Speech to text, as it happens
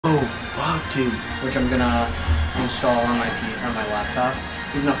Draco, fuck, dude. which I'm gonna install on my laptop.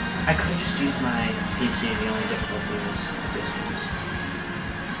 Even though I could just use my PC, the only difficulty is the distance.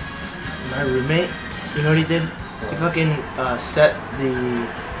 My roommate, you know what he did? He fucking set the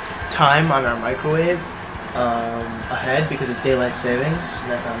time on our microwave ahead because it's daylight savings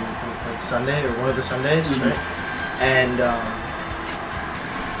on like Sunday or one of the Sundays, right? And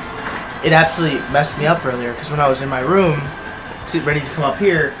it absolutely messed me up earlier because when I was in my room, ready to come up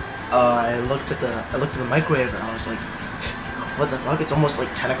here, I looked at the microwave and I was like, "What the fuck? It's almost like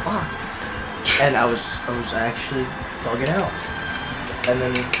 10 o'clock." And I was actually bugging out. And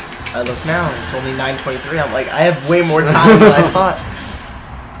then I look now and it's only 9:23. I'm like, I have way more time than I thought.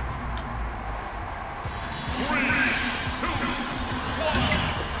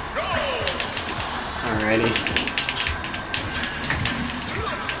 Alrighty.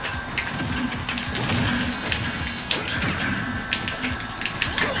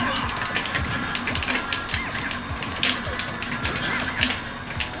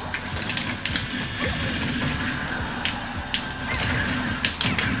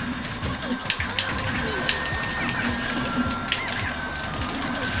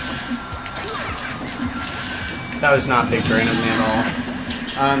 That was not big brain of me at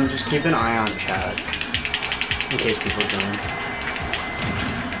all. Just keep an eye on chat in case people join.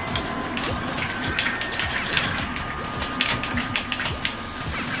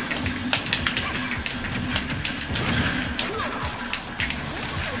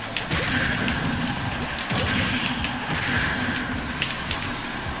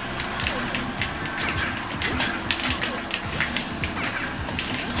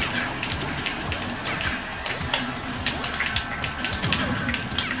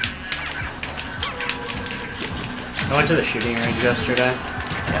 I went to the shooting range yesterday.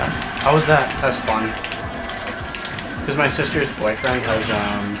 Yeah. How was that? That was fun. Because my sister's boyfriend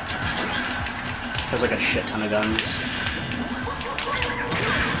has like a shit ton of guns.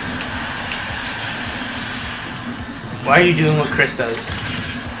 Why are you doing what Chris does?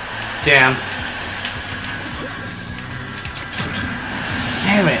 Damn.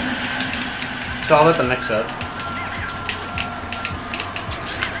 Damn it. It's all about the mix-up.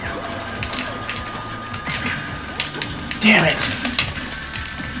 Damn it!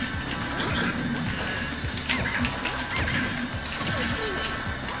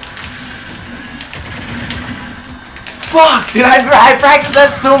 Fuck! Dude, I practiced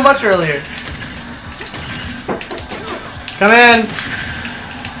that so much earlier. Come in!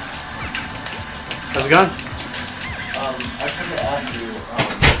 How's it going? I was trying to ask you,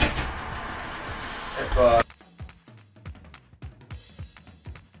 if,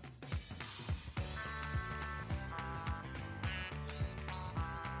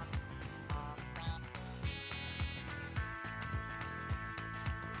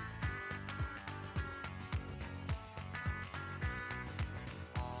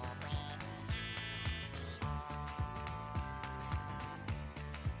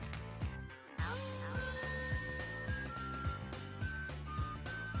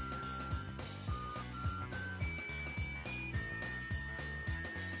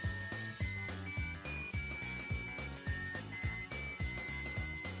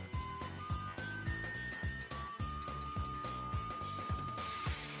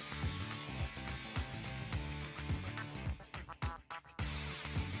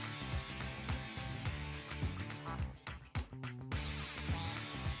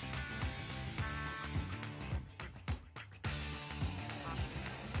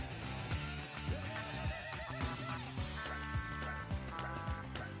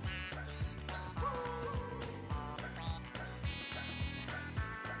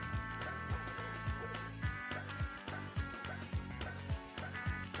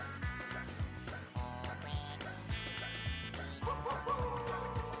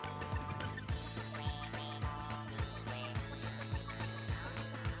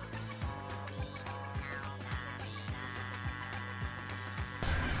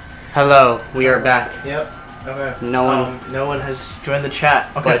 Hello, we are back. Yep. Okay. No one, no one has joined the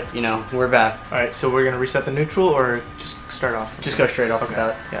chat. Okay. but you know, we're back. All right. So we're gonna reset the neutral, or just start off. Just go straight off Okay. with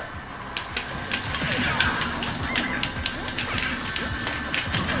that. Yeah.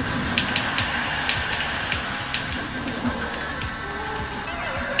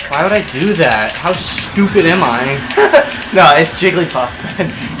 Why would I do that? How stupid am I? No, it's Jigglypuff, man.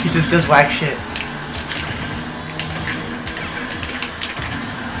 He just does whack shit.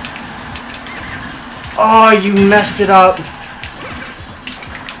 Oh, you messed it up.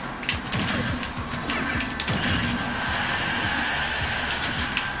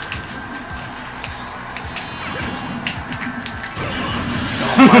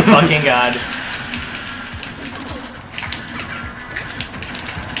 my fucking god.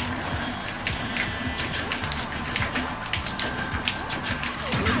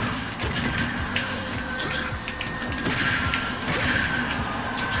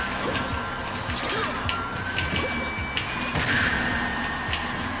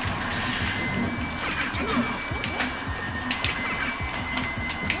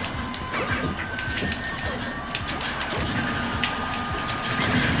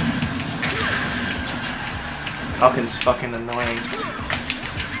 Falcon's fucking annoying.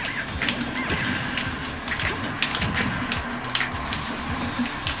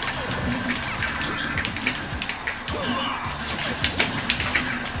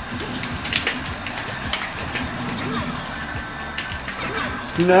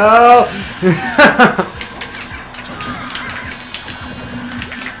 No!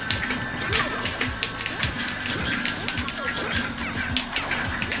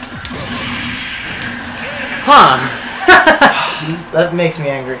 Huh. That makes me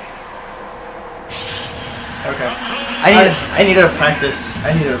angry. Okay. I need to practice.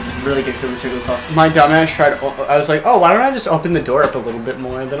 I need to really get good with Jigglypuff. My dumbass tried. I was like, oh, why don't I just open the door up a little bit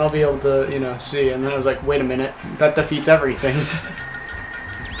more, then I'll be able to, you know, see. And then I was like, wait a minute, that defeats everything.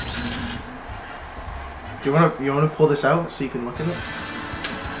 Do you wanna pull this out so you can look at it?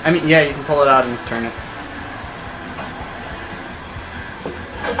 I mean, yeah, you can pull it out and turn it.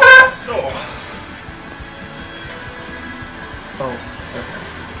 Oh, that's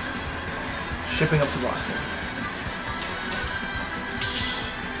nice. Shipping up to Boston.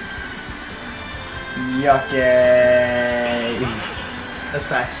 Yucky. That's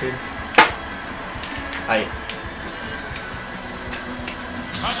facts, dude.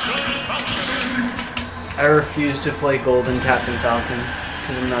 I refuse to play Golden Captain Falcon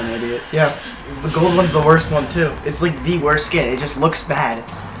because I'm not an idiot. Yeah, the gold one's the worst one too. It's like the worst skin. It just looks bad.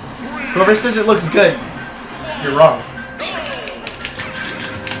 Whoever says it looks good, you're wrong.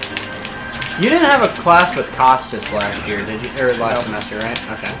 You didn't have a class with Costas last year, did you? Or last semester,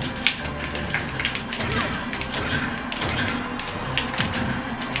 right? Okay.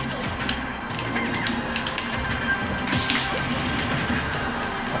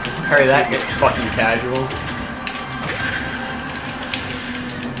 Hurry that, get fucking casual.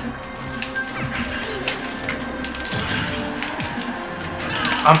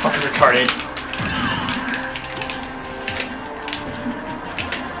 I'm fucking retarded.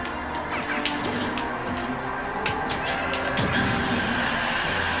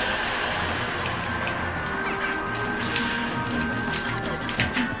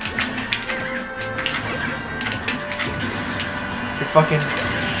 You're fucking...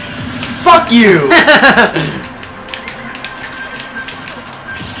 Fuck you!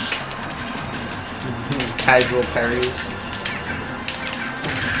 Casual parries.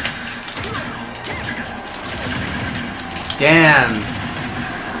 Damn.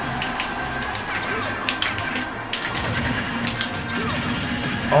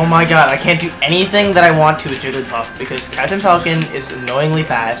 Oh my god, I can't do anything that I want to with Jigglypuff because Captain Falcon is annoyingly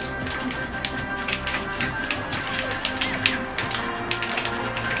fast.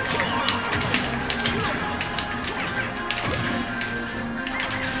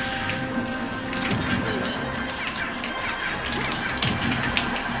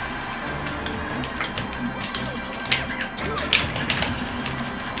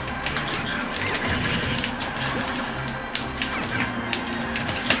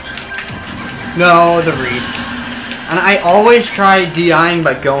 No, the read. And I always try DIing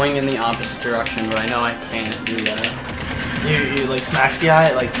by going in the opposite direction, but I know I can't do that. You like smash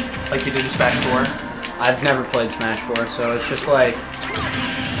DI like you did in Smash 4? I've never played Smash 4, so it's just like...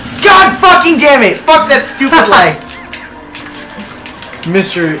 God fucking damn it! Fuck that stupid leg!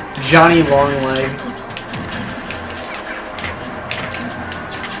 Mr. Johnny Longleg.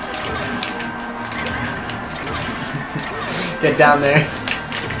 Get down there.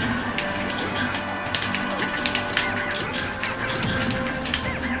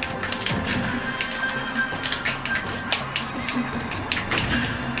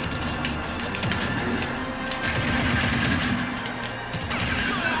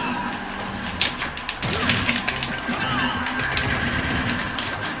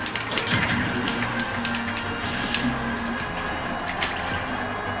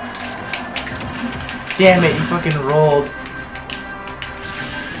 Damn it, you fucking rolled.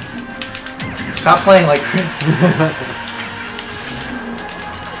 Stop playing like Chris.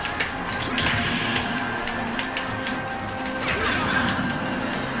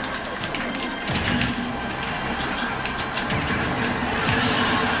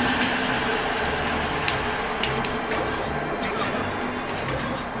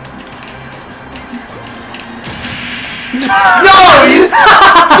 No, you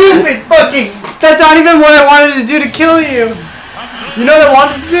stupid fucking. That's not even what I wanted to do to kill you. You know what I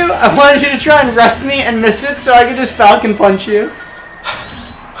wanted to do? I wanted you to try and rest me and miss it so I could just falcon punch you.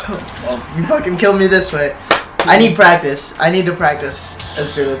 Well, you fucking killed me this way. I need practice. I need to practice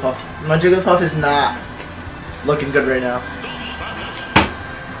as Jigglypuff. My Jigglypuff is not looking good right now.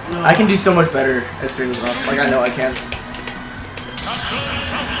 I can do so much better as Jigglypuff. Like, I know I can.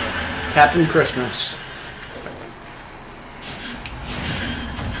 Captain Christmas.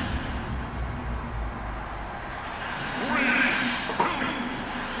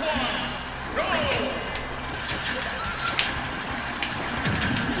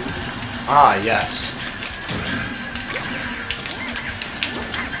 Ah, yes.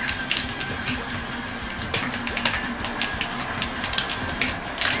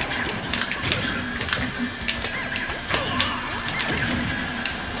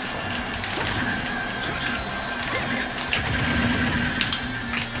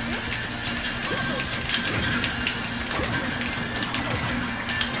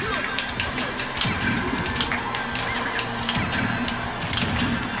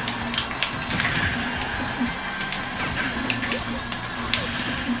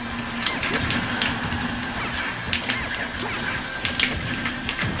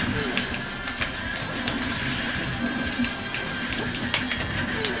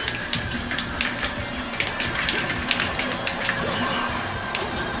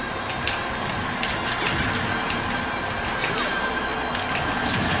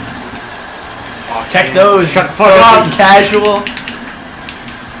 Tech those. Shut the fuck up. Casual.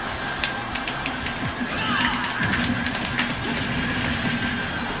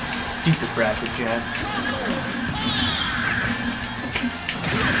 Stupid Rapid Jack.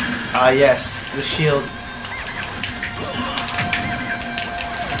 Ah, yes. The shield.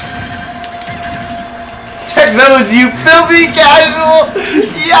 Tech those, you filthy casual!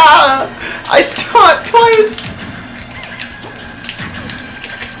 Yeah! I taunt twice!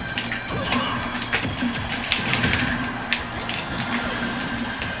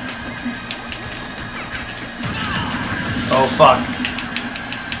 Oh fuck.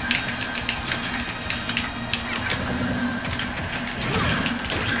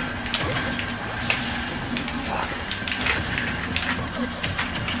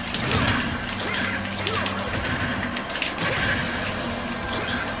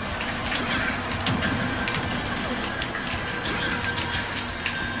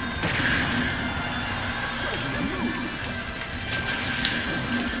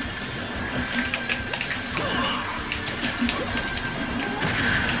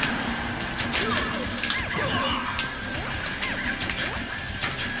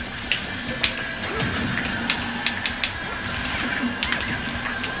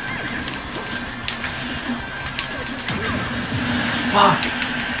 Fuck.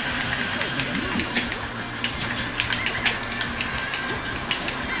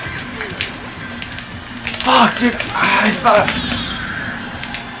 Fuck, dude. I thought.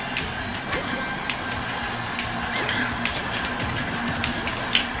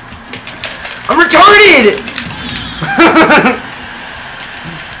 I'm retarded!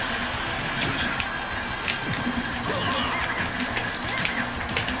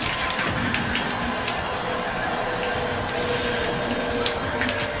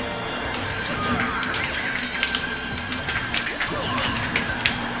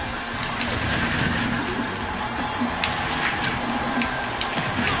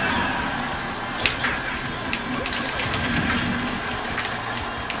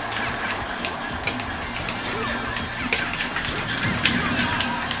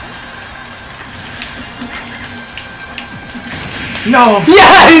 No!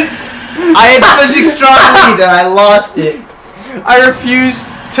 Yes! I had such a strong lead and I lost it. I refused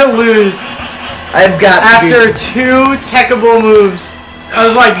to lose. I've got After two techable moves. I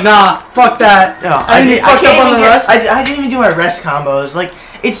was like, nah, fuck that. No, I didn't fuck up on the rest. I didn't even do my rest combos. Like,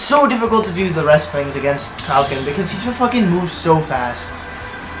 it's so difficult to do the rest things against Falcon because he just fucking moves so fast.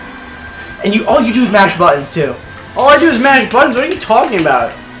 And all you do is mash buttons too. All I do is mash buttons. What are you talking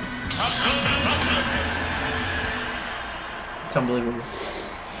about? It's unbelievable.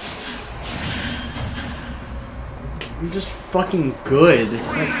 I'm just fucking good.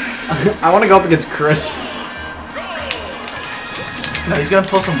 I want to go up against Chris. No, he's gonna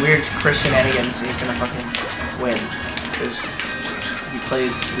pull some weird Chris shenanigans and he's gonna fucking win. Because he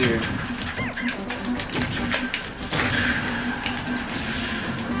plays weird.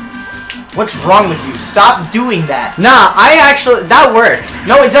 What's wrong with you? Stop doing that. Nah, that worked.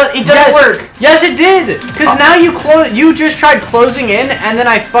 No, it doesn't work. Yes, it did. Cause now you just tried closing in, and then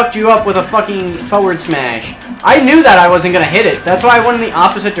I fucked you up with a fucking forward smash. I knew that I wasn't gonna hit it. That's why I went in the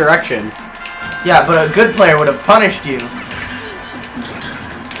opposite direction. Yeah, but a good player would have punished you.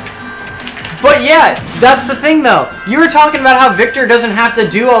 But yeah, that's the thing though. You were talking about how Victor doesn't have to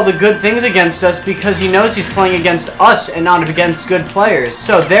do all the good things against us because he knows he's playing against us and not against good players.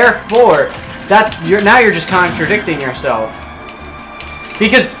 So therefore, now you're just contradicting yourself.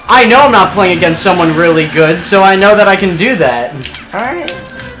 Because I know I'm not playing against someone really good, so I know that I can do that. Alright.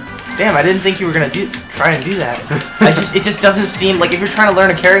 Damn, I didn't think you were gonna try and do that. It just doesn't seem like if you're trying to learn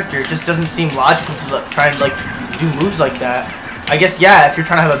a character, it just doesn't seem logical to try and like do moves like that. I guess yeah, if you're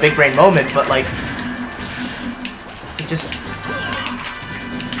trying to have a big brain moment, but like it just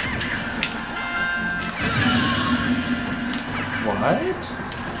what?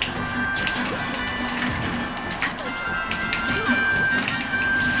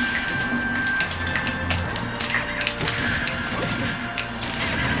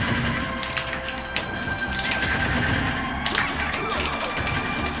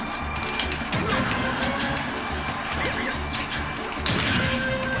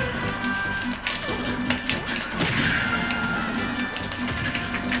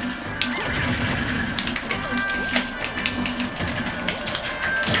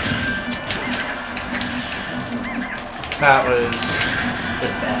 That was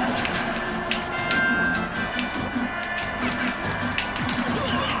just bad.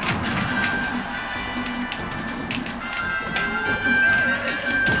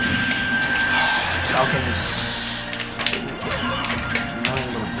 Falcon is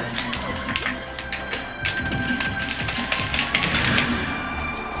annoying little bitch.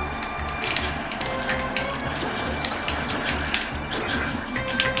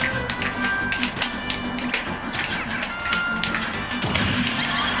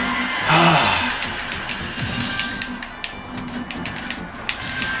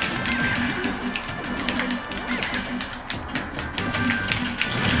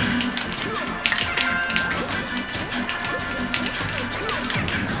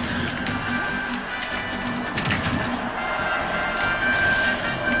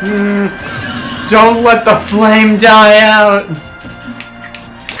 Don't let the flame die out!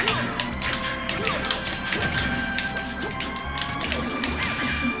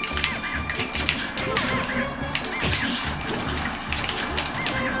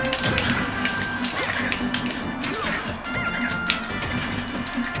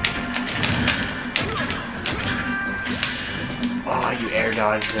 Oh, you air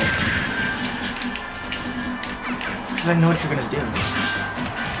dodged it. It's because I know what you're gonna do.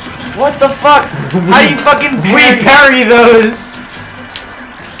 What the fuck? How do you fucking parry? We parry those!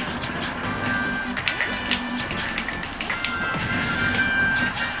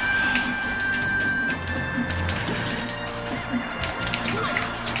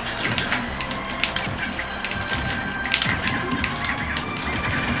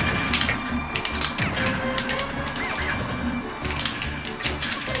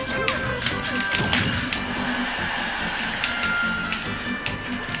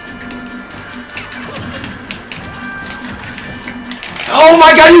 Oh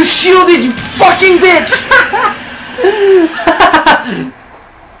my god, you shielded, you fucking bitch!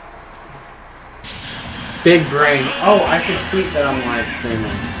 Big brain. Oh, I should tweet that I'm live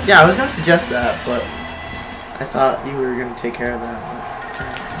streaming. Yeah, I was gonna suggest that, but I thought you were gonna take care of that.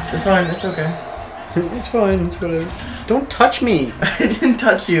 But it's fine, it's okay. It's fine, it's whatever. Don't touch me! I didn't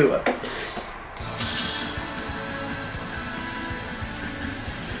touch you.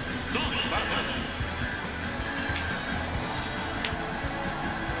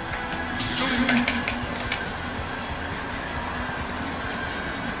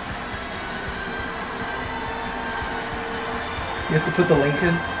 You have to put the link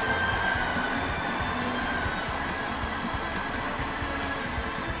in?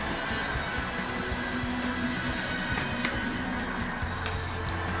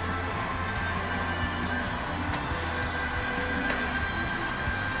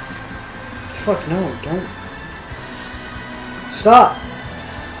 Fuck no, don't. Stop!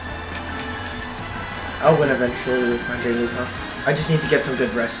 I'll win eventually with my daily buff. I just need to get some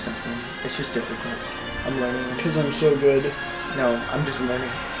good rest stuff in. It's just difficult. I'm learning. Because I'm so good. No, I'm just learning.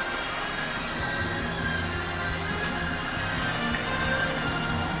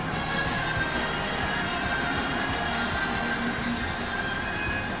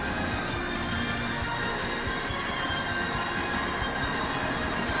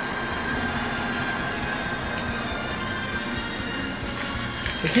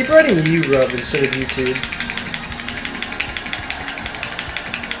 I keep writing U-Rub instead of YouTube.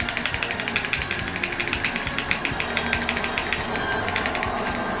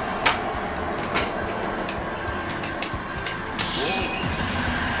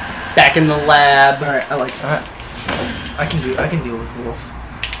 Back in the lab. Alright, I like that. I can deal with Wolf.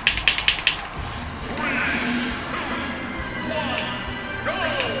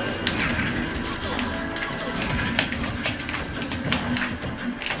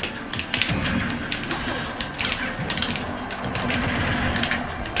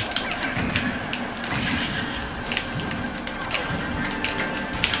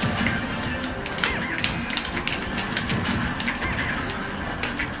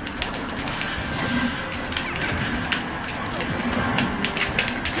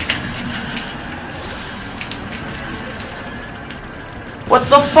 What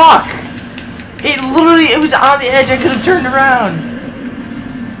the fuck? It was on the edge. I could have turned around.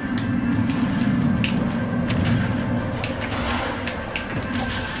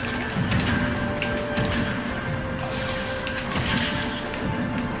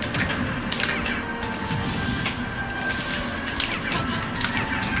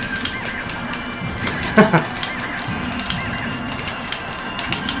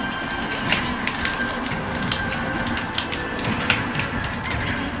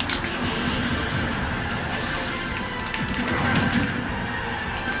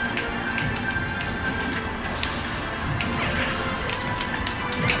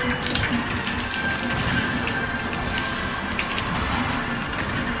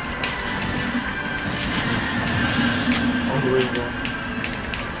 Unbelievable.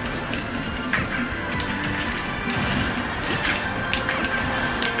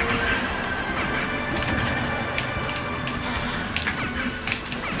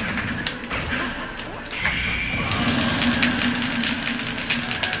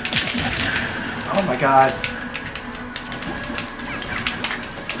 Oh my god.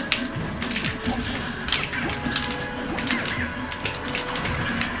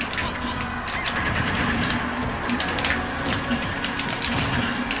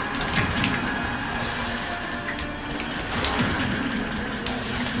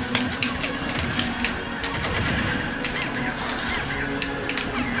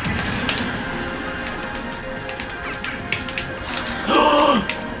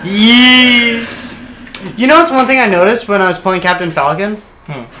 Yes! You know what's one thing I noticed when I was playing Captain Falcon?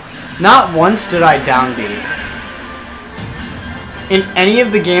 Not once did I down B. In any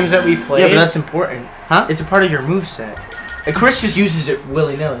of the games that we played. Yeah, but that's important. Huh? It's a part of your moveset. And Chris just uses it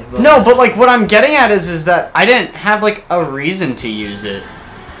willy-nilly. No, but like what I'm getting at is that I didn't have like a reason to use it.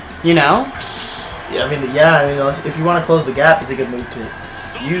 You know? Yeah, I mean, if you want to close the gap, it's a good move to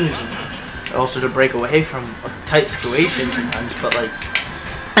use. And also to break away from a tight situation sometimes, but like...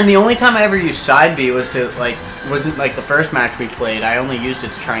 And the only time I ever used side B was to wasn't like the first match we played. I only used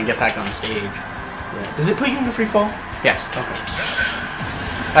it to try and get back on stage. Yeah. Does it put you into free fall? Yes. Okay.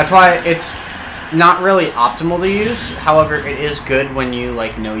 That's why it's not really optimal to use. However, it is good when you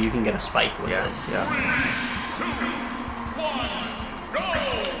like know you can get a spike with it. Yeah.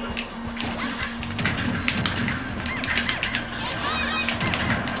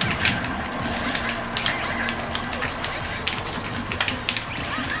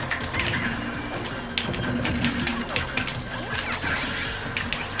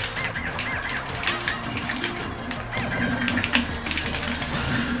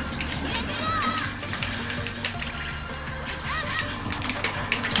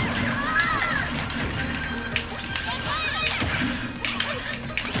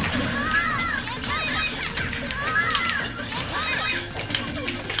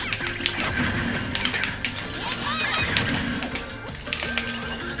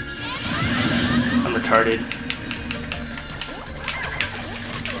 Retarded.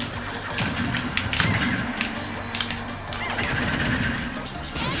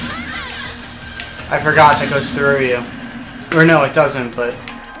 I forgot that goes through you. Or no, it doesn't, but...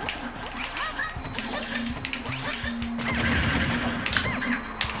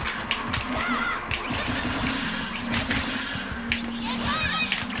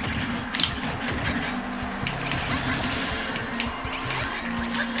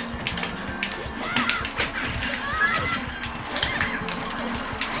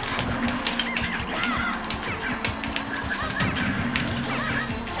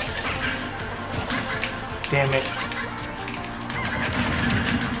 Damn it.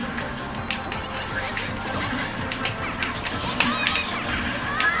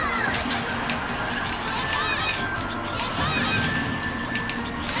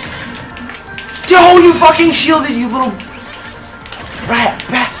 Yo, you fucking shielded, you little rat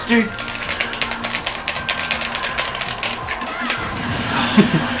bastard.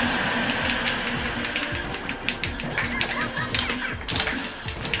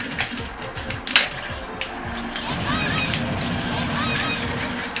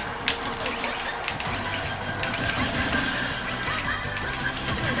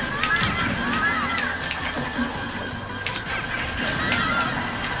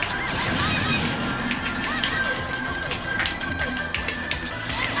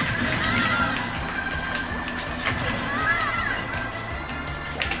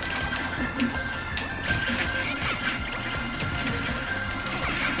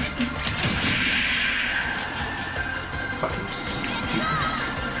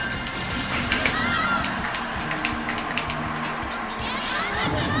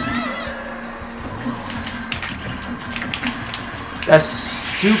 That's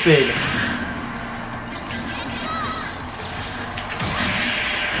stupid.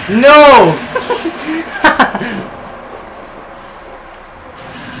 No!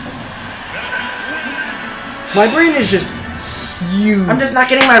 My brain is just huge. I'm just not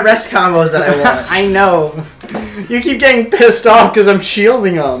getting my rest combos that I want. I know. You keep getting pissed off because I'm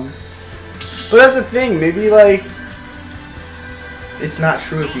shielding them. But that's the thing. Maybe like It's not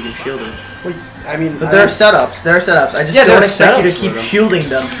true if you can shield them. well, I mean, But there are setups. There are setups. I just Yeah, there don't are expect you to setups keep for them. shielding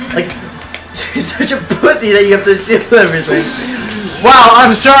them. Like, you're such a pussy that you have to shield everything. Wow,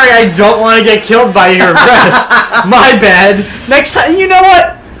 I'm sorry. I don't want to get killed by your rest. My bad. Next time, you know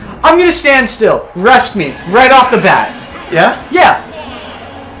what? I'm gonna stand still. Rest me right off the bat. Yeah? Yeah.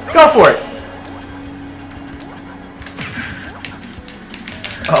 Go for it.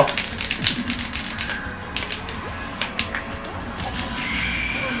 Oh.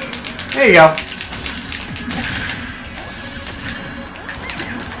 There you go.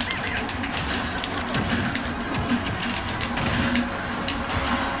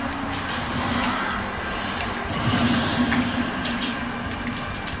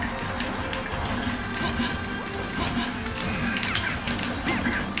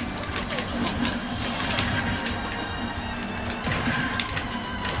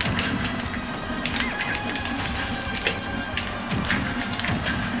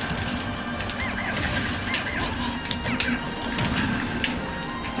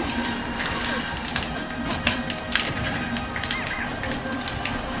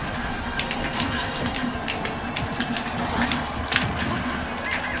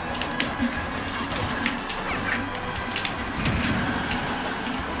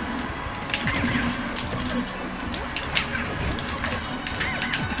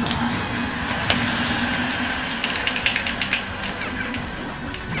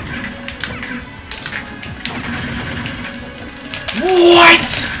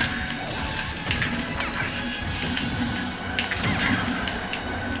 What?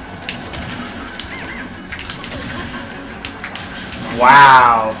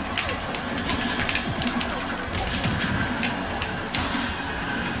 Wow.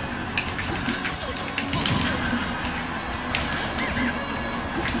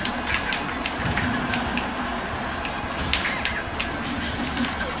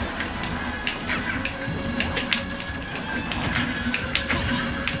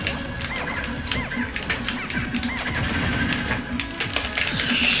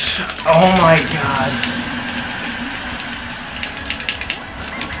 Oh my god.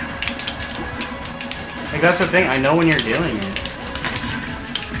 Like that's the thing. I know when you're doing it.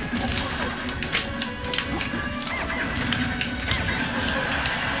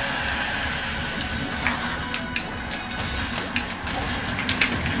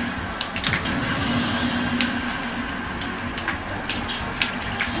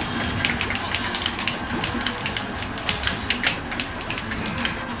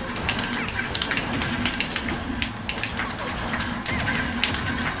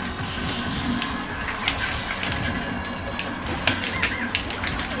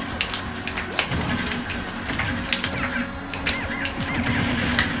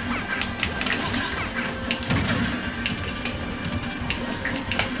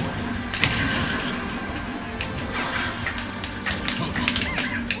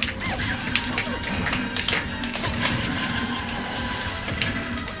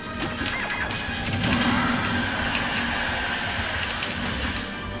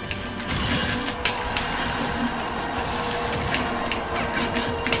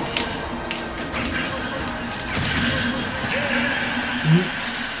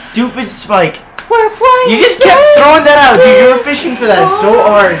 Stupid spike. We're playing. You just kept throwing that out, dude. You were fishing for that so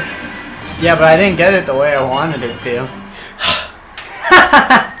hard. Yeah, but I didn't get it the way I wanted it to.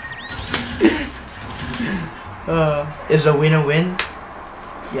 Is a win a win?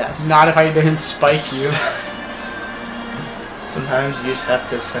 Yes. Not if I didn't spike you. Sometimes you just have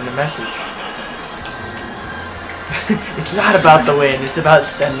to send a message. It's not about the win, it's about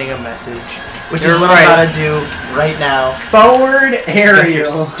sending a message. Which You're is what right. I'm about to do right now. Forward Against your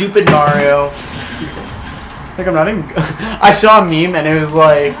aerial. stupid Mario. Like I'm not even. I saw a meme and it was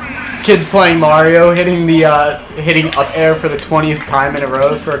like kids playing Mario hitting the hitting up air for the 20th time in a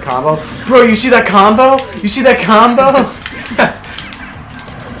row for a combo. Bro, you see that combo? You see that combo?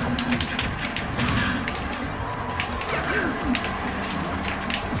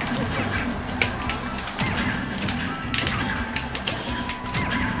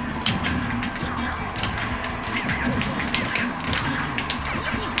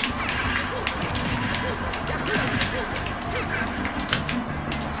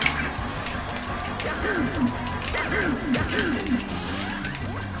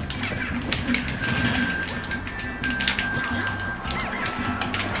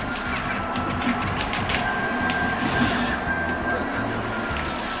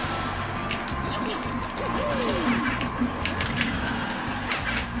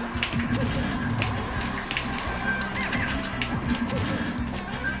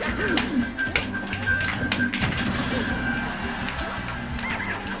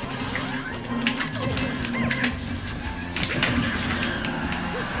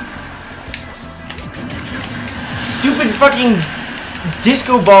 fucking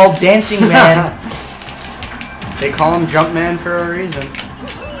disco ball dancing man. They call him Jumpman for a reason.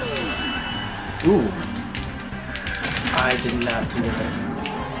 Ooh. I did not do it.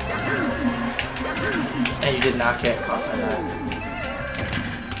 And you did not get caught by that.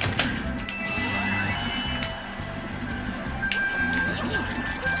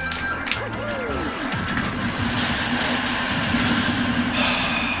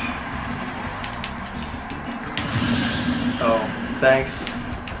 Oh, thanks.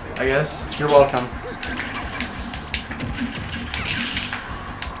 I guess. You're welcome.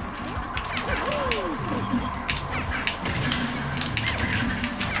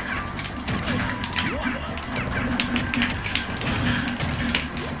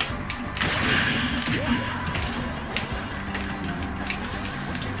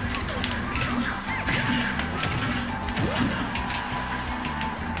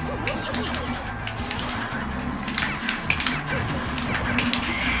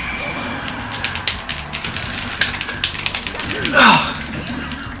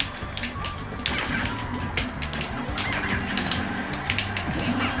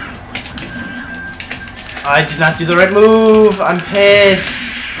 I did not do the right move. I'm pissed.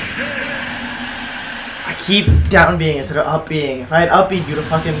 I keep down being instead of up being. If I had up being, you would have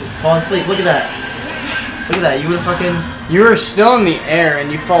fucking fallen asleep. Look at that. Look at that. You would have fucking. You were still in the air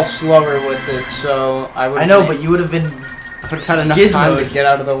and you fall slower with it, so I would. I know, but you would have been. I would have had enough time to get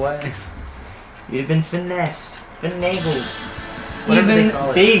out of the way. You'd have been finessed, finagled, even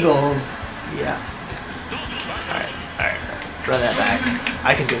bageled. Yeah. Alright. Run that back.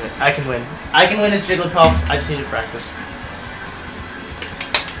 I can do it. I can win. I can win as Jigglypuff. I just need to practice.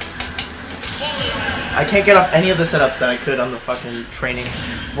 I can't get off any of the setups that I could on the fucking training.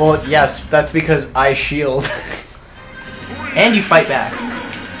 Well, yes, that's because I shield. And you fight back.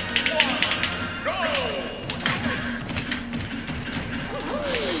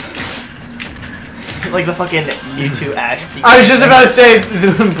 Like the fucking U2 Ash. I was just about to say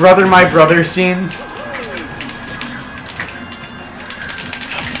the brother my brother scene.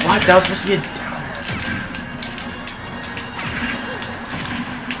 What? That was supposed to be a downer.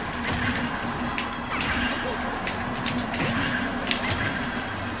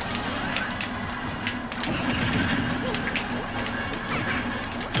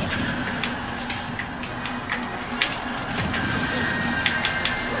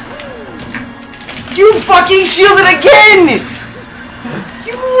 You fucking shielded again!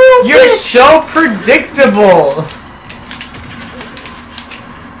 You're so predictable.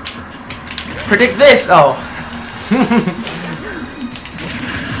 Predict this! Oh.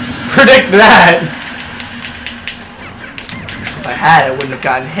 Predict that! If I had, I wouldn't have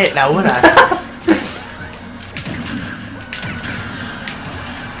gotten hit, now would I?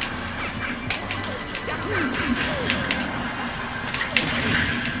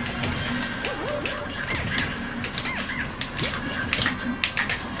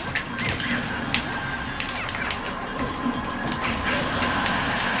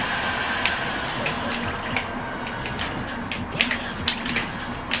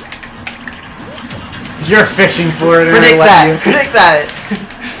 You're fishing for it. Predict that! Predict that!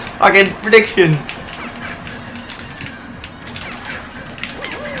 Fucking prediction!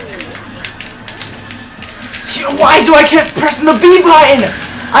 Why do I keep pressing the B button?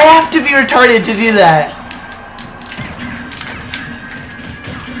 I have to be retarded to do that.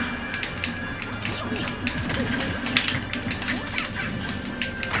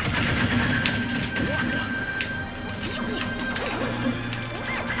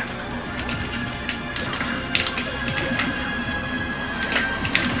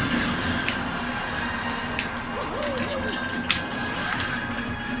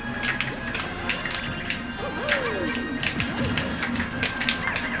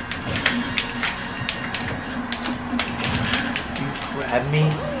 Grab me.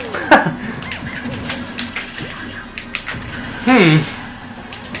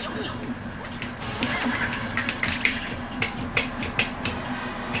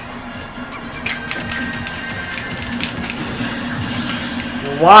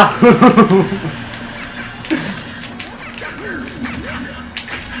 Wow.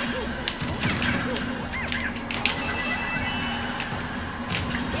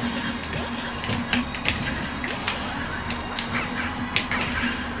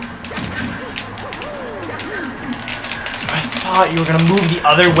 I thought you were gonna move the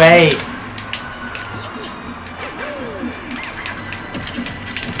other way.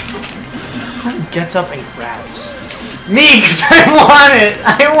 Who gets up and grabs? Me, because I want it.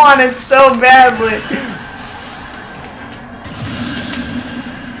 I want it so badly.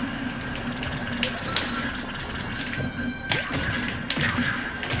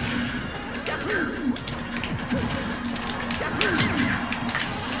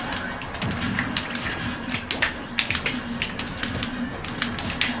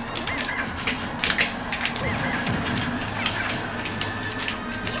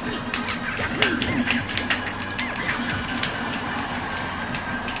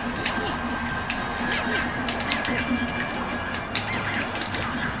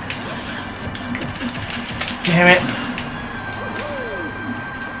 Damn it.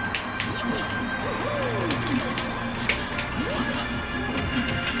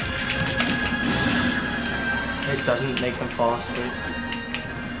 It doesn't make him fall asleep.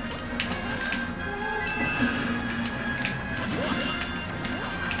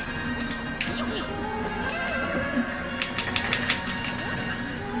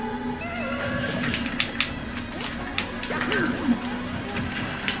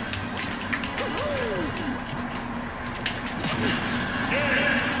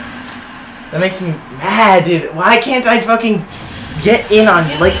 That makes me mad, dude. Why can't I fucking get in on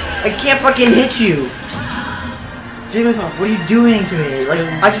you? Like, I can't fucking hit you. Jigglypuff, what are you doing to me? Like,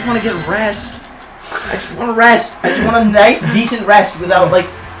 I just want to get rest. I just want to rest. I just want a nice, decent rest without, like,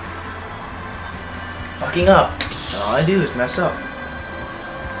 fucking up. And all I do is mess up.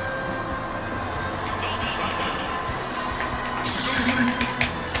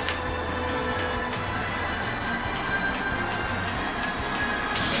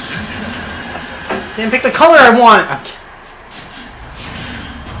 Didn't pick the color I want.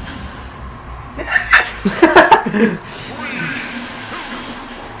 Okay.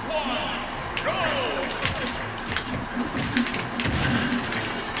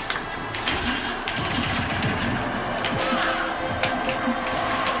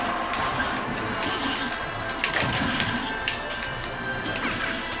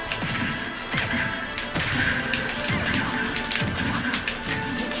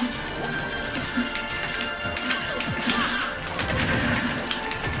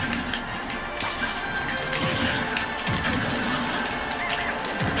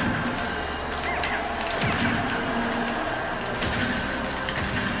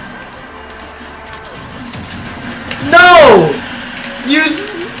 No! You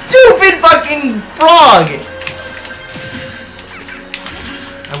stupid fucking frog!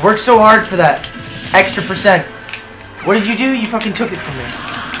 I worked so hard for that extra %. What did you do? You fucking took it from me.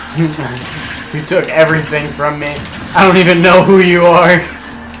 You took everything from me. I don't even know who you are.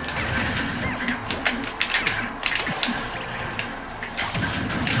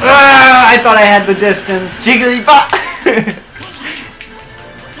 Ah, I thought I had the distance. Jigglypuff!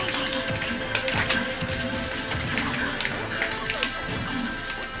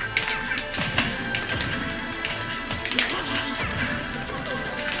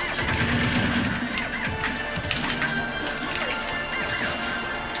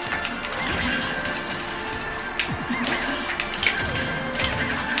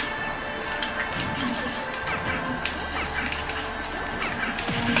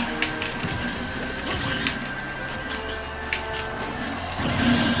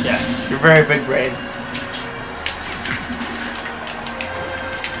 Yes, you're very big brain.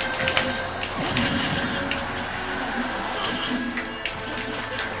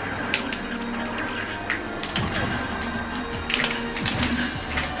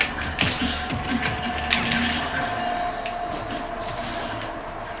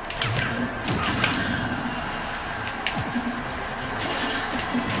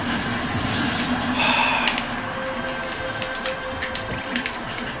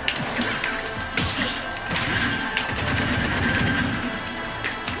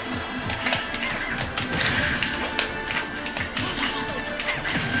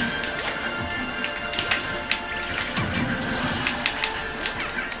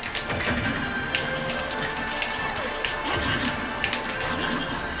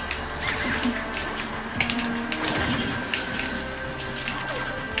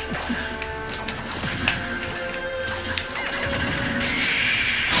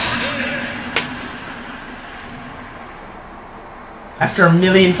 After a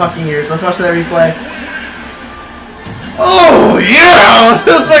million fucking years, let's watch that replay. Oh yeah,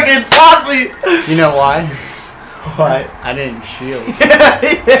 this was fucking saucy. You know why? Why? I didn't shield.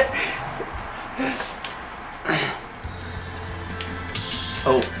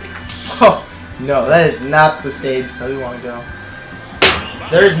 Oh, no, that is not the stage that we want to go.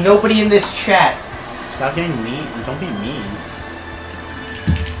 There is nobody in this chat. Stop getting mean. Don't be mean.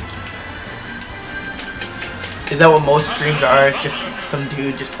 Is that what most streams are? It's just some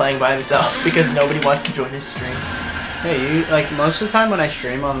dude just playing by himself because nobody wants to join his stream. Hey, you like most of the time when I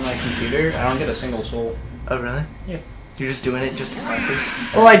stream on my computer, I don't get a single soul. Oh really? Yeah. You're just doing it just to practice?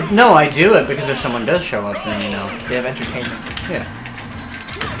 Well, I do it because if someone does show up, then you know. They have entertainment. Yeah.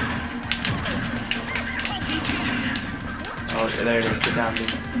 Oh, there it is, the down B.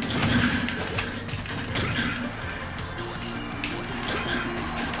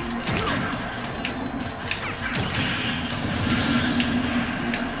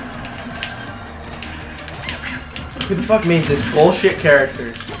 Who the fuck made this bullshit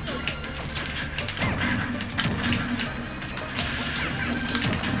character?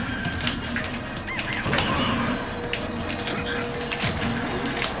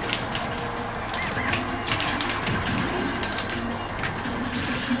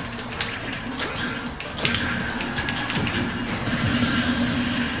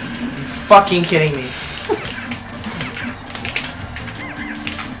 fucking kidding me?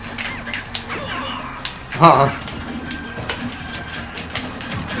 Huh.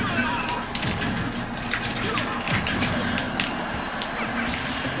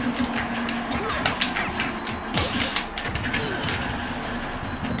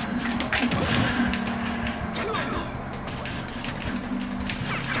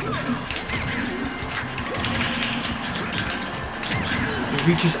 He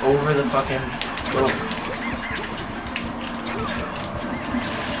reaches over the fucking little...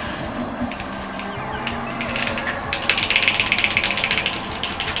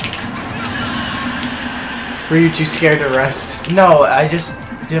 Were you too scared to rest? No, I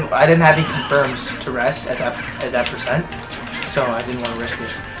didn't have any confirms to rest at that percent, so I didn't want to risk it.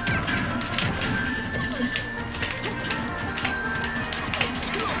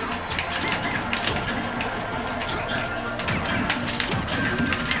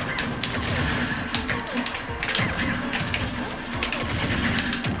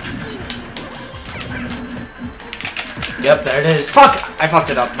 Yep, there it is. Fuck! I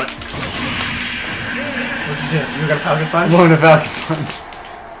fucked it up, but... What'd you do? You were gonna Falcon Punch? I'm going to Falcon Punch.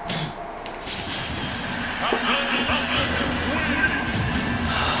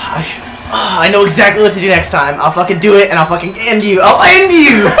 I know exactly what to do next time. I'll fucking do it and I'll fucking end you. I'll end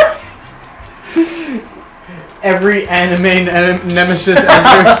you! Every anime nemesis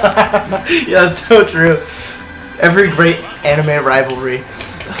ever. Yeah, that's so true. Every great anime rivalry.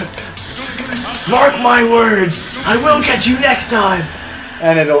 Mark my words! I will catch you next time!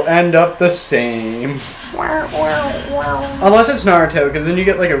 And it'll end up the same. Unless it's Naruto, because then you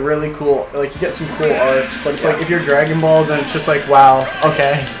get like a really cool, like you get some cool arcs, but it's like if you're Dragon Ball, then it's just like, wow,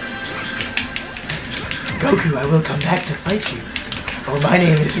 okay. Goku, I will come back to fight you. Oh, my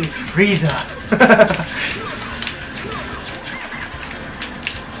name isn't Frieza.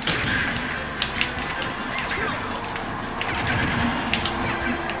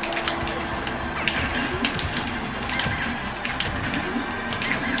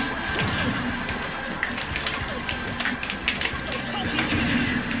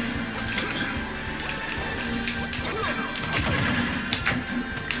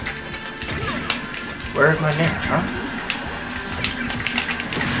 Where's my nair, huh?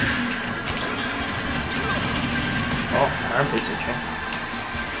 Oh, my armpit's itching.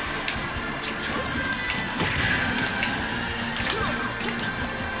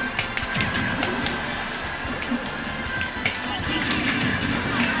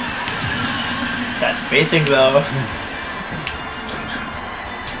 That spacing though.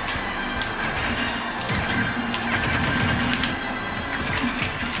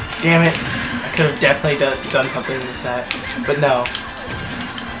 Damn it. I could have definitely done something with that, but no.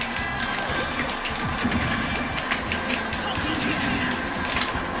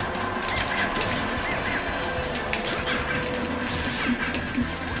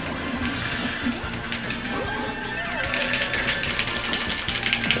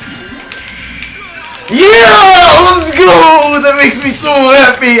 Yeah! Let's go! That makes me so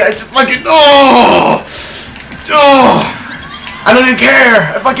happy! I just fucking... Oh! Oh! I don't even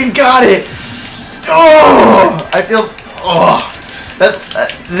care! I fucking got it! Oh! I feel... Oh! That's...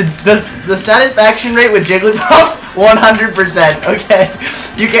 the satisfaction rate with Jigglypuff, 100%, okay?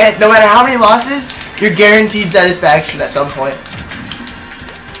 You can't... No matter how many losses, you're guaranteed satisfaction at some point.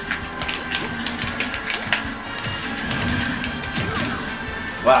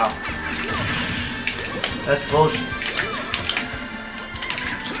 Wow. That's bullshit.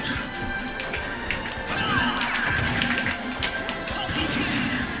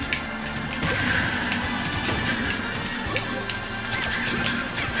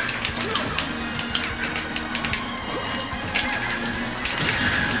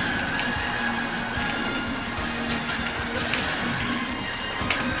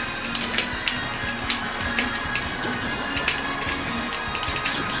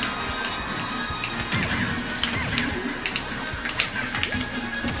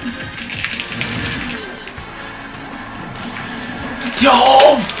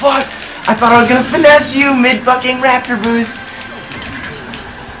 Oh, fuck! I thought I was gonna finesse you mid-fucking Raptor boost.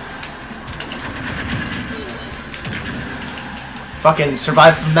 Fucking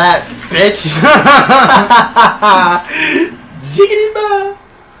survive from that, bitch! Jiggity bow!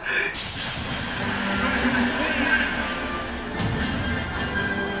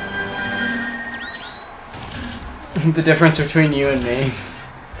 The difference between you and me.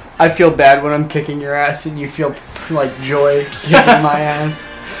 I feel bad when I'm kicking your ass, and you feel like joy kicking my ass.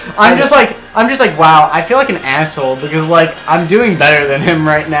 I'm just like, wow. I feel like an asshole because like I'm doing better than him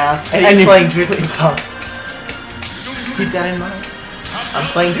right now, And he's playing Jigglypuff. Keep that in mind. I'm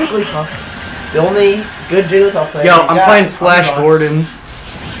playing Jigglypuff. The only good Jigglypuff player. Yo, I'm playing on Flash the box. Gordon.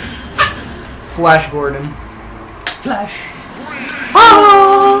 Flash Gordon. Flash.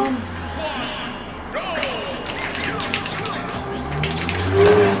 Ah!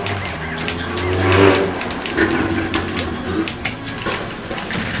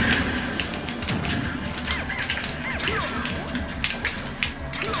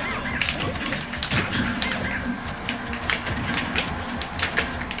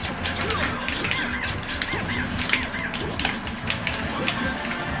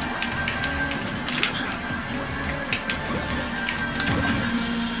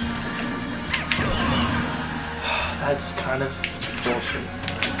 That's kind of bullshit.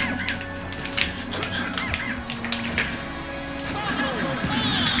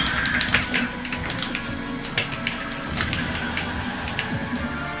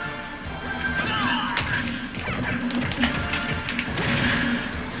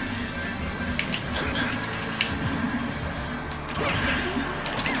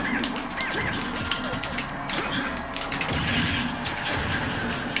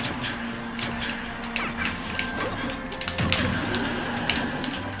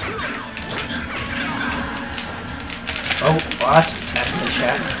 Oh, what? Back in the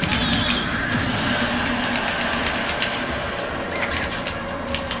chat.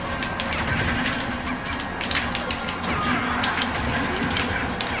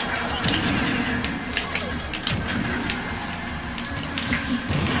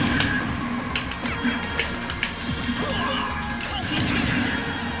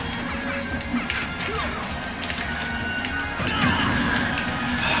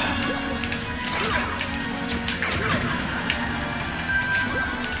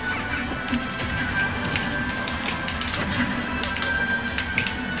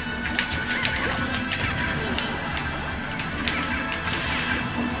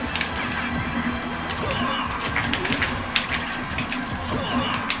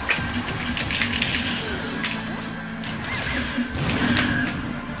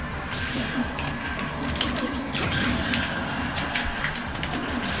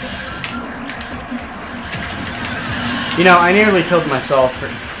 You know, I nearly killed myself.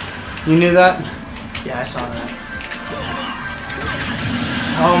 You knew that? Yeah, I saw that.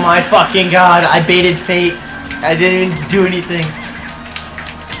 Oh my fucking god, I baited fate. I didn't even do anything.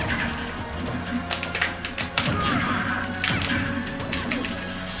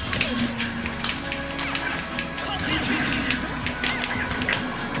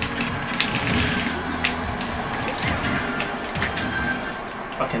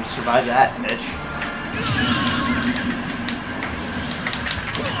 Fucking survive that, bitch.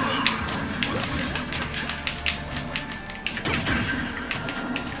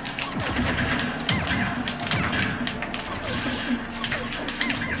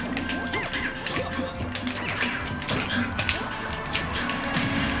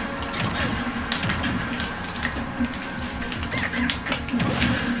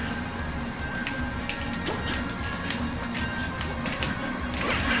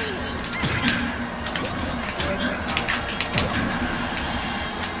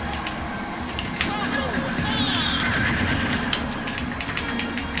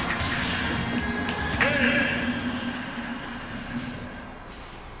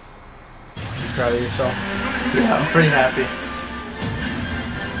 Proud of yourself. Yeah, I'm pretty happy.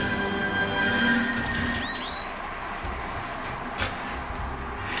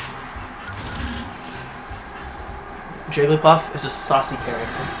 Jigglypuff is a saucy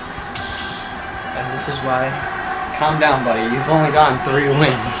character. And this is why... Calm down, buddy. You've only gotten 3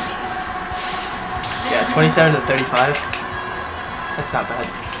 wins. Yeah, 27 to 35. That's not bad.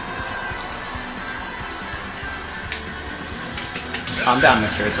 Calm down,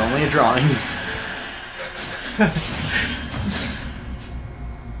 mister. It's only a drawing.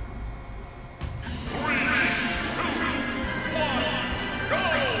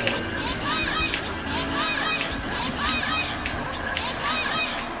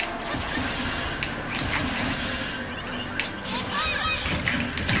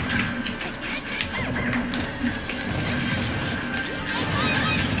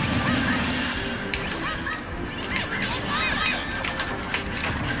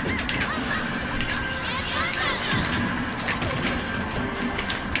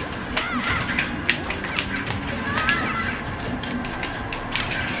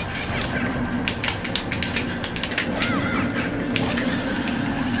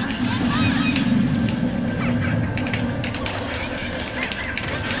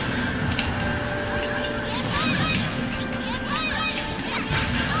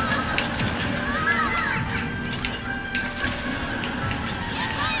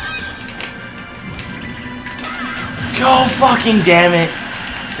 Fucking damn it.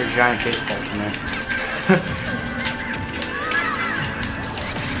 Your giant baseball to me.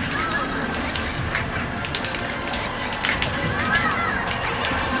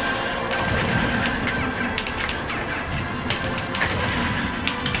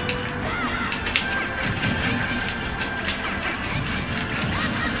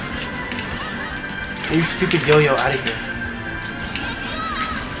 Get your stupid yo-yo out of here.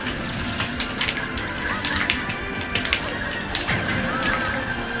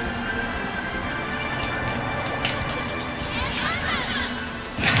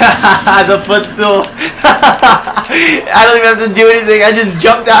 The footstool. I don't even have to do anything. I just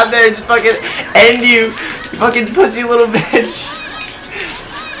jumped out there and just fucking end you. You fucking pussy little bitch.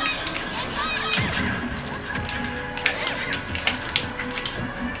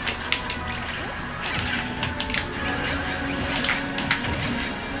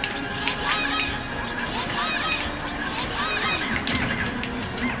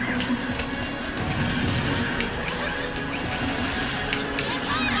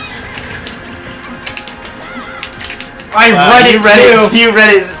 I read it too. You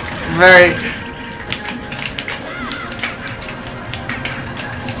read it very.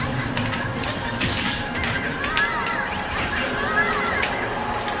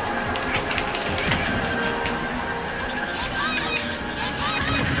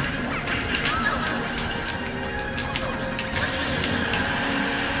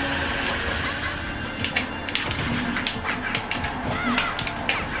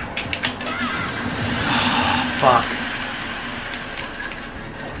 Fuck.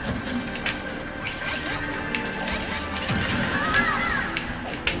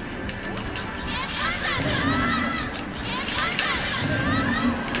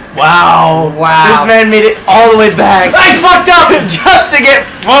 Wow. Wow. This man made it all the way back. I fucked up just to get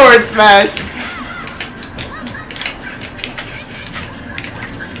forward smash.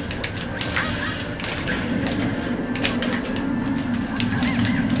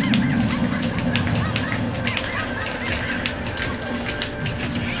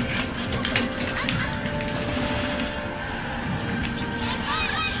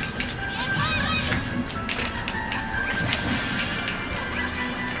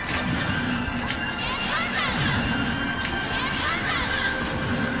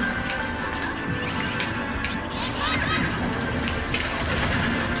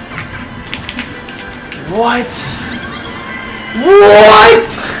 What?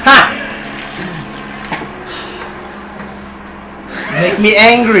 What? Ha! Make me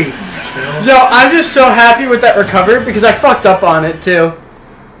angry. Yo, I'm just so happy with that recovery because I fucked up on it too.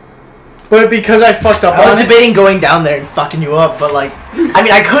 But because I fucked up on it... I was debating going down there and fucking you up, but like... I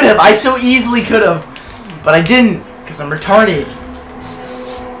mean, I could have. I so easily could have. But I didn't, because I'm retarded.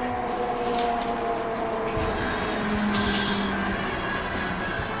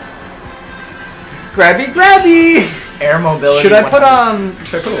 Grabby, grabby! Air mobility. Should I put a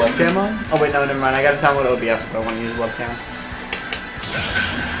webcam on? Oh wait, no, never mind. I gotta download OBS if I want to use webcam.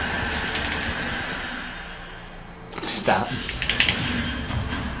 Stop.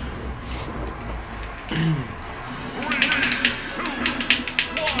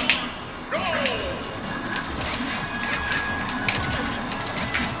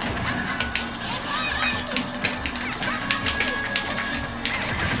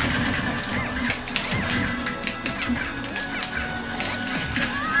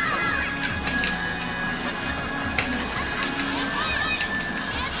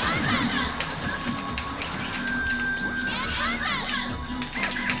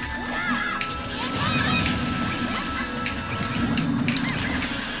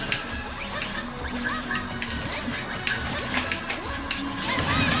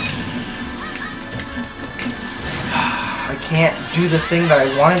 I can't do the thing that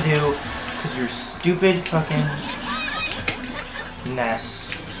I want to do because you're stupid fucking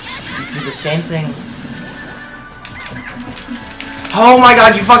ness. You do the same thing. Oh my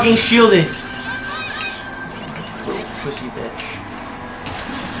god, you fucking shielded! Little pussy bitch.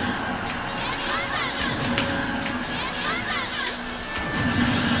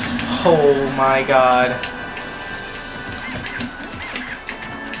 Oh my god.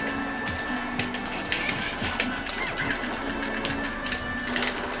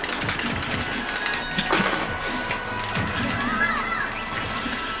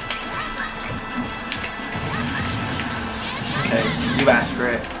 You asked for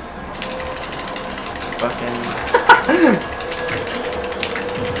it. Fucking.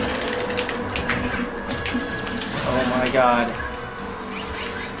 Oh my god.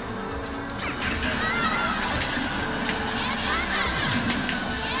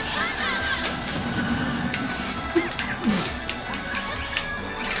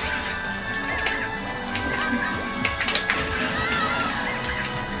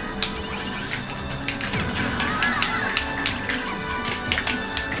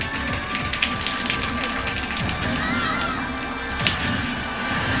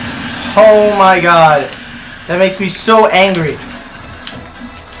 Oh my god. That makes me so angry.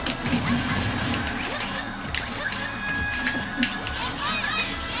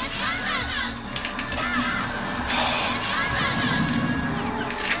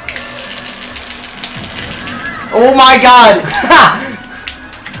 Oh my god!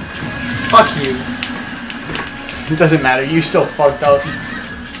 Fuck you. It doesn't matter, you still fucked up.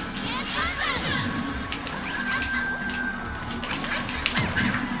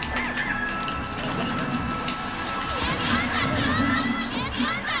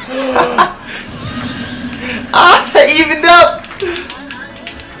 Evened up!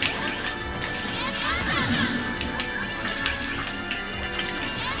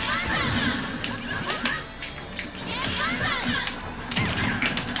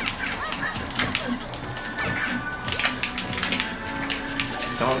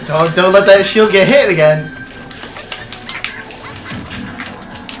 Don't let that shield get hit again.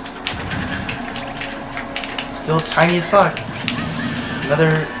 Still tiny as fuck.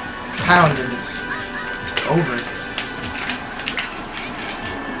 Another pound and it's over.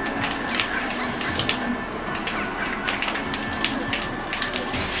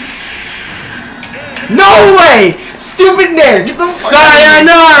 No way! Stupid nerd! Get the fuck out of here.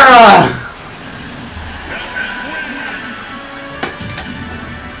 Sayonara!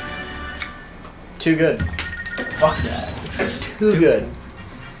 Too good. Fuck that. Too good.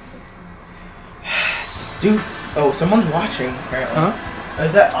 Dude, oh, someone's watching apparently. Huh?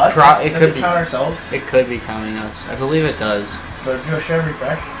 Is that us? It Does could it be. count ourselves? It could be counting us. I believe it does. But if you go share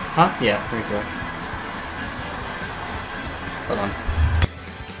refresh. Huh? Yeah, pretty cool. Hold on.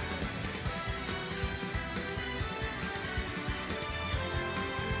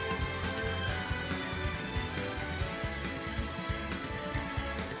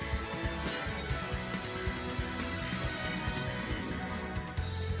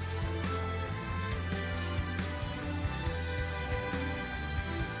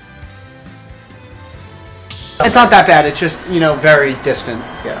 It's not that bad, it's just, you know, very distant.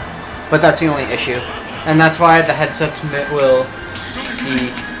 Yeah. But that's the only issue. And that's why the headsets will be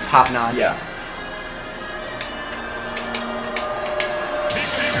top notch. Yeah.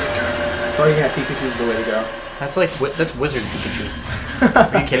 Oh yeah, Pikachu's the way to go. That's like, that's Wizard Pikachu.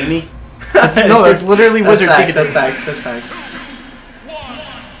 Are you kidding me? No, that's literally Wizard Pikachu. That's facts, that's facts.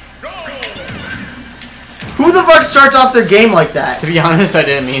 Who the fuck starts off their game like that? To be honest, I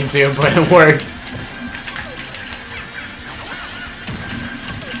didn't mean to, but it worked.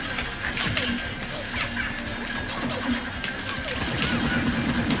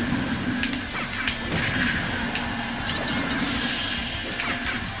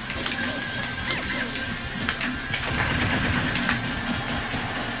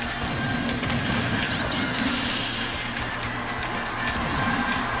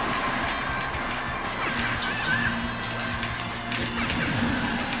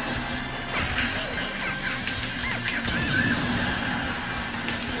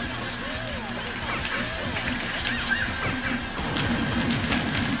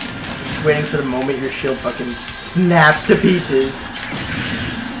 Waiting for the moment your shield fucking snaps to pieces.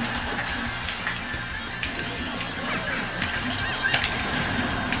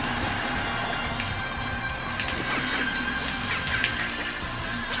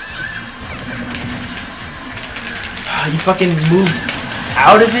 You fucking moved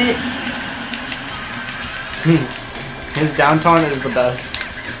out of it? His down taunt is the best.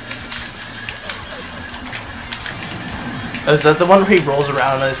 Oh, is that the one where he rolls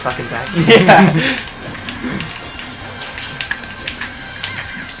around on his fucking back? Yeah.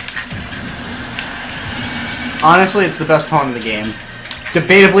 Honestly, it's the best taunt in the game.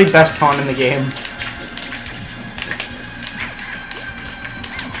 Debatably best taunt in the game.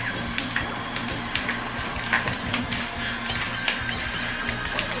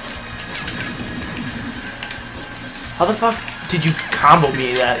 How the fuck did you combo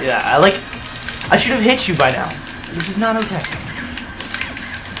me that? Yeah, I should have hit you by now. This is not okay.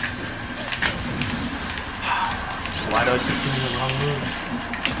 Why do I keep doing the wrong move?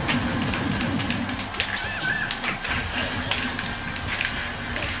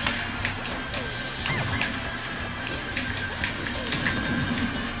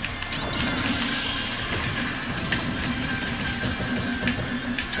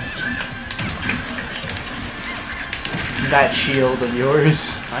 That shield of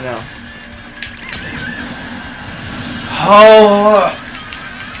yours. I know. Oh!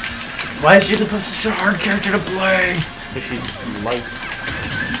 Why is she such a hard character to play? Because she's light.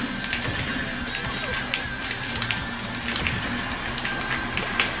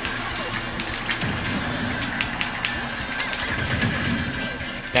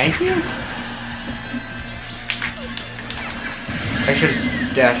 Thank you? I should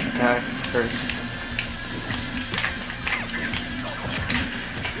dash attack first.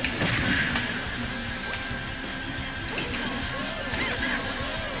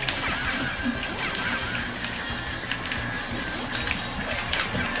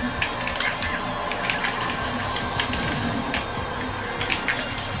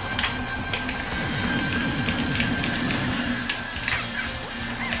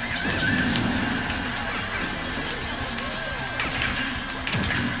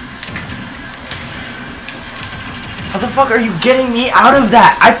 How the fuck are you getting me out of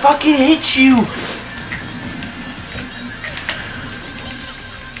that? I fucking hit you!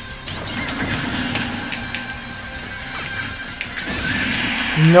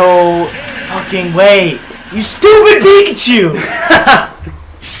 No fucking way! You stupid Pikachu!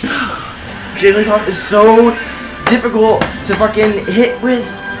 Jigglypuff is so difficult to fucking hit with.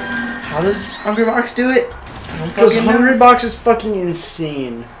 How does Hungrybox do it? Because Hungrybox is fucking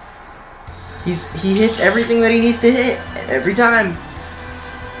insane. He hits everything that he needs to hit every time.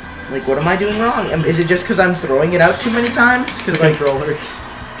 Like, what am I doing wrong? Is it just because I'm throwing it out too many times? Because like, controller.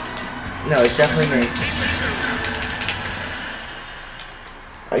 No, it's definitely me.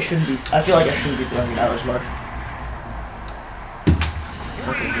 I shouldn't be. I feel like I shouldn't be throwing it out as much.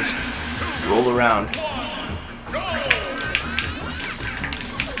 Okay, just roll around.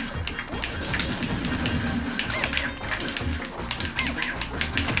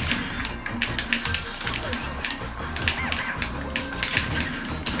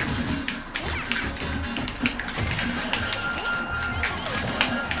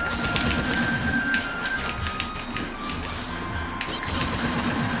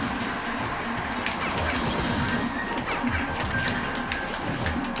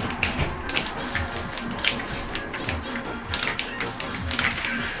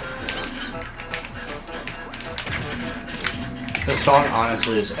 The song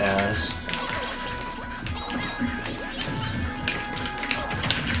honestly is ass.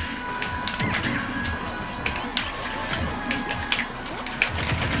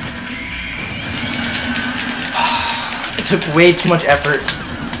 It took way too much effort.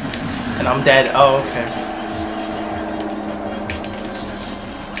 And I'm dead. Oh, okay.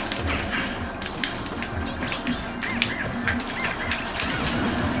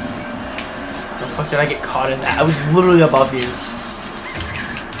 How the fuck did I get caught in that? I was literally above you.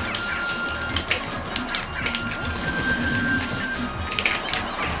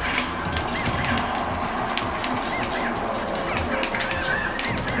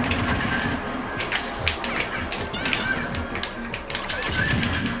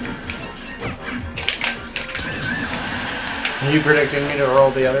 Are you predicting me to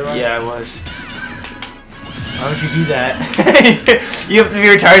roll the other one? Yeah, I was. Why would you do that? You have to be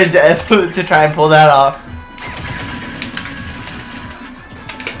retarded to try and pull that off.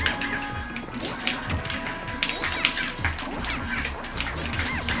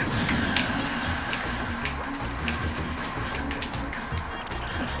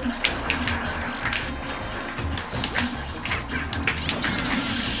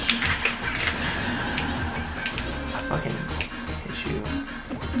 I fucking hit you.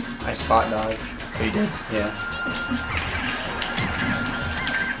 I spot dodge. Oh, you did? Yeah.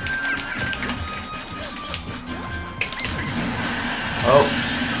 Oh,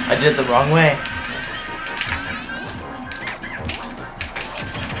 I did it the wrong way.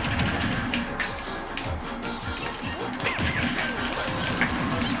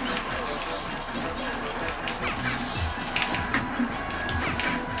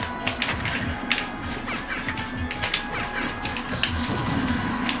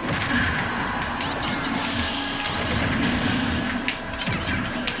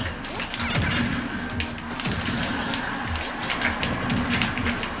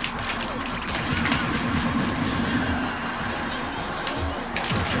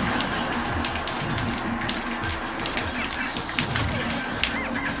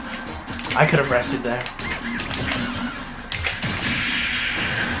 I could have rested there.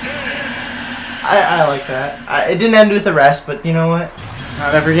 I like that. It didn't end with a rest, but you know what?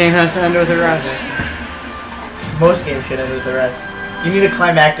 Not every game has to end with a rest. Most games should end with a rest. You need a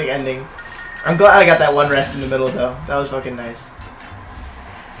climactic ending. I'm glad I got that one rest in the middle, though. That was fucking nice.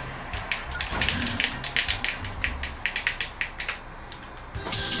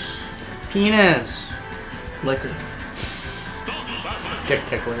 Penis. Liquor. Dick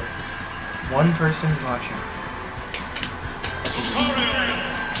tickler. One person's watching. It's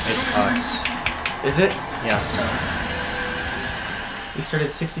us. Is it? Yeah. We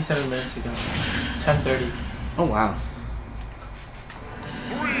started 67 minutes ago. 10:30. Oh wow.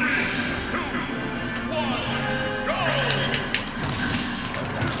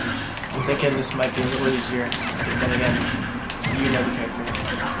 thinking this might be a little easier, but then again, you know the character.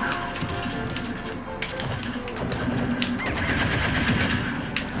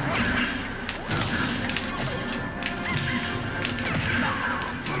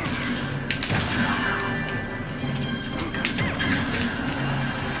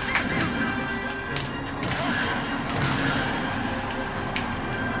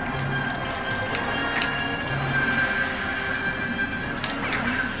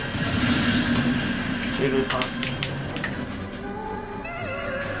 Jigglypuff.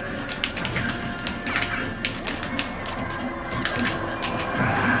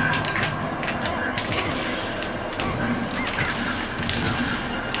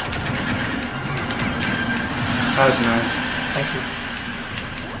 That was nice. Thank you.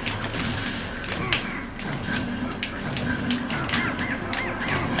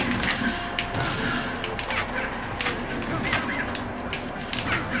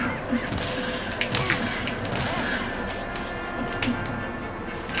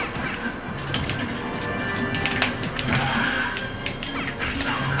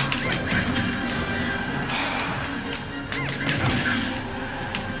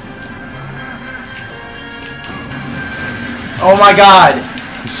 Oh my god!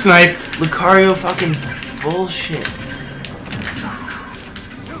 Sniped. Lucario fucking bullshit.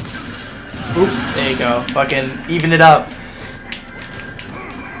 Oop, there you go. Fucking even it up.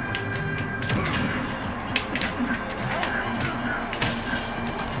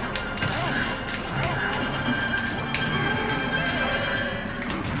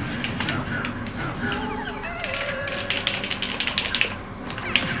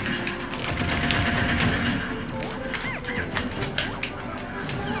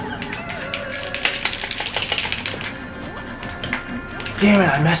 Damn it,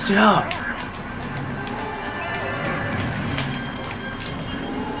 I messed it up.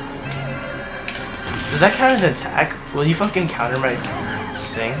 Does that count as an attack? Will you fucking counter my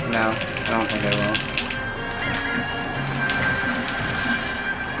sing? No, I don't think I will.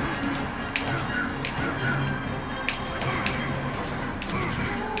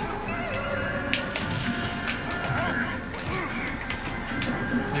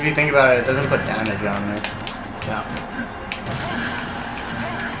 If you think about it, it doesn't put damage on it. Yeah.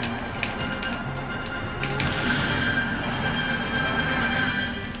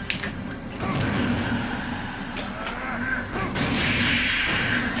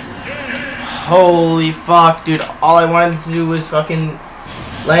 Holy fuck, dude. All I wanted to do was fucking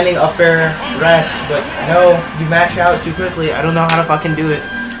landing up air rest, but no, you match out too quickly. I don't know how to fucking do it.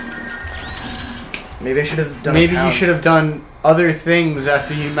 Maybe I should have done Maybe you should have done other things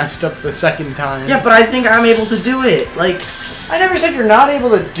after you messed up the second time. Yeah, but I think I'm able to do it. Like, I never said you're not able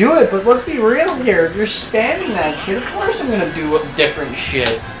to do it, but let's be real here. If you're spamming that shit, of course I'm gonna do different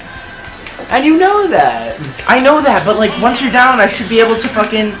shit. And you know that. I know that, but like, once you're down, I should be able to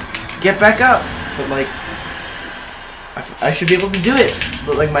fucking get back up. But like, I should be able to do it.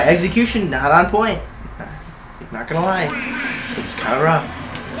 But like, my execution, not on point. Not gonna lie. It's kind of rough.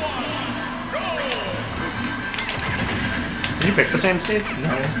 Did you pick the same stage?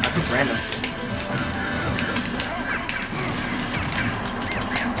 No, I picked random.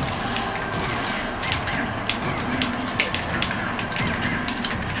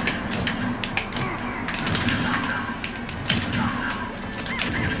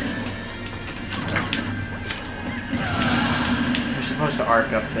 You're supposed to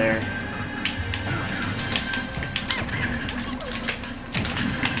arc up there.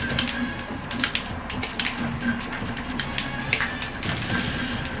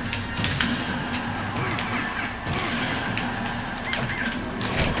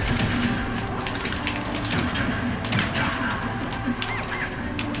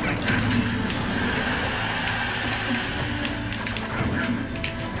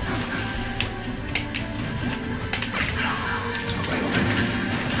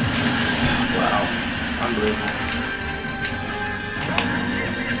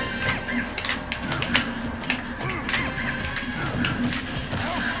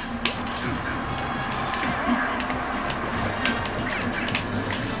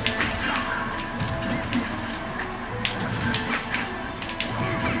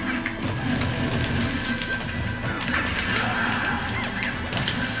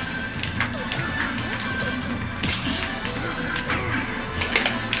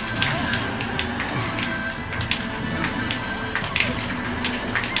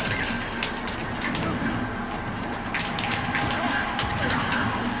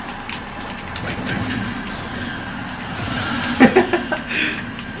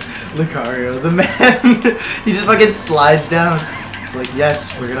 Lucario, the man. He just fucking slides down. It's like,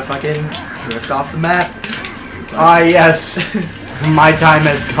 yes, we're gonna fucking drift off the map. Ah, yes. My time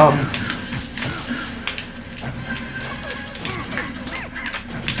has come.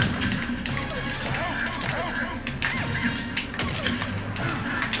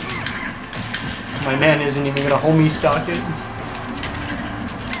 My man isn't even gonna homie stock it.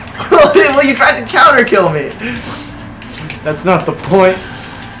 Well, you tried to counter kill me. That's not the point.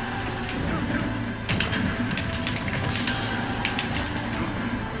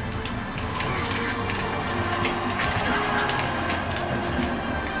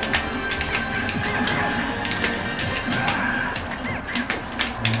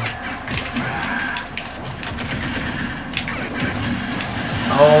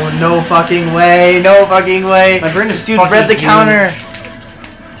 Oh, no fucking way. No fucking way. My brain is This dude fucking read the huge. counter.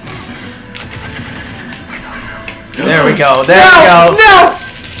 There we go. There we go. No!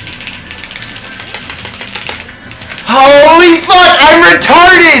 Holy fuck! I'm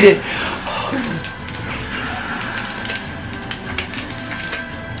retarded!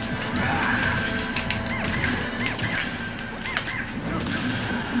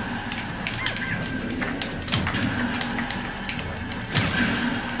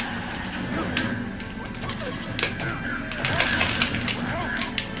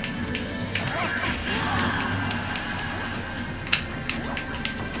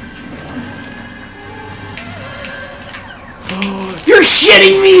 You're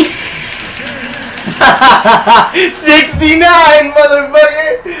shitting me! 69,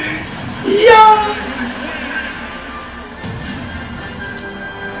 motherfucker! Yeah!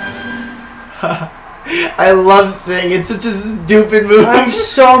 I love Sing. It's such a stupid move. I'm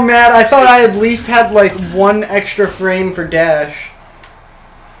so mad. I thought I at least had like one extra frame for dash.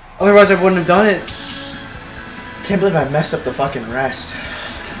 Otherwise I wouldn't have done it. Can't believe I messed up the fucking rest.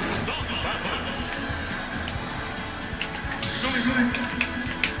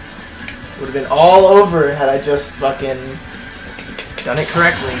 Would have been all over had I just fucking done it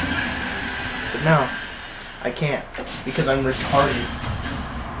correctly. But no, I can't because I'm retarded.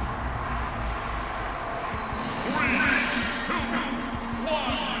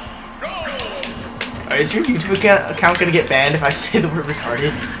 Alright, is your YouTube account gonna get banned if I say the word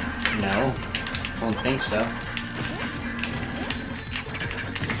retarded? No, I don't think so.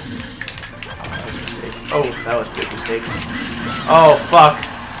 Oh, that was big mistakes. Oh, fuck.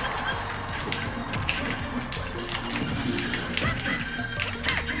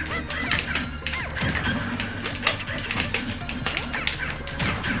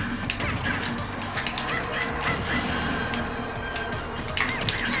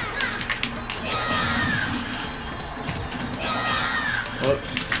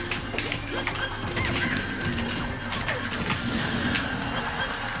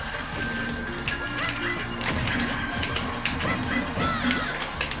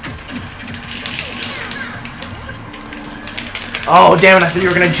 Oh damn it! I thought you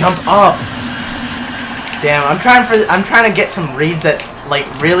were gonna jump up. Damn, I'm trying to get some reads that like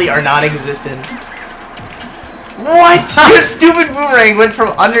really are non-existent. What? Your stupid boomerang went from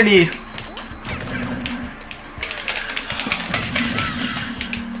underneath.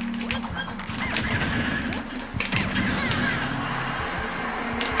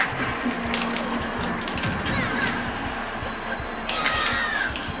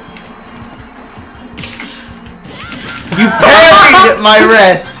 You buried my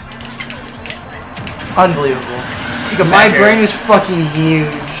rest. Unbelievable. Take a My back brain air. is fucking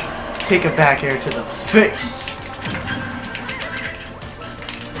huge. Take a back air to the face.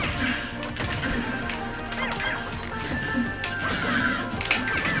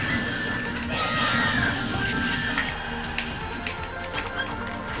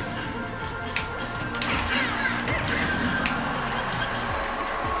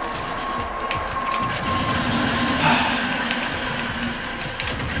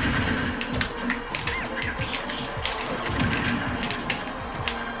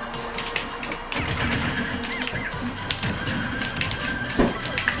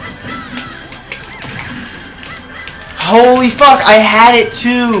 Holy fuck, I had it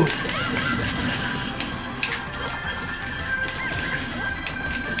too!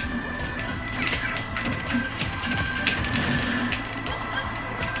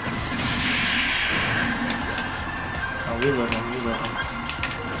 Oh, we live him, we live him.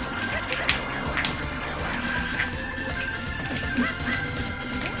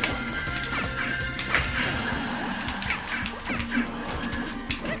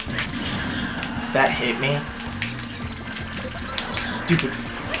 That hit me. Stupid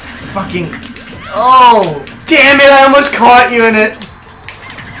fucking... Oh! Damn it, I almost caught you in it.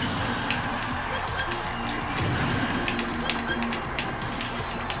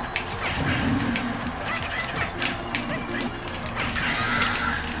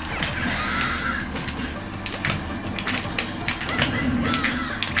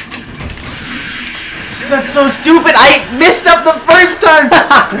 That's so stupid. I missed up the first time.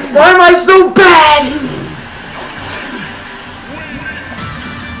 Why am I so bad?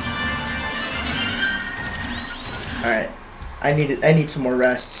 All right. I need some more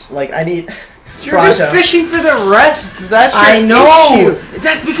rests. Like I need. You're just fishing for the rests. That's your I know. issue.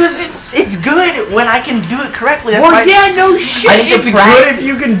 That's because it's good when I can do it correctly. That's Well, yeah, no shit. It's good if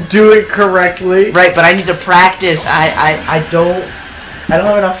you can do it correctly. Right, but I need to practice. I don't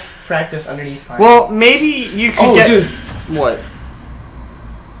have enough practice underneath mine. Well, maybe you could get. Dude. What?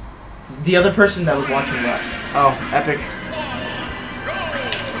 The other person that was watching left. Oh, epic.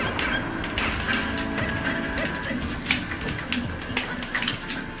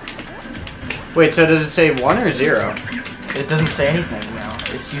 Wait, so does it say 1 or 0? It doesn't say anything now.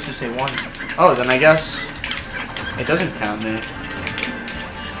 It used to say 1. Oh, then I guess it doesn't count me.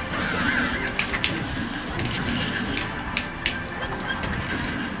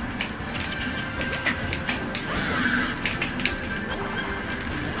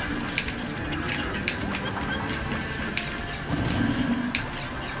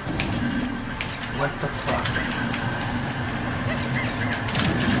 What the fuck?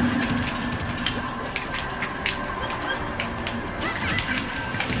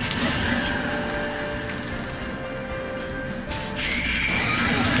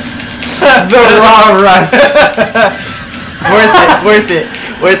 The raw rush.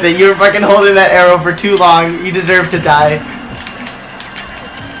 Worth it. You were fucking holding that arrow for too long. You deserve to die.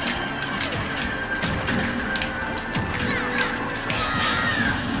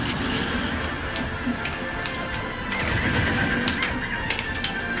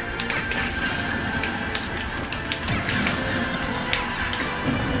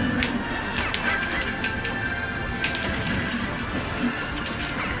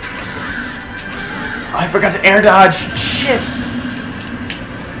 I forgot to air dodge. Shit.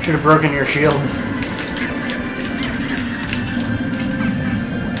 Should have broken your shield.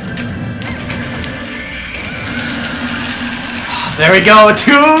 There we go.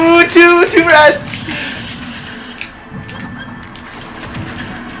 Two rests.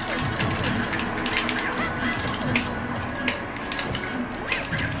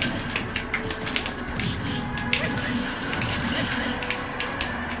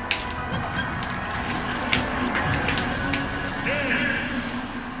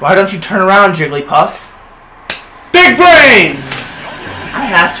 Why don't you turn around, Jigglypuff? Big brain! I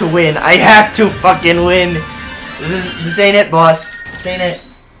have to win. I have to fucking win. This ain't it, boss. This ain't it.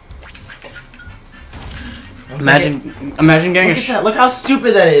 Imagine getting Look at that. Look how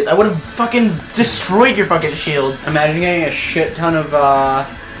stupid that is. I would have fucking destroyed your fucking shield. Imagine getting a shit ton of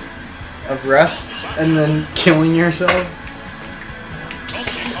rests and then killing yourself.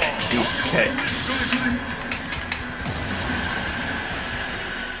 Okay.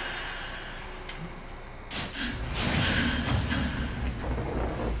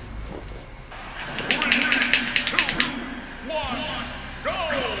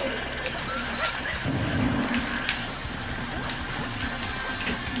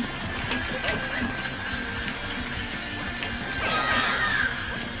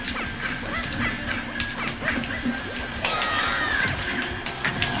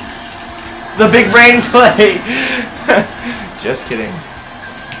 The big brain play. Just kidding.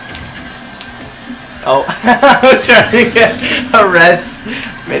 Oh, I was trying to get a rest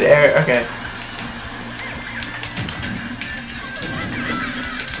mid-air. Okay.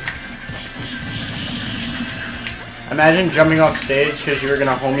 Imagine jumping off stage because you were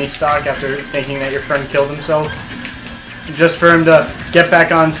gonna homie stock after thinking that your friend killed himself, just for him to get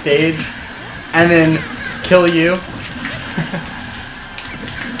back on stage and then kill you.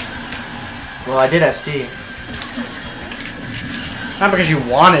 Well, I did ST. Not because you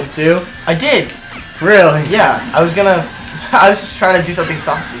wanted to. I did. Really? Yeah, I was just trying to do something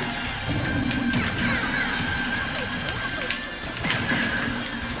saucy.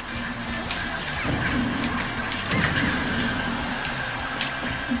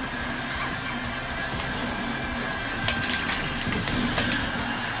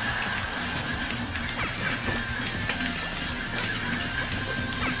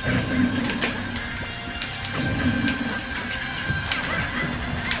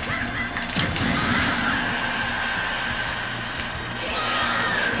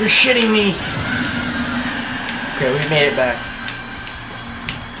 You're shitting me. Okay, we made it back.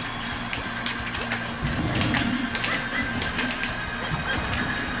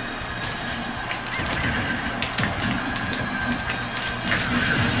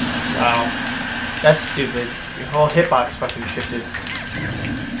 Wow. That's stupid. Your whole hitbox fucking shifted.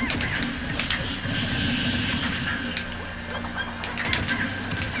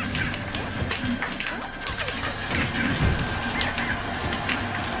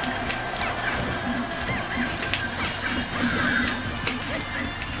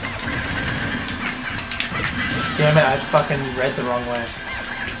 Damn it, I fucking read the wrong way.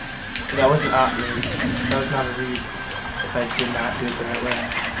 That was not read. That was not a read. If I did not do it the right way.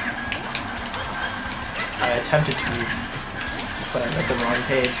 I attempted to read, but I read the wrong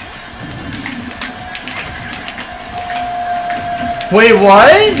page. Wait,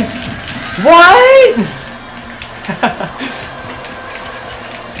 what? What?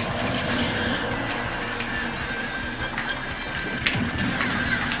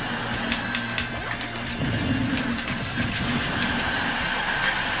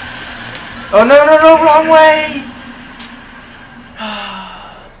 Oh no, wrong way!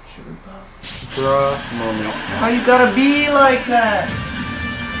 Bruh moment. How you gotta be like that?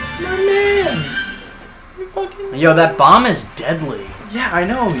 My man! You fucking... Yo, that bomb is deadly. Yeah, I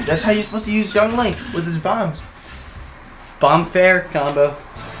know. That's how you're supposed to use Young Link, with his bombs. Bomb fair combo.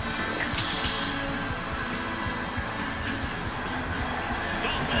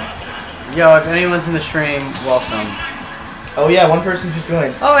 Yo, if anyone's in the stream, welcome. Oh yeah, one person just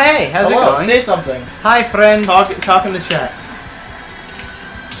joined. Oh hey, how's it Hello, going? say something. Hi friends. Talk in the chat.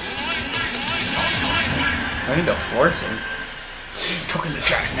 I need to force him. Talk in the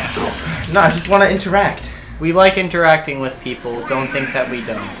chat now. No, I just want to interact. We like interacting with people. Don't think that we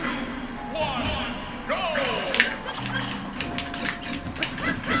don't.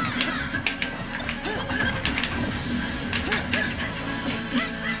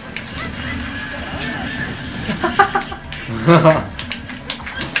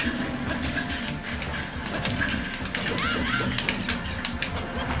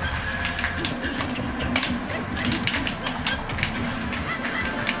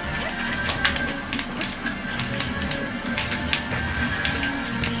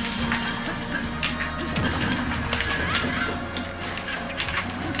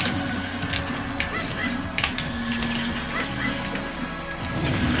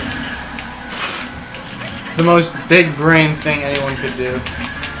 The most big brain thing anyone could do.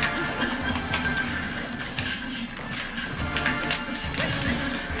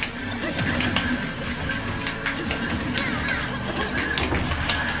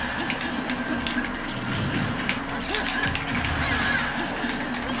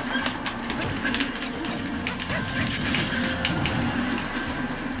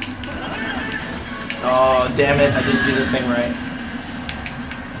 Oh, damn it. I didn't do the thing right.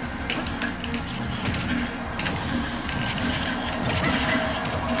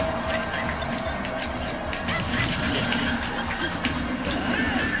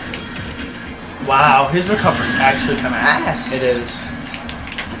 Wow, his recovery is actually kind of ass. It is.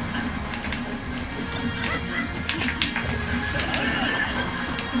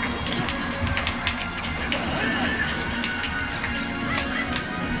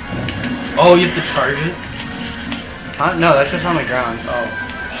 Oh, you have to charge it? Huh? No, that's just on the ground. Oh.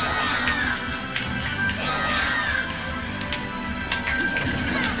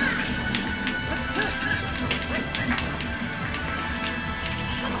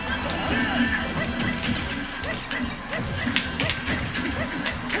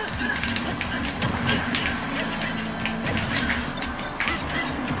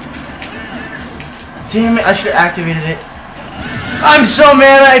 Damn it, I should have activated it. I'm so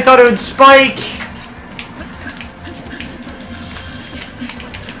mad I thought it would spike!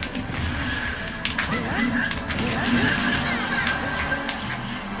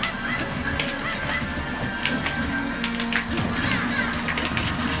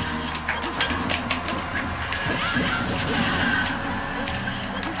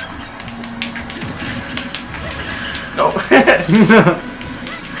 No.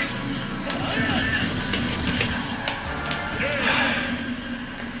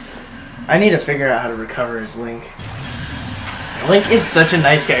 I need to figure out how to recover his Link. Link is such a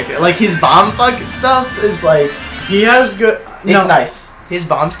nice character. Like, his bomb fuck stuff is like... He has good... It's nice. His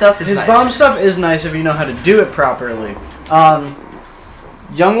bomb stuff is nice. His bomb stuff is nice if you know how to do it properly.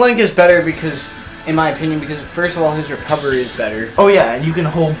 Young Link is better because, in my opinion, because first of all, his recovery is better. Oh yeah, and you can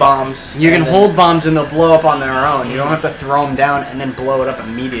hold bombs. You can hold bombs and they'll blow up on their own. You don't have to throw them down and then blow it up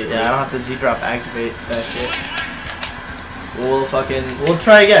immediately. Yeah, I don't have to Z-drop activate that shit. We'll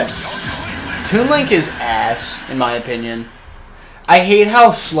try again. Toon Link is ass, in my opinion. I hate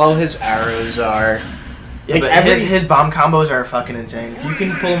how slow his arrows are. Yeah, like but his bomb combos are fucking insane. If you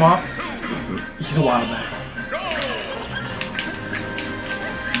can pull them off, he's a wild man.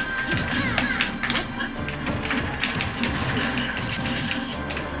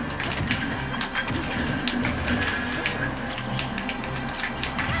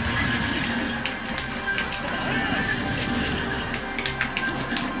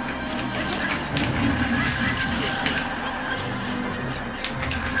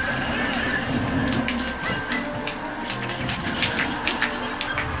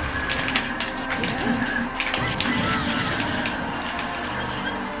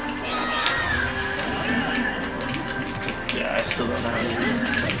 Still don't know how to do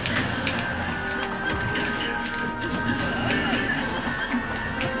it.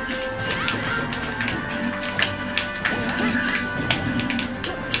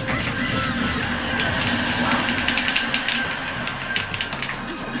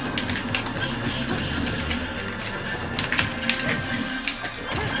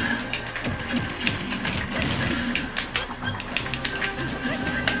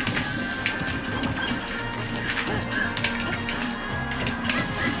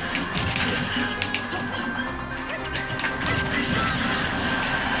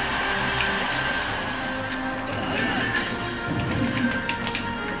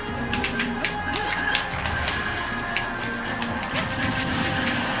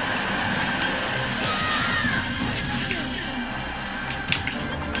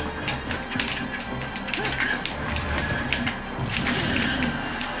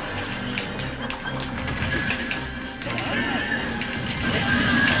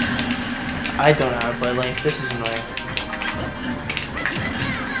 I don't know how to play Link. This is annoying.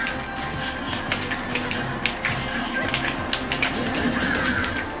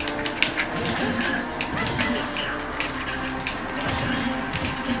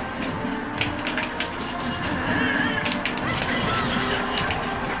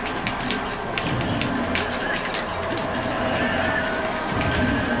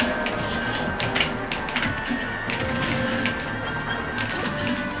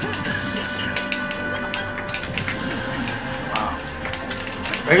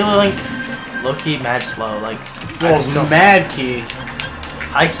 Regular Link, low key, mad slow. Like, Well, mad key.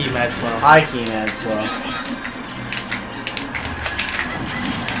 high key, mad slow. High key, mad slow.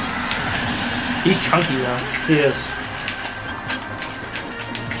 He's chunky though. He is.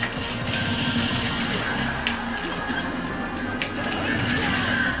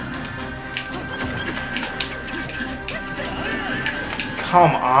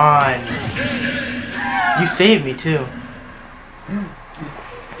 Come on. You saved me too.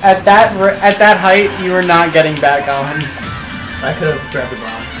 At that height, you were not getting back on. I could have grabbed the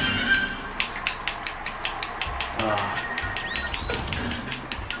bomb.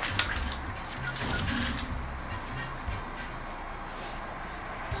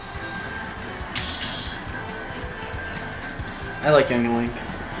 I like Young Link.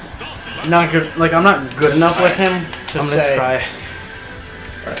 Not good. Like, I'm not good enough with him to I'm say. gonna try.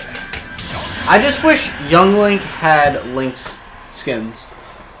 I just wish Young Link had Link's skins.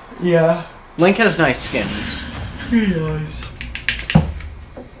 Yeah. Link has nice skins. He does.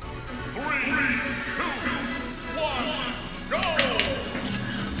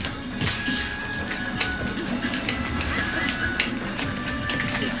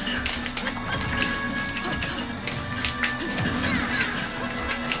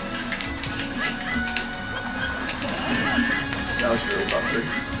 That was really buffered.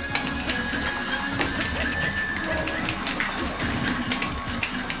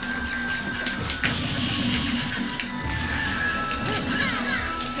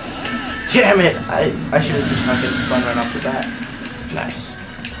 Damn it! I should have just not been spun right off the bat. Nice.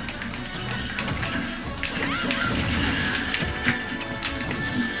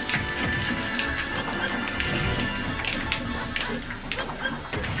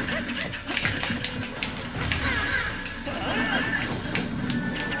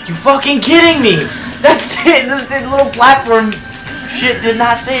 You fucking kidding me? That's it! This little platform shit did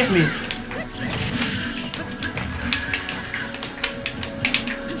not save me.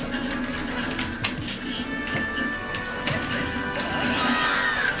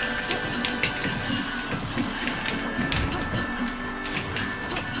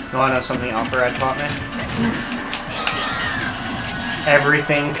 You wanna know something Alpharad taught me?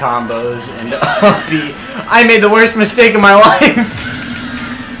 Everything combos into up B. I made the worst mistake of my life!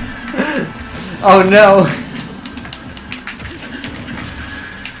 Oh no!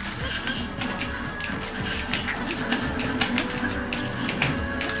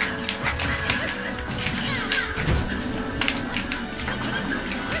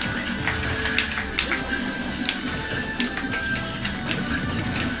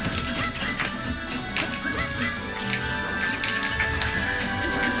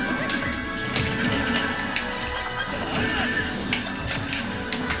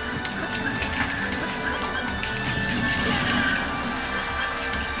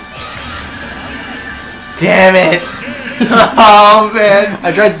 Damn it! Oh man!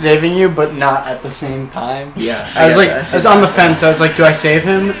 I tried saving you, but not at the same time. Yeah. I was on the fence. I was like, do I save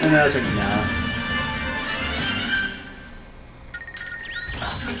him? And I was like, no.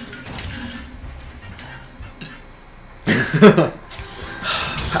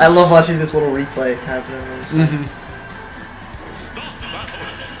 I love watching this little replay happen.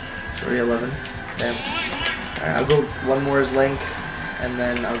 311. Damn. Alright, I'll go one more as Link, and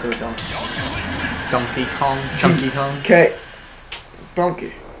then I'll go Donkey. Donkey Kong, Chunky Kong. Okay.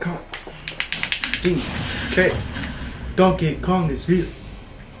 Donkey Kong. Okay. Donkey Kong is here.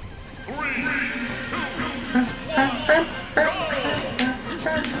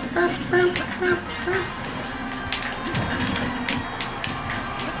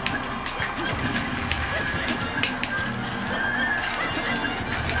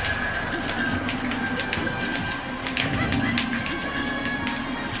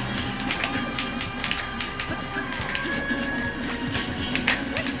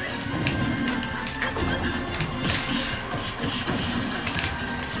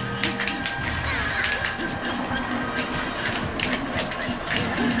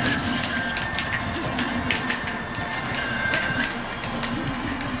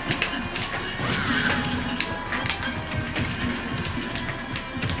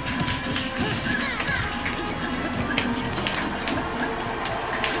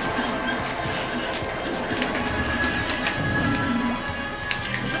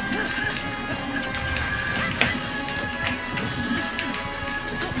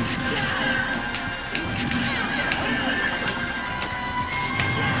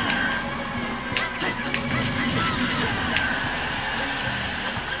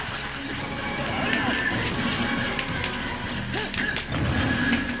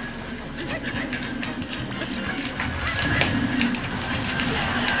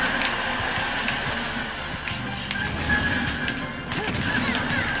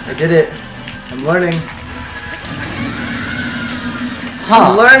 I did it. I'm learning.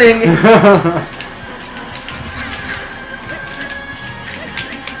 I'm learning.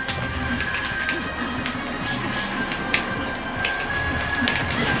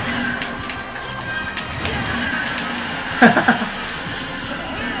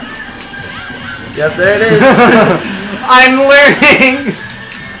 Yep, there it is. I'm learning.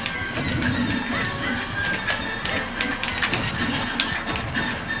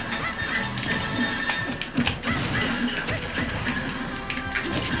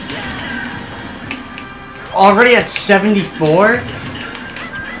 Already at 74?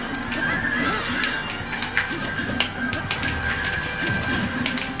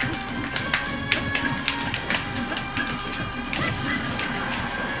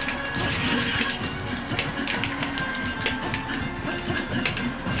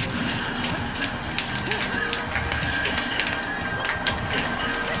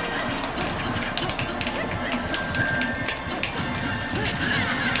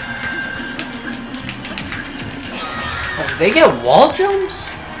 They get wall jumps?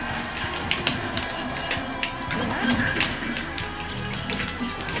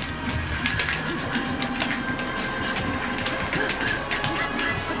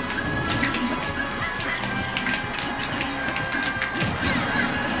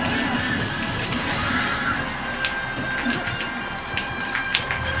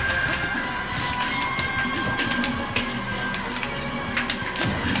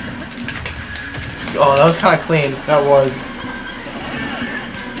 Oh, that was kind of clean. That was.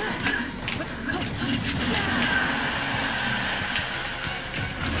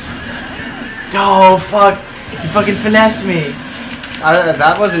 Oh, fuck. You fucking finessed me.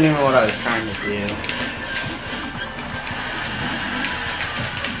 That wasn't even what I was trying to do.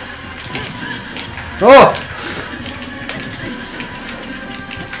 Oh!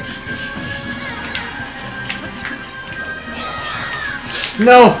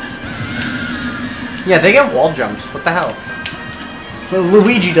 No! Yeah, they get wall jumps. What the hell? Well,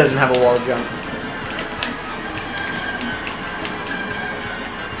 Luigi doesn't have a wall jump.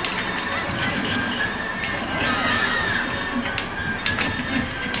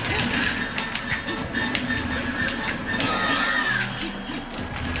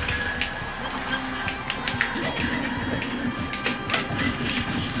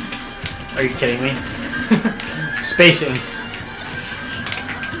 Are you kidding me? Spacing.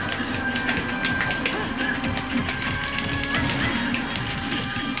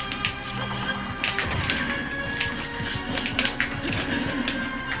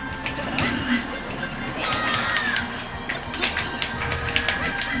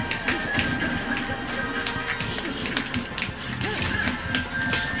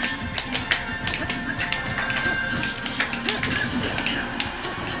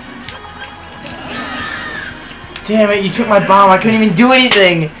 Damn it, you took my bomb. I couldn't even do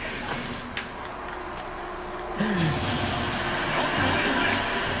anything.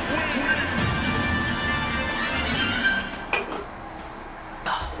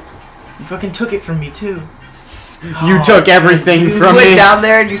 You fucking took it from me, too. You took everything you from went me. down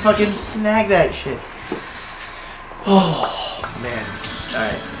there and you fucking snagged that shit. Oh, man.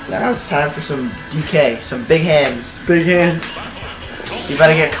 Alright, now it's time for some DK, some big hands. Big hands. You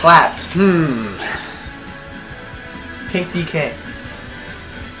better get clapped. Hmm. Pink DK.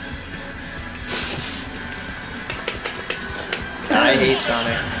 I hate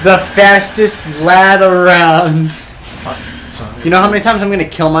Sonic. The fastest lad around. Fuck Sonic. You know how many times I'm gonna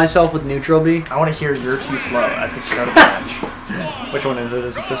kill myself with neutral B? I want to hear "You're Too Slow" at the start of the match. Which one is it?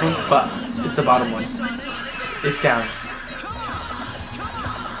 Is it this one? But it's the bottom one. It's down.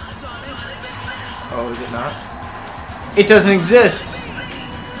 Oh, is it not? It doesn't exist.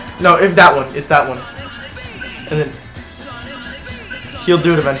 No, if that one. It's that one. And then he'll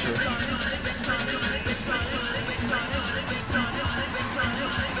do it eventually.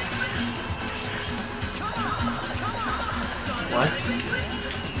 What?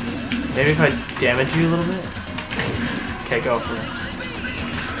 Maybe if I damage you a little bit? Okay, go for it.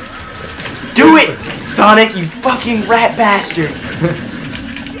 Do it! Sonic, you fucking rat bastard!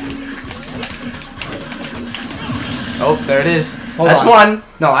 Oh, there it is. That's on. one.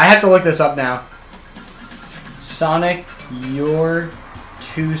 No, I have to look this up now. Sonic, you're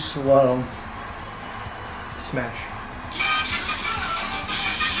too slow. Smash.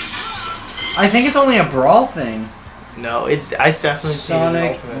 I think it's only a brawl thing. No, it's definitely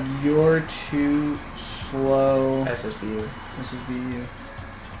Sonic, ultimate. you're too slow. SSBU. This is BU.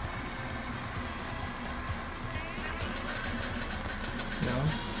 No?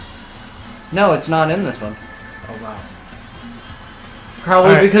 No, it's not in this one. Oh wow.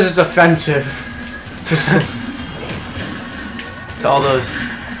 Probably Alright. because it's offensive to To all those.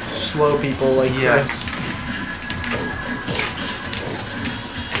 slow people like Yeah. Chris.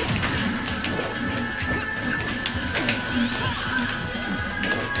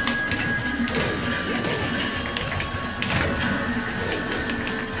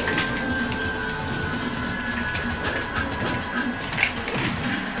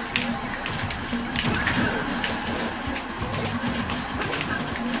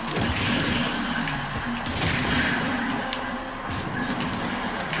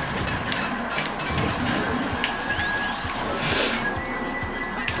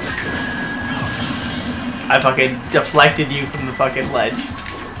 I fucking deflected you from the fucking ledge.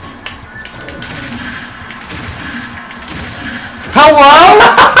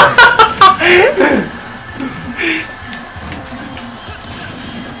 Hello?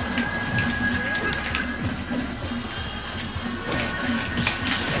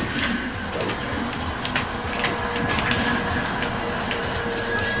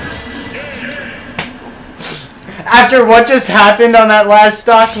 After what just happened on that last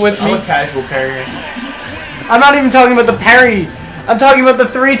stock with me, I'm a casual parry. I'm not even talking about the parry. I'm talking about the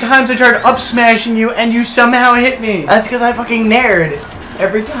 3 times I tried up smashing you and you somehow hit me. That's because I fucking nared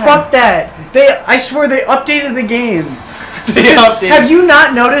every time. Fuck that. I swear they updated the game. They updated. Have you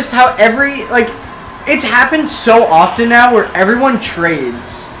not noticed how it's happened so often now where everyone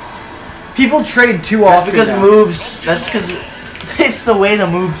trades? People trade too That's often because now. moves. That's because it's the way the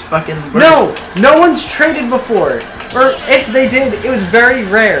moves fucking work. No one's traded before. Or if they did, it was very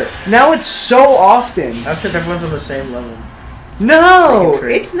rare. Now it's so often. That's because everyone's on the same level. No, They can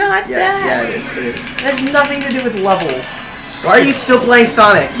trade. it's not Yeah, that. it is. It is. It has nothing to do with level. Why are you still playing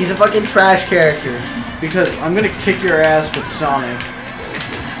Sonic? He's a fucking trash character. Because I'm gonna kick your ass with Sonic.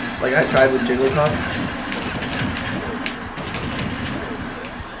 Like I tried with Jigglypuff.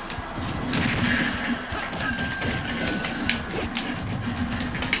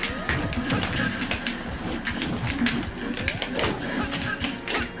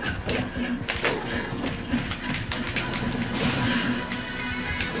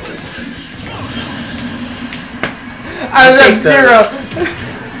 I was at take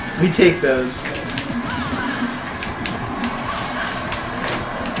 0. We take those.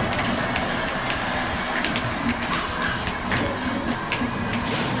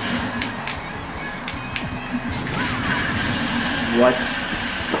 What?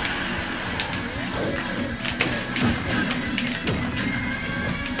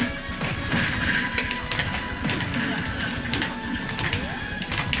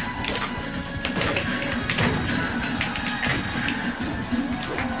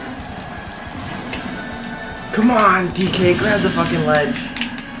 Come on, DK, grab the fucking ledge.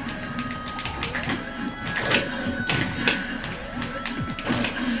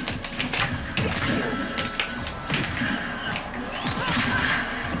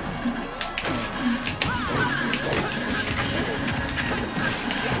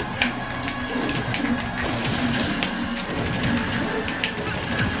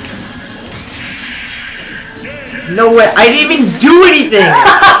 No way. I didn't even do anything.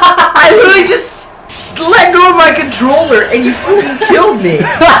 I literally just let go of my controller and you fucking killed me.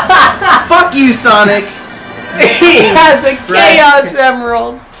 Fuck you, Sonic. He has a Chaos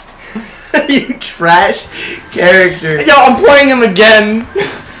Emerald. You trash character. Yo, I'm playing him again.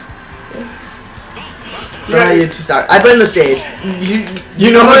 So how you two start? I blame the stage.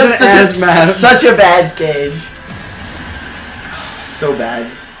 You know it's an Asmat. Such a bad stage. So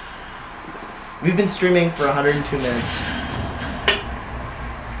bad. We've been streaming for 102 minutes.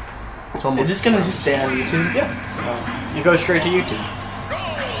 It's almost Is this gonna just stay on YouTube? Yeah. It goes straight to YouTube.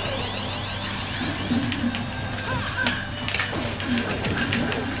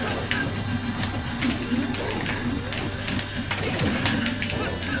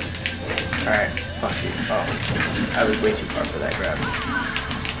 Alright, fuck you. Oh, I was way too far for that grab.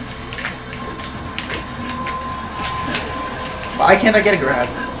 Why can't I get a grab?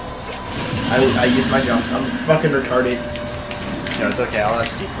 I use my jumps. I'm fucking retarded. No, it's okay. I'll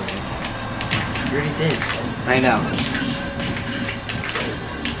SD for you. You already did. I know.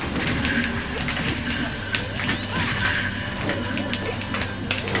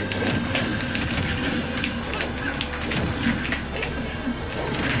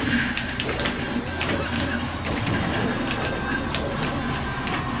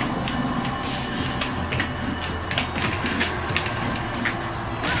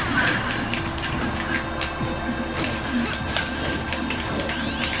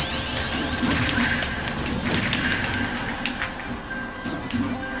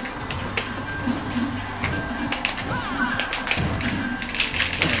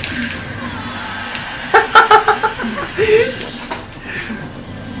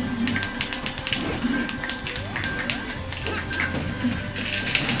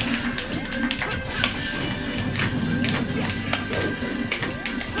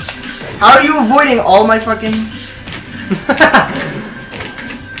 How are you avoiding all my fucking...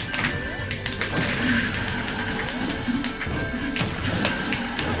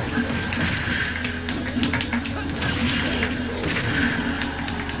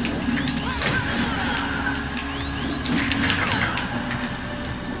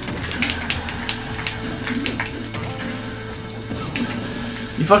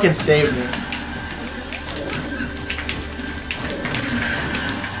 You fucking saved me.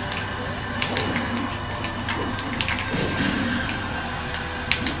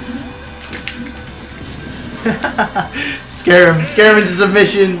 Scare him into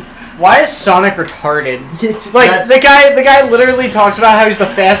submission. Why is Sonic retarded? It's, Like the guy literally talks about how he's the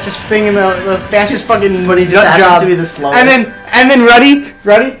fastest thing in the fastest fucking but he just happens to be the slowest. and then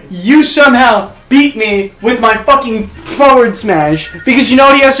ready? You somehow beat me with my fucking forward smash because you know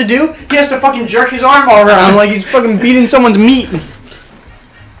what he has to do? He has to fucking jerk his arm all around like he's fucking beating someone's meat.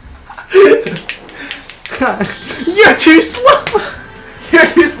 You're too slow. You're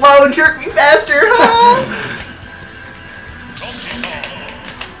too slow. Jerk me faster.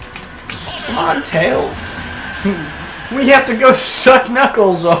 Come on, Tails. We have to go suck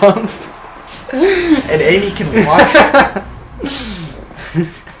Knuckles off. And Amy can watch.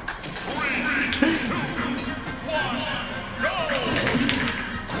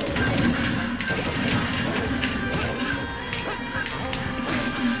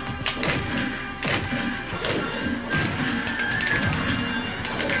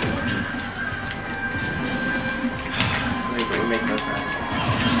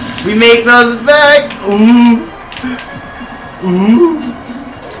 We make those back. Ooh. Ooh.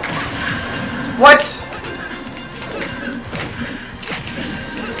 What?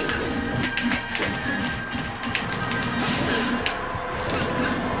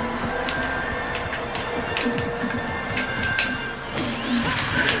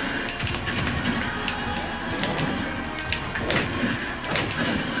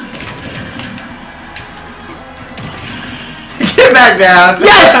 Get back down.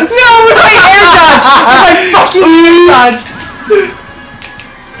 Yes! No! My air dodge! My fucking air dodge!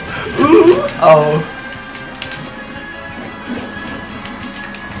 Ooh. Oh.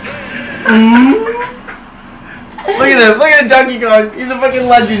 Ooh. Look at this. Look at Donkey Kong. He's a fucking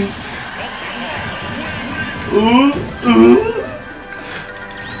legend. Ooh. Ooh.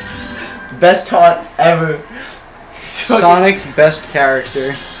 Best taunt ever. Sonic's best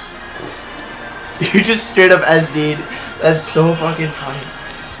character. You just straight up SD'd. That's so fucking funny.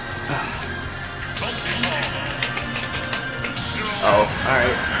 Oh,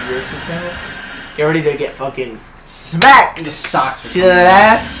 alright. Seriously, Samus? Get ready to get fucking smacked! The socks are See that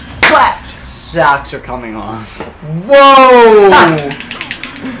ass? Clapped! Socks are coming off. Whoa!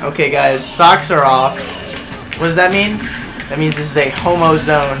 Okay, guys, socks are off. What does that mean? That means this is a homo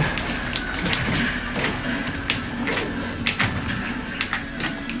zone.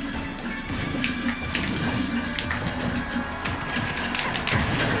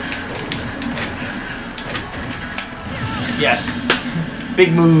 Yes.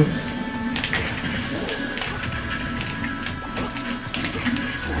 Big moves.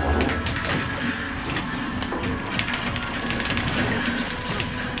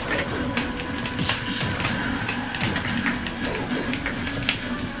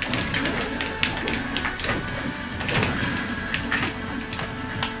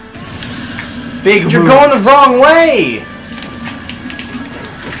 Big You're moves. going the wrong way!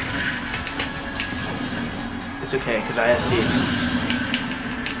 It's okay, because I SD.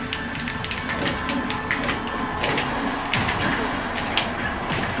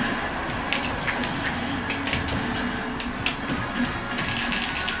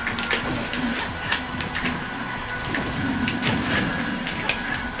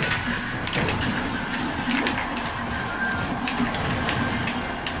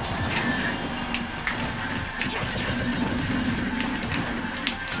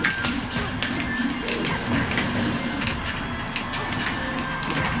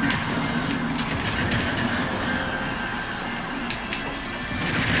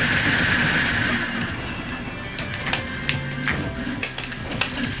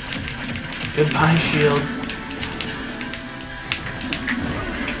 Goodbye, shield.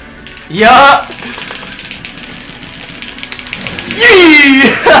 Yeah. Yee!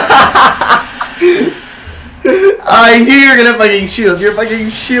 I knew you were gonna fucking shield. You're fucking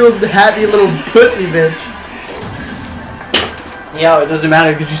shield happy little pussy bitch. Yo, it doesn't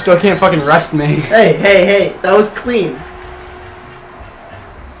matter because you still can't fucking rest me. Hey, hey, hey, that was clean.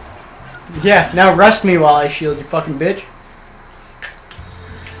 Yeah, now rest me while I shield, you fucking bitch.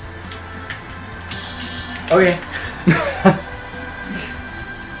 Okay.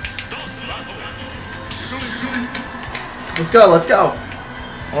 Let's go, let's go.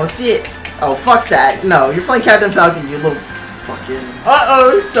 I wanna see it. Oh, fuck that. No, you're playing Captain Falcon, you little fucking...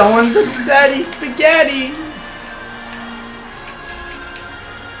 Uh-oh, someone's upsetty spaghetti.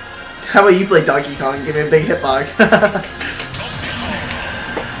 How about you play Donkey Kong? Give me a big hitbox.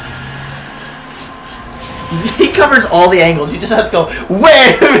 He covers all the angles. He just has to go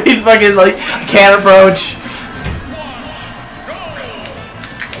where he's fucking like can't approach.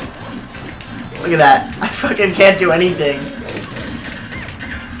 Look at that. I fucking can't do anything.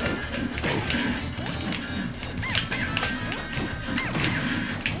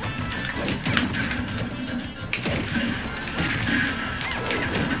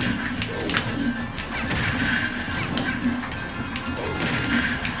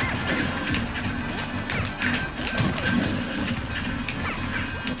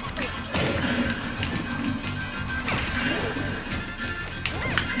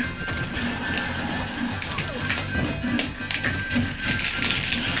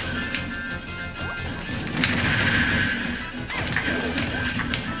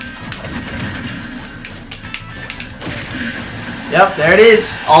 Yep, there it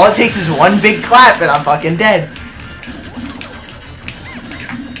is. All it takes is one big clap and I'm fucking dead.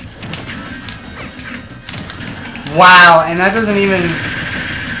 Wow, and that doesn't even...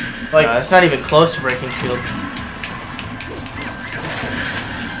 Like, No, it's not even close to breaking shield.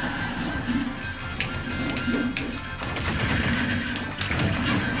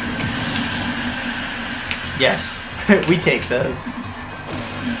 Yes, we take those.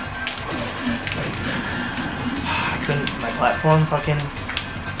 I couldn't, my platform fucking...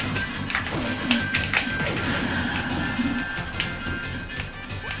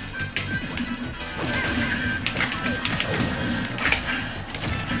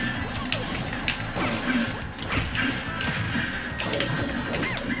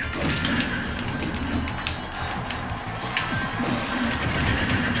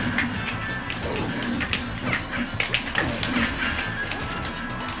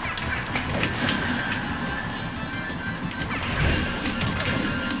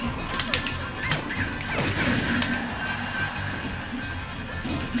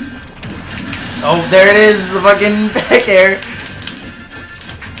 Oh, there it is, the fucking back air.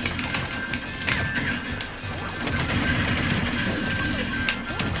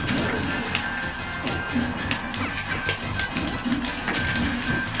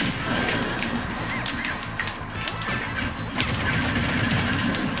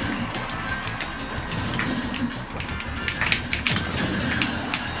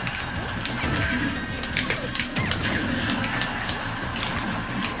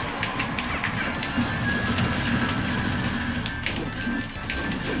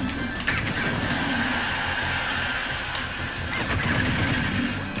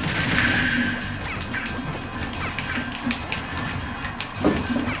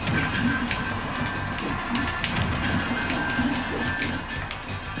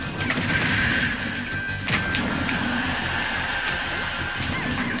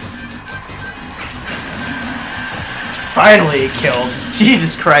 Finally killed.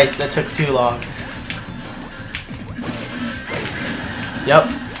 Jesus Christ, that took too long. Yep.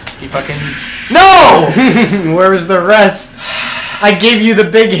 You fucking... No! Where's the rest? I gave you the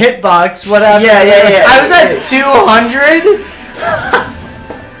big hitbox. What happened? Yeah. I was at 200.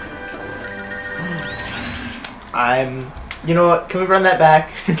 You know what? Can we run that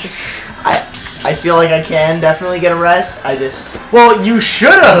back? I feel like I can definitely get a rest. I just... Well, you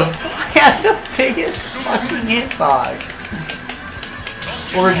should have. I had the biggest fucking hitbox.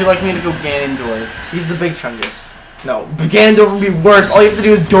 Or would you like me to go Ganondorf? He's the big chungus. No, Ganondorf would be worse. All you have to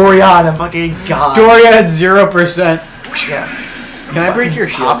do is Dorian and fucking God. Dorian had 0%. Yeah. Can I break your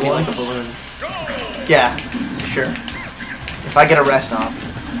shield Pop you like a once? balloon. Yeah, sure. If I get a rest off.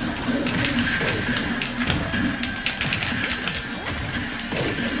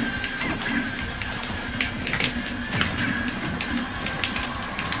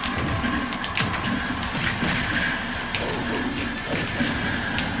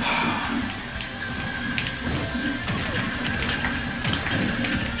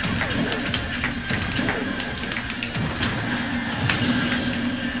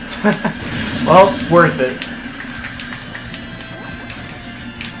 Well, worth it.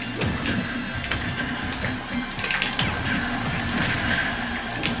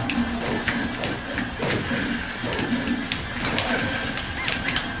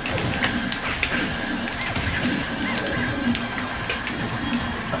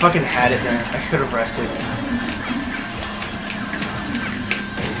 I fucking had it there. I could have rested.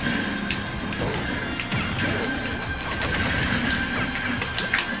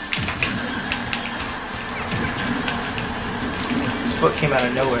 His foot came out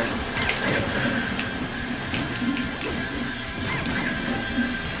of nowhere.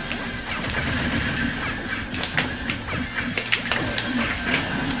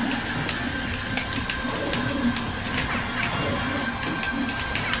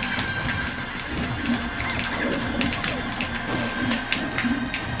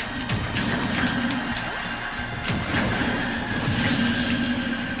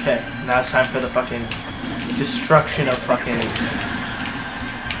 Okay, now it's time for the fucking destruction of fucking...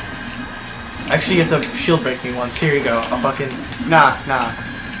 Actually, you have to shield break me once. Here you go. I'll fucking... Nah.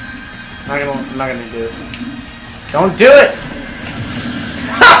 I'm not gonna do it. Don't do it!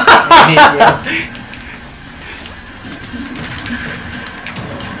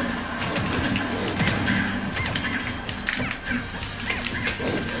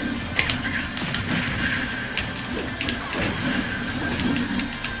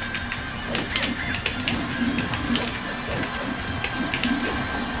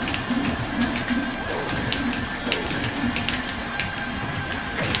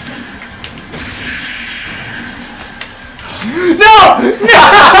 No!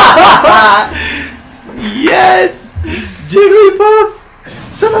 Yes! Jigglypuff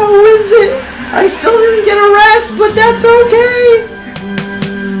somehow wins it! I still didn't get a rest, but that's okay!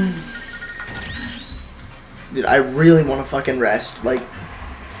 Dude, I really want to fucking rest. Like,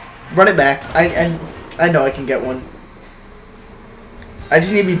 run it back. I know I can get one. I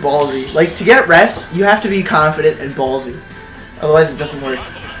just need to be ballsy. Like, to get rest, you have to be confident and ballsy. Otherwise, it doesn't work.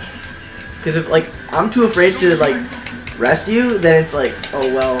 Because if, like, I'm too afraid to, like, rest you, then it's like,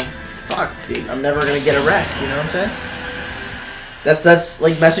 oh well, fuck, dude, I'm never gonna get a rest, you know what I'm saying? That's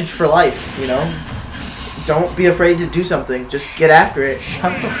like message for life, you know? Don't be afraid to do something, just get after it.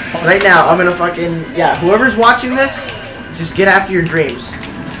 Right now, I'm gonna fucking, yeah, whoever's watching this, just get after your dreams.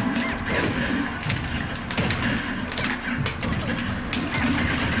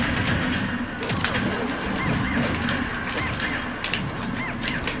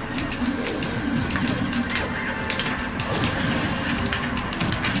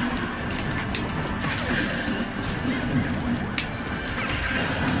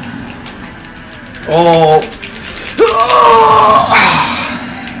 Oh.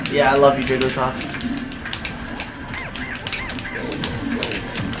 Yeah, I love you, Jigglypuff.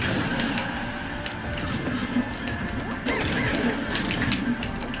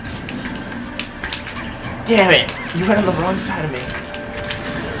 Damn it! You went on the wrong side of me.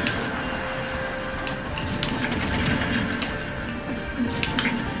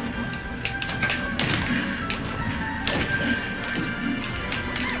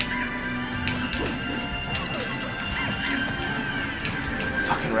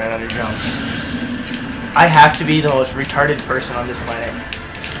 Ran out of jumps. I have to be the most retarded person on this planet.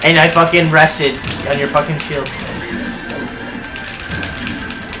 And I fucking rested on your fucking shield.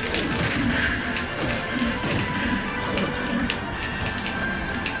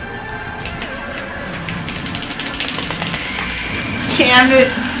 Damn it!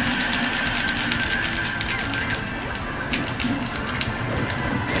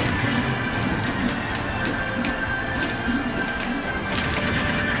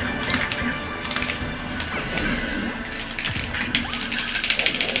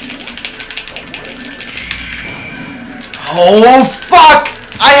 Oh fuck!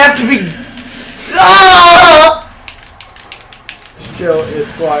 I have to be. Ah! Joe,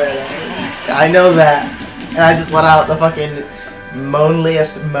 it's quiet. I know that, and I just let out the fucking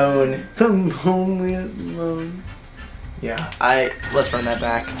moanliest moan. The moanliest moan. Yeah, let's run that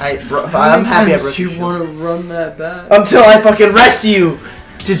back. I'm happy I broke you your shield. want to run that back? Until I fucking rest you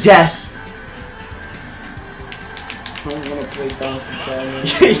to death. I don't want to play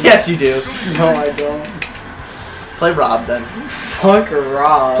Donkey Yes, you do. No, I don't. Play Rob then. Fuck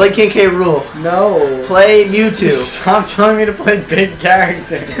Rob. Play King K. Rool. No. Play Mewtwo. Stop telling me to play big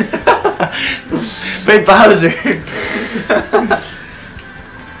characters. Play Bowser.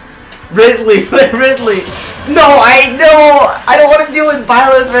 Ridley. Play Ridley. No, I don't want to deal with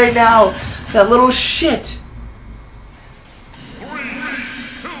Byleth right now. That little shit. 3,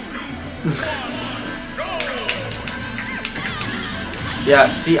 2, 1, go!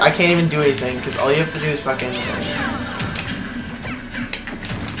 Yeah, see, I can't even do anything because all you have to do is fucking.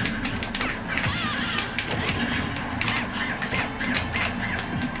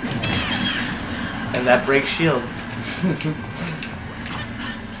 And that breaks shield.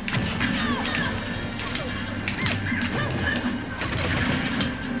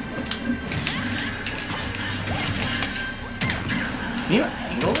 Can you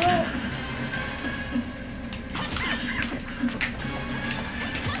angle that?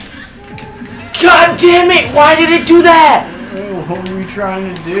 God damn it! Why did it do that? What were we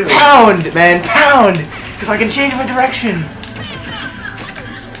trying to do? Pound, man, pound! Because I can change my direction.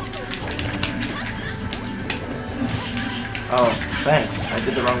 Oh, thanks. I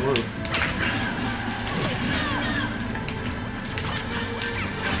did the wrong move.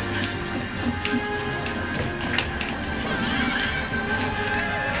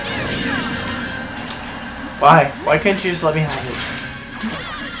 Why? Why can't you just let me have it?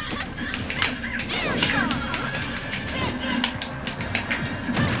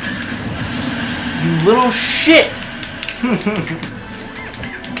 You little shit!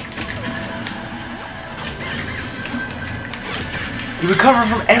 You recover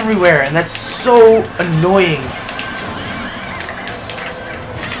from everywhere, and that's so annoying.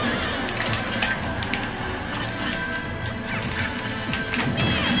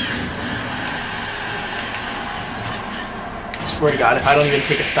 I swear to God, if I don't even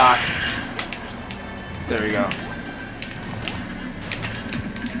take a stock. There we go.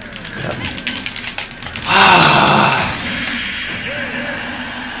 Yep.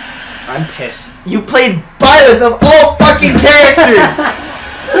 I'm pissed. You played Byleth of all fucking characters!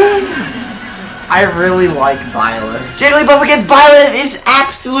 I really like Violet. Jigglypuff up against Byleth is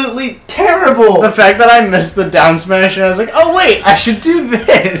absolutely terrible! The fact that I missed the down smash and I was like, oh wait, I should do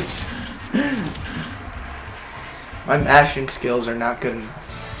this! My mashing skills are not good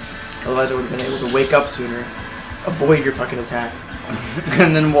enough. Otherwise I would have been able to wake up sooner. Avoid your fucking attack.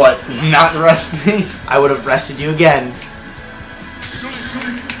 And then what? Not rest me? I would have rested you again.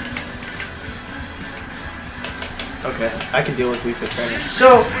 Okay, I can deal with Wii Fit Trainer.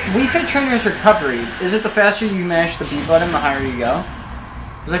 So, Wii Fit Trainer's recovery, is it the faster you mash the B button, the higher you go?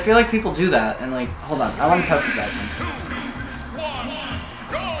 Because I feel like people do that, and like, hold on, I want to test this out.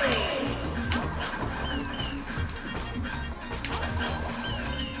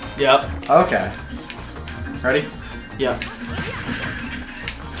 Yep. Okay. Ready? Yep.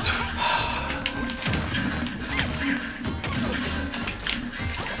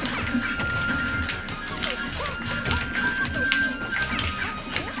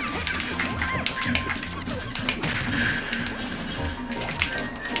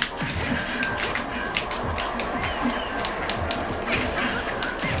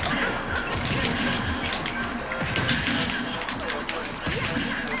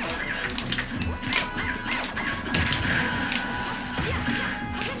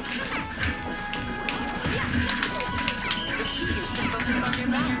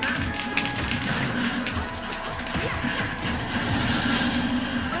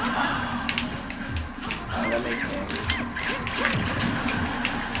 That makes me angry.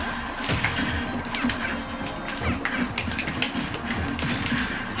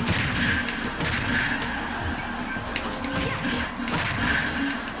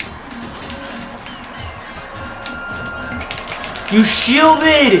 You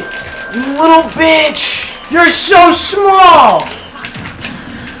shielded! You little bitch! You're so small!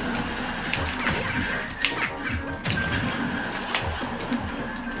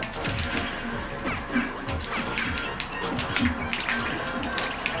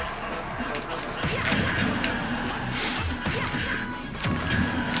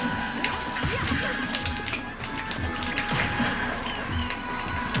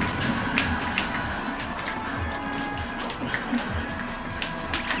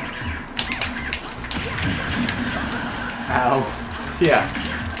 Ow. Yeah.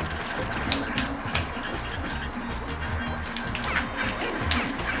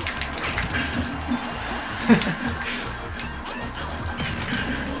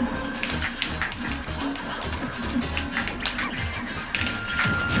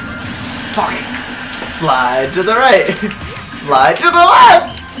 Fuck. Slide to the right. Slide to the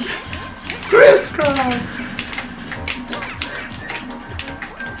left. Crisscross.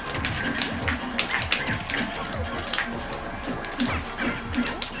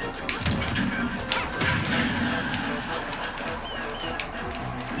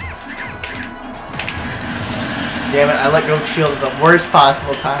 Damn it, I let go of shield at the worst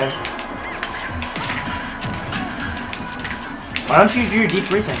possible time. Why don't you do your deep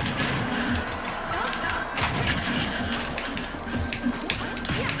breathing?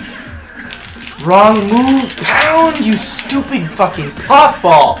 Wrong move, pound, you stupid fucking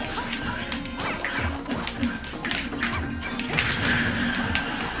puffball!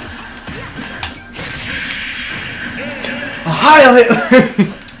 Highlight!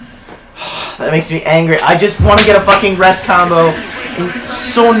 That makes me angry. I just want to get a fucking rest combo.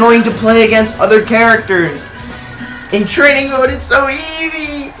 It's so annoying to play against other characters. In training mode, it's so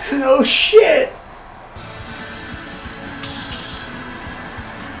easy. Oh shit.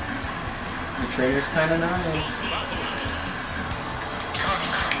 The trainer's kind of nice.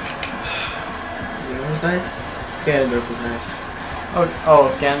 You know what's nice? Ganondorf was nice. Oh,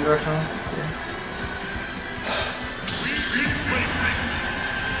 Ganondorf. Huh? Yeah.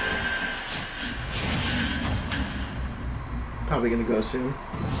 Probably gonna go soon. 3,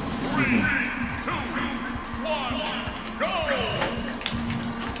 2, 1, go!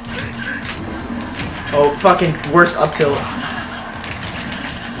 Oh, fucking worst up tilt.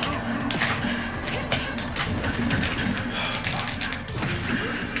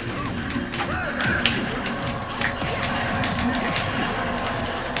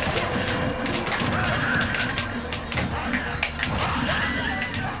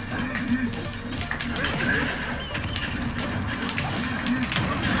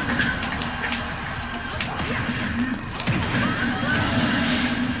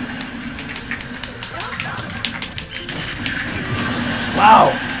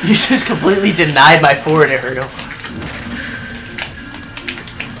 Wow, you just completely denied my forward aerial.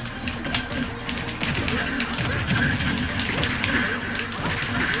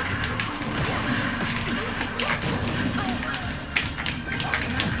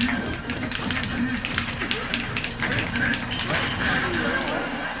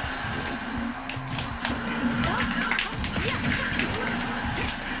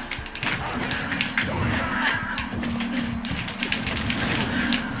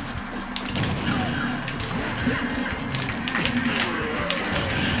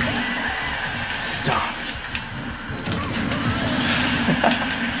 Stopped.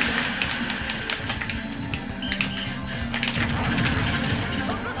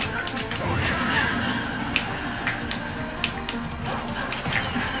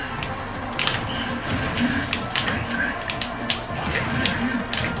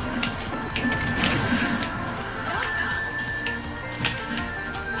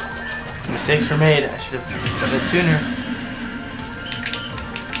 Mistakes were made. I should have done it sooner.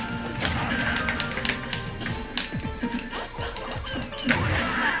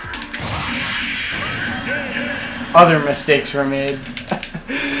 Other mistakes were made.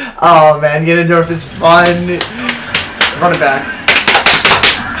 Oh man, Ganondorf is fun. Run it back.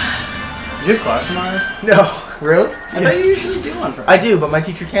 Did you have class tomorrow? No. Really? I thought you usually do one for I do, but my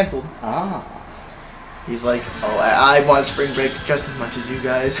teacher canceled. Ah. He's like, oh, I want spring break just as much as you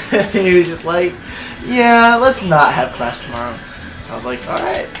guys. He was just like, yeah, let's not have class tomorrow. I was like,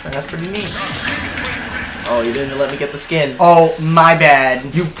 alright, that's pretty neat. Oh, you didn't let me get the skin. Oh, my bad.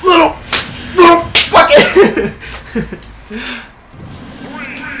 You little fuck it! 3, 2, 1,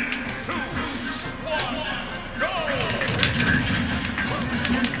 go!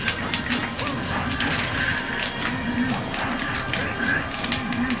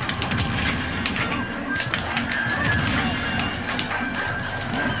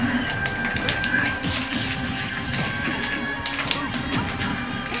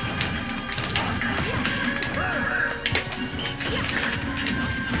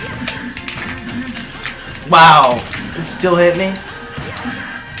 Wow, it still hit me.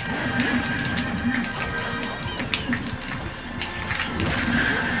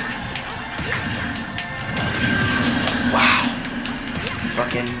 Wow.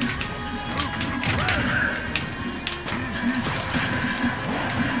 Fucking.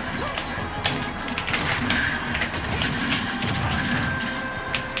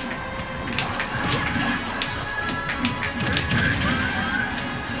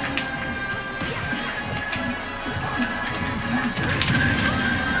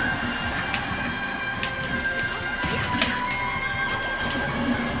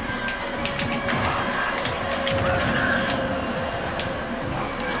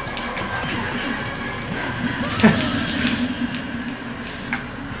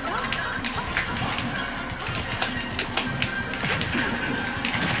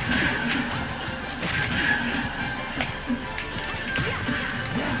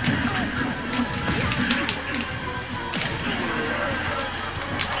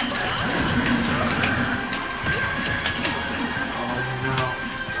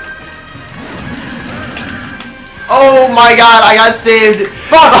 Oh my god, I got saved.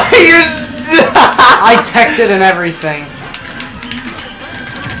 Fuck! I I teched it and everything.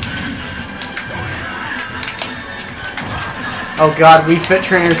 Oh god, we fit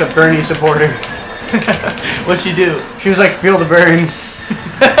trainers a Bernie supporter. What'd she do? She was like, feel the burn.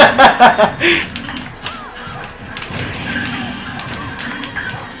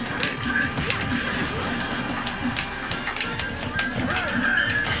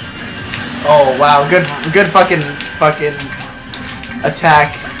 Oh wow, good fucking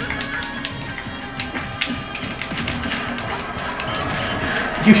attack.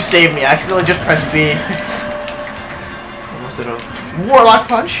 You saved me. I accidentally just pressed B. Almost did a warlock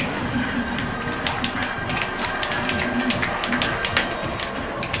punch.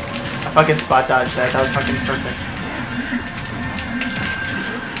 I fucking spot dodged that. That was fucking perfect.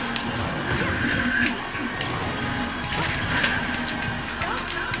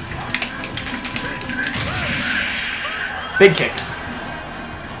 Big kicks.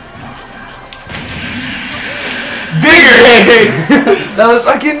 Bigger kicks! That was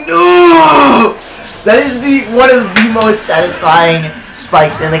fucking... Ooh! That is one of the most satisfying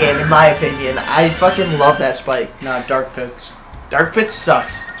spikes in the game, in my opinion. I fucking love that spike. Nah, Dark Pits. Dark Pits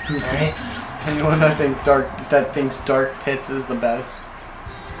sucks. Alright? Anyone that thinks Dark Pits is the best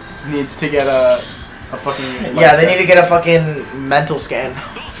needs to get a fucking... Yeah, they need to get a fucking mental scan.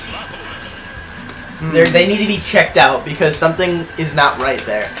 They need to be checked out because something is not right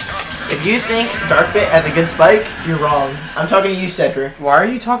there. If you think Dark Pit has a good spike, you're wrong. I'm talking to you, Cedric. Why are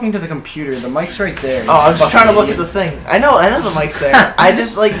you talking to the computer? The mic's right there. Oh, I'm just trying to look at the thing. I know the mic's there. I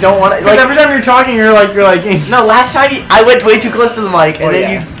just like don't want to. Because Like, every time you're talking, you're like. no, last time I went way too close to the mic, and Oh,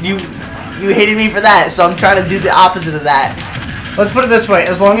 then you hated me for that. So I'm trying to do the opposite of that. Let's put it this way: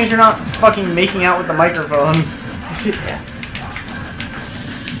 as long as you're not fucking making out with the microphone. Yeah.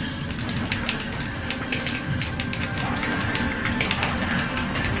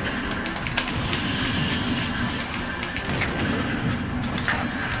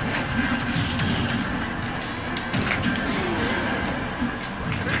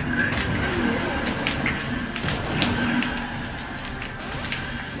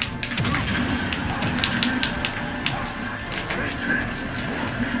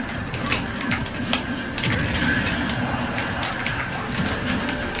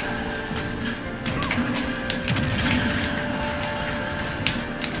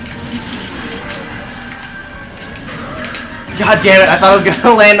 God damn it, I thought I was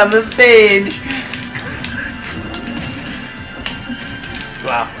gonna land on the stage.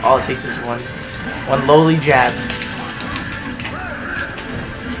 Wow, all it takes is one lowly jab.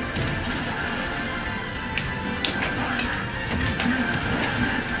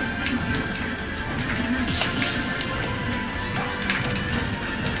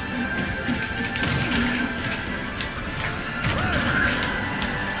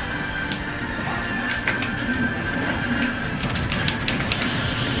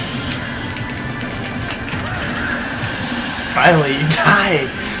 Finally, you died!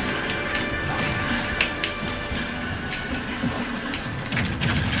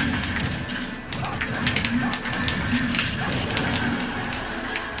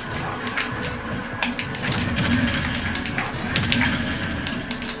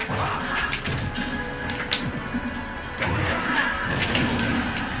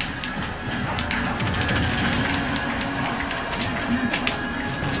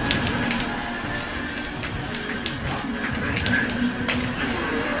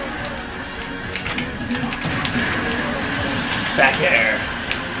 Back air.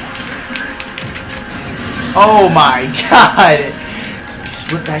 Oh my god!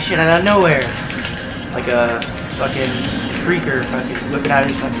 Just whipped that shit out of nowhere. Like a fucking streaker fucking whipping out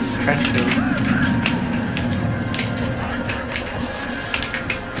his fucking trench coat.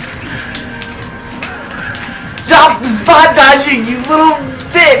 Stop spot dodging, you little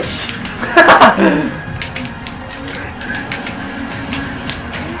bitch!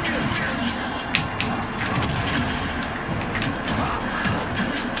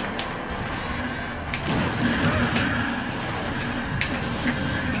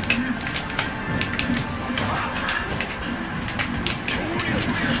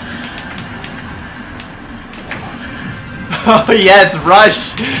 Oh yes, rush!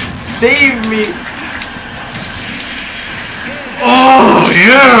 Save me! Oh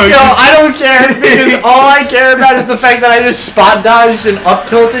yeah! Yo, I don't care because all I care about is the fact that I just spot dodged and up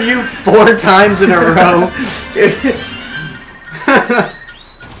tilted you 4 times in a row.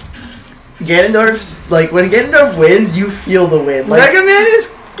 Ganondorf's like when Ganondorf wins, you feel the win. Like, Mega Man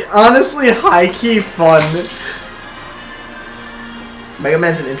is honestly high key fun. Mega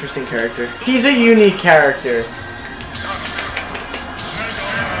Man's an interesting character. He's a unique character.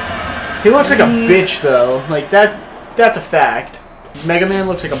 He looks like a bitch though. Like that's a fact. Mega Man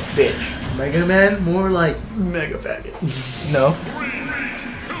looks like a bitch. Mega Man, more like Mega faggot. no.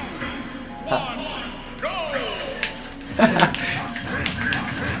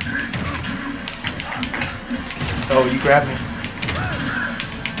 Oh, you grabbed me.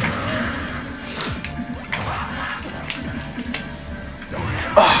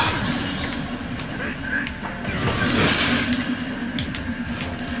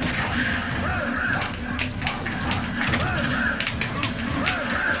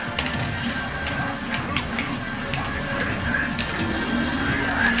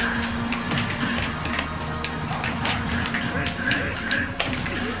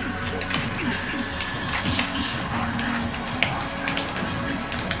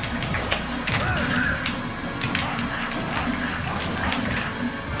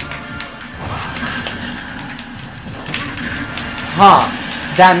 Huh.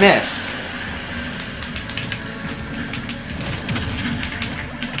 That missed.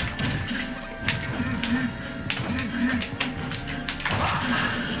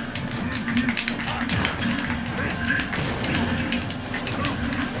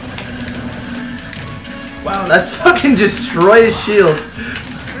 Wow, that fucking destroys shields.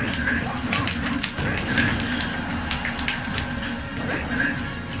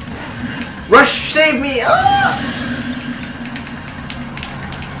 Rush, save me! Ah!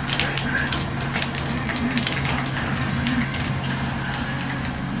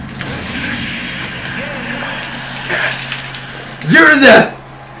 Yes! 0 to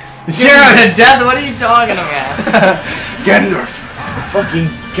death! 0 to death? What are you talking about? Ganondorf, fucking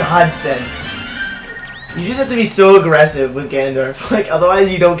godsend. You just have to be so aggressive with Ganondorf, like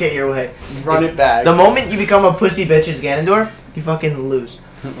otherwise you don't get your way. Run it back. The moment you become a pussy bitch as Ganondorf, you fucking lose.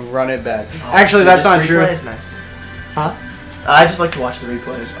 Run it back. Oh, Actually, dude, that's this not true. replay is nice. Huh? I just like to watch the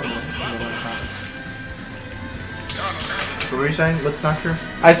replays on the laptop. So what were you saying? What's not true?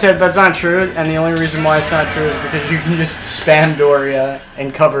 I said that's not true, and the only reason why it's not true is because you can just spam Doria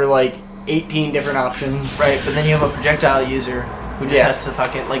and cover like 18 different options. Right, but then you have a projectile user who just Yeah. has to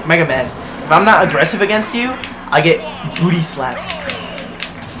fucking, like Mega Man. If I'm not aggressive against you, I get booty slapped.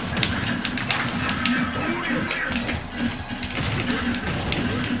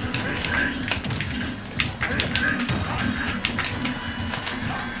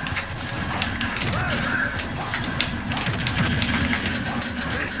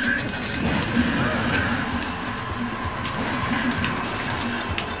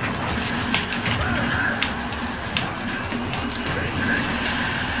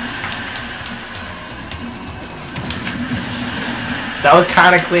 That was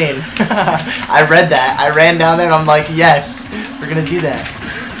kind of clean. I read that. I ran down there and I'm like, yes, we're gonna do that.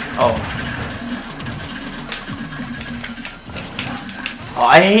 Oh. Oh,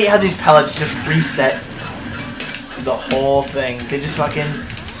 I hate how these pellets just reset the whole thing. They just fucking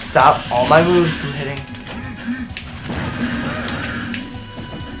stop all my moves from hitting.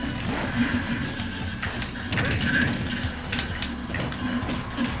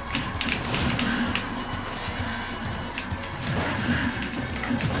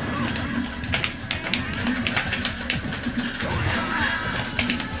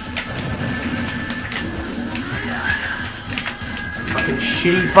 Fucking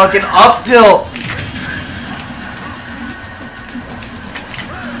shitty fucking up tilt.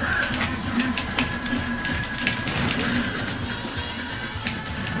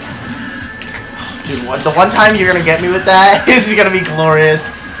 Dude, the one time you're gonna get me with that is gonna be glorious.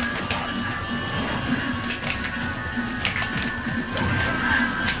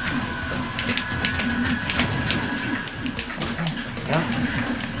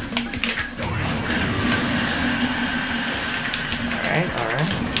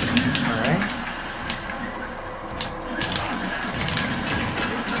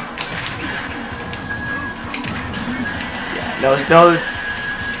 No,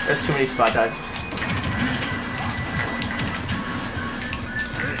 there's too many spot dodges.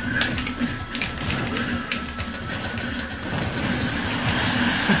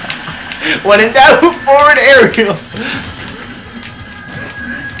 When in doubt, forward aerial.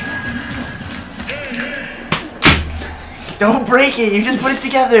 Don't break it, you just put it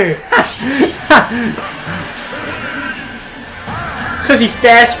together. It's because he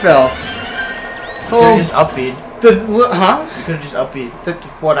fast fell. Could've just upbeat. Huh? You could've just upbeat. That's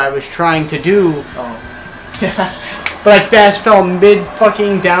what I was trying to do. Oh. But I fast fell mid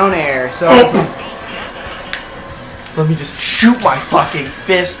fucking down air, so it's like, let me just shoot my fucking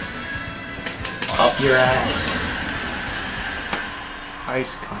fist up your ass.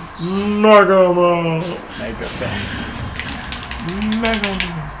 ice cunts. Mega Man. Mega fan. Mega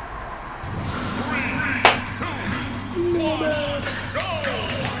Man.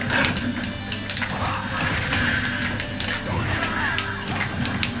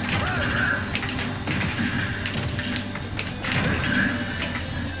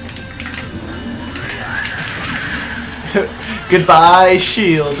 Goodbye,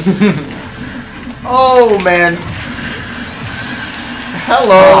 shield. Oh, man.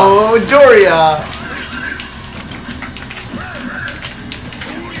 Hello, Doria.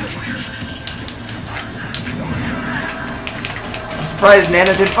 I'm surprised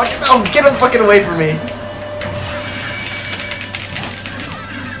Nana did fucking... Oh, get him fucking away from me.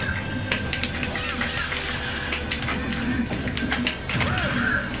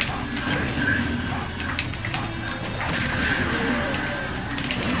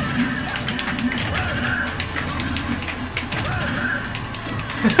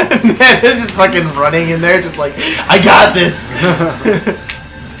 Nana's just fucking running in there, just like, I got this.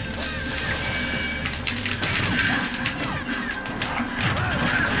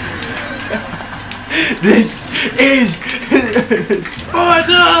 This is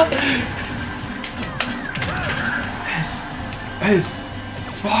Sparta. This is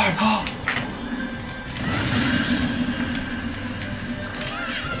Sparta.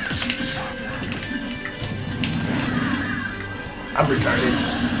 I'm retarded.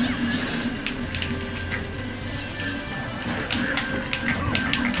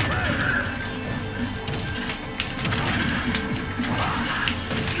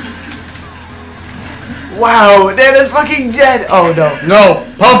 Wow, Nana's fucking dead. Oh no. No,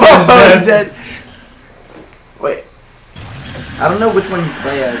 Popo's dead. Wait. I don't know which one you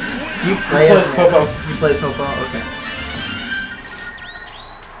play as. Do you play as Popo? You play as Popo? Okay.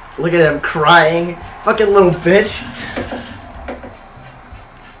 Look at him crying. Fucking little bitch.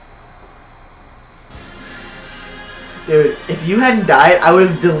 Dude, if you hadn't died, I would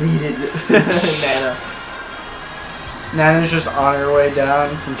have deleted Nana. Nana's just on her way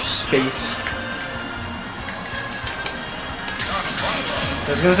down from space.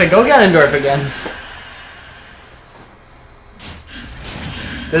 I was gonna say, go Ganondorf again.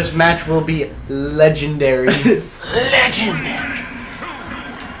 This match will be legendary. Legendary.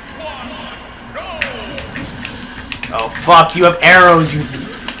 Oh fuck, you have arrows, you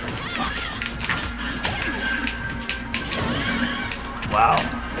fuck. Wow.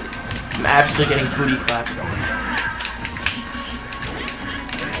 I'm absolutely getting booty clapped.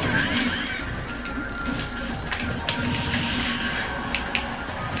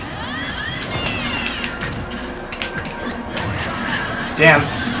 Damn.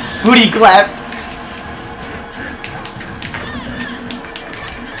 Booty clap.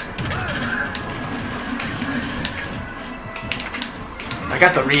 I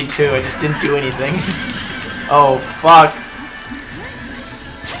got the read too, I just didn't do anything. Oh fuck.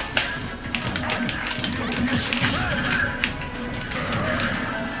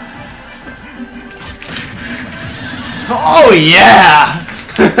 Oh yeah!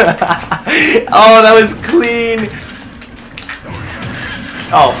 Oh, that was clean.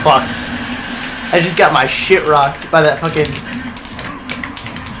 Oh fuck. I just got my shit rocked by that fucking...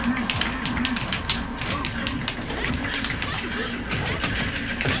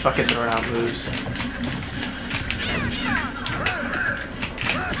 I'm just fucking throwing out moves.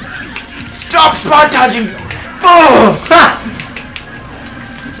 Stop spot dodging! Oh! Ha!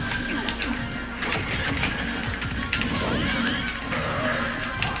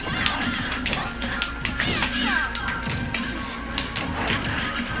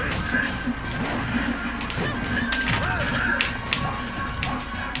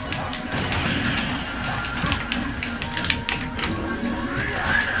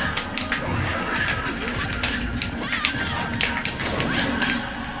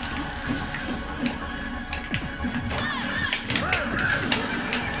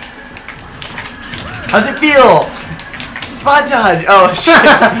 How's it feel? Spot dodge! Oh shit!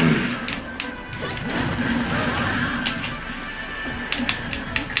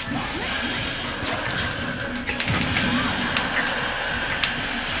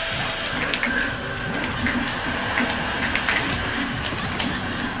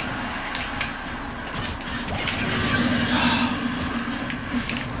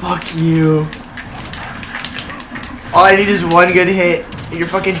 Fuck you. All I need is one good hit, and you're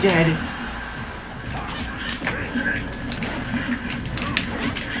fucking dead.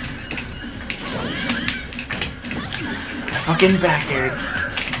 Fucking backyard.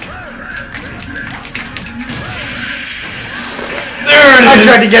 There it is. I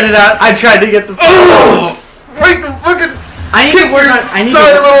tried to get it out. I tried to get the. Oh! Right the fucking. I need to work on. I need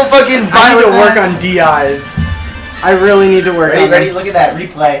to work on DIs. I really need to work on. Ready? Them. Look at that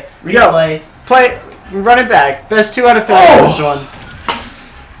replay. Yo, play. Run it back. Best 2 out of 3 on this one.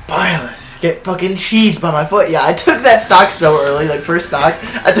 Violet. Get fucking cheesed by my foot. Yeah, I took that stock so early, like first stock.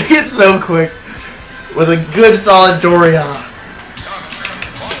 I took it so quick. With a good solid Doria.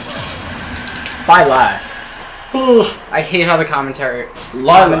 Bye life. Ugh, I hate how the commentator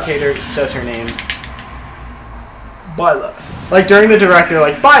says her name. Byleth. Like during the direct, they're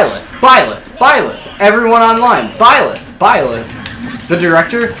like, Byleth, Byleth, Byleth. Everyone online, Byleth, Byleth. The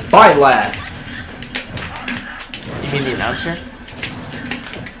director, Byleth. You mean the announcer?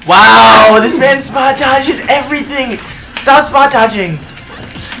 Wow, this man spot dodges everything! Stop spot dodging!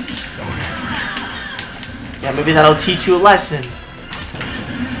 Yeah, maybe that'll teach you a lesson.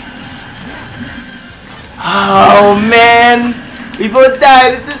 Oh man! We both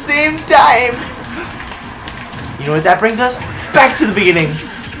died at the same time! You know what that brings us? Back to the beginning!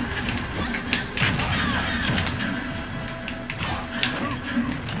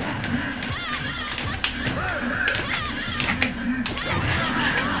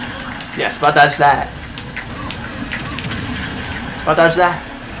 Yeah, spot dodge that. Spot dodge that.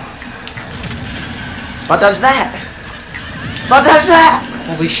 Spot dodge that. Spot dodge that.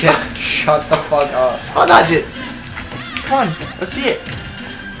 Holy shit. Shut the fuck up. Spot dodge it. Come on, let's see it.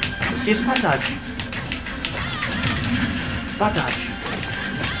 Let's see a spot dodge. Spot dodge.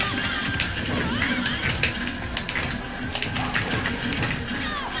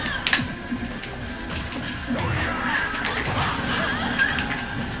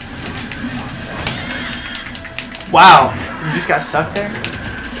 Wow, you just got stuck there?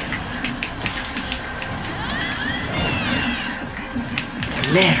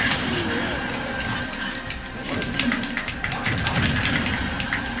 There.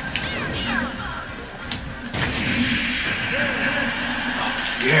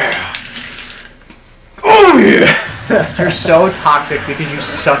 Yeah. Oh yeah. You're so toxic because you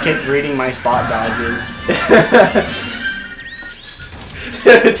suck at reading my spot dodges.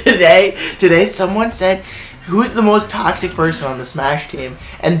 Today someone said, who's the most toxic person on the Smash team?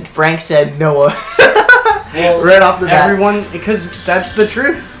 And Frank said Noah. Well, right off the bat. Everyone, because that's the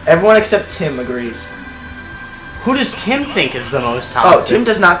truth. Everyone except Tim agrees. Who does Tim think is the most toxic? Oh, Tim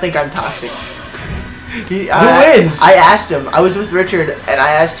does not think I'm toxic. Who is? I asked him. I was with Richard, and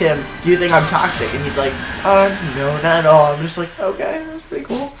I asked him, do you think I'm toxic? And he's like, no, not at all. I'm just like, okay, that's pretty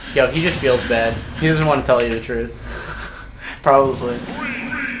cool. Yo, he just feels bad. He doesn't want to tell you the truth. Probably.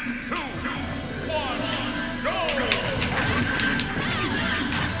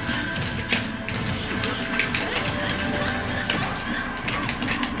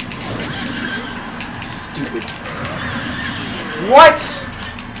 Stupid. What?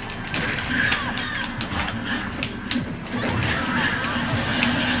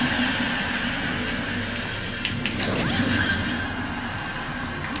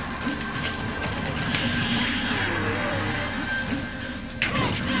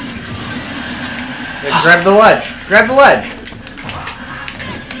 Yeah, grab the ledge. Grab the ledge.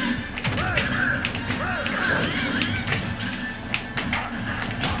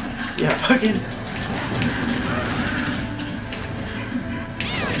 Yeah, fucking.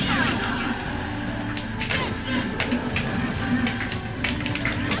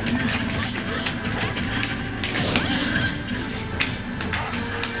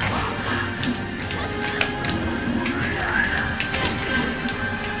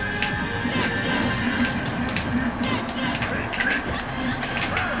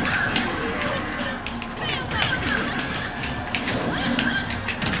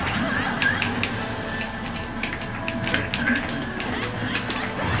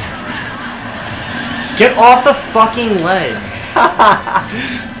 Get off the fucking ledge.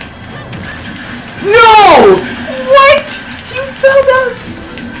 No! What? You fell down.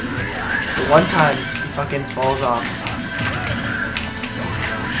 The one time he fucking falls off.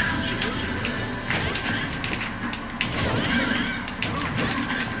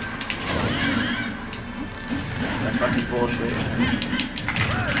 That's fucking bullshit.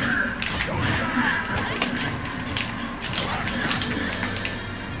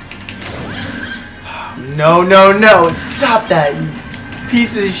 No, no, no! Stop that, you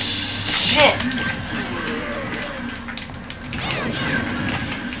piece of shit!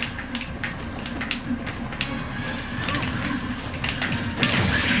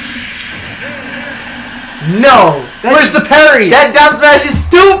 No! Where's the parry? That down smash is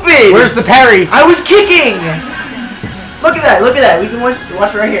stupid! Where's the parry? I was kicking! Look at that, look at that. We can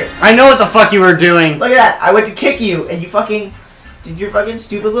watch right here. I know what the fuck you were doing. Look at that. I went to kick you, and you fucking did your fucking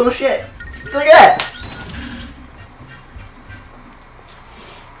stupid little shit. Look at that.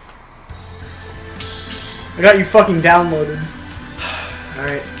 I got you fucking downloaded.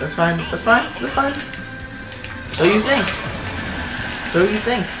 Alright, that's fine. That's fine. That's fine. So you think. So you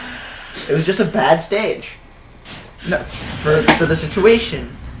think. It was just a bad stage. No, for the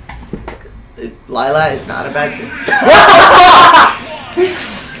situation. Lila is not a bad stage.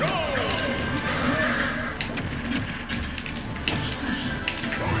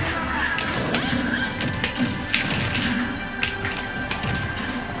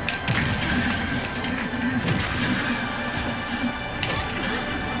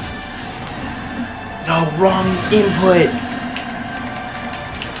 Oh, wrong input.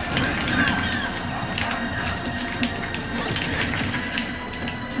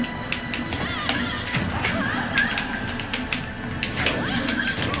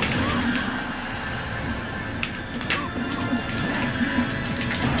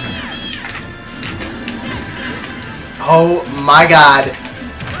 Oh my god.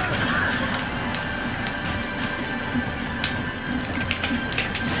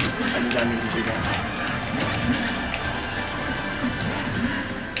 I did not mean to do that.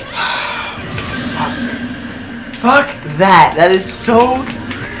 Fuck that. That is so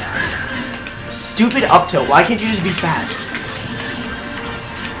stupid up tilt. Why can't you just be fast?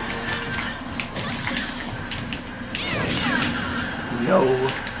 No.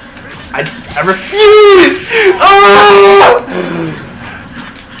 I refuse! Oh!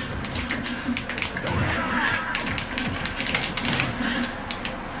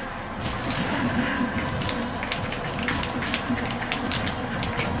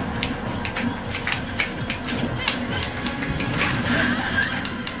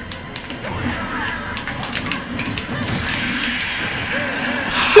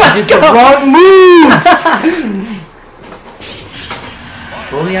 I did the wrong move!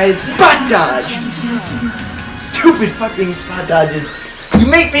 If only I had spot dodged! Stupid fucking spot dodges. You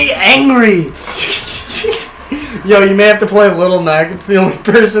make me angry! Yo, you may have to play Little Mac. It's the only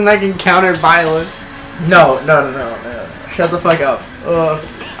person that can counter violent. No. Shut the fuck up.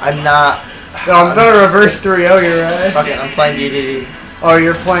 I'm not. No, I'm gonna reverse 3-0 your ass. Fuck it, I'm playing DDD. Oh,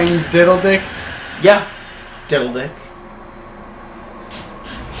 you're playing Diddle Dick? Yeah. Diddle dick.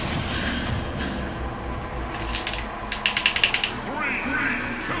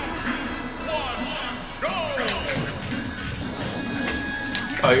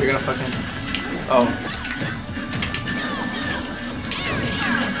 Oh, you're gonna fucking... Oh.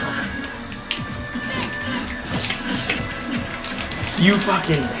 You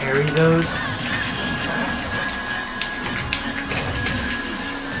fucking parry those?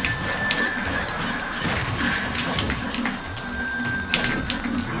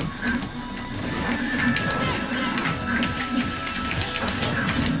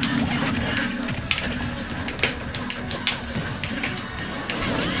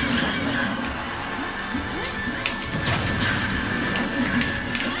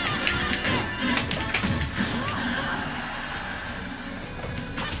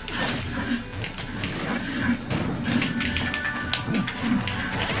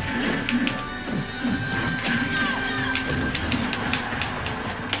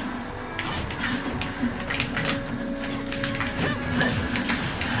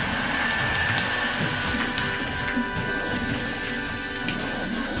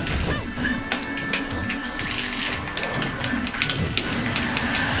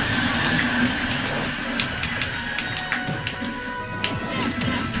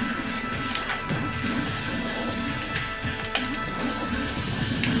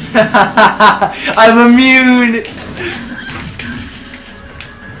 I'm immune!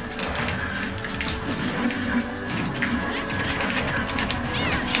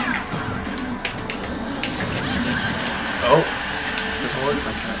 Oh, doesn't work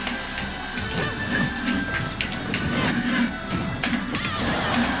like that.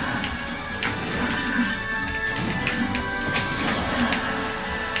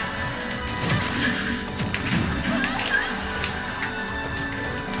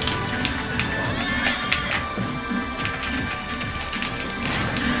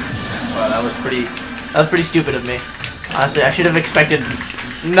 Wow, that was pretty stupid of me. Honestly, I should have expected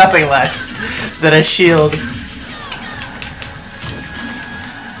nothing less than a shield.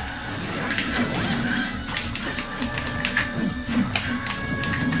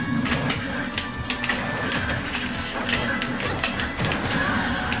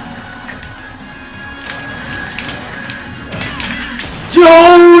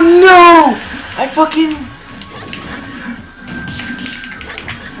 Oh no! I fucking...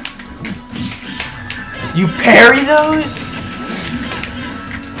 You parry those?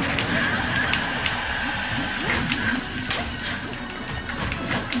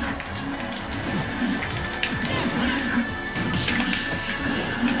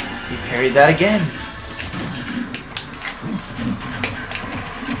 You parried that again.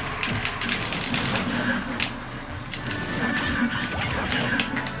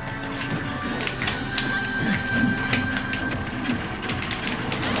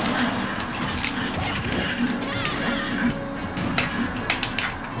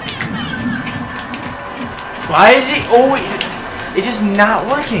 Why is it always... It's just not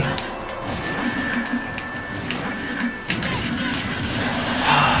working.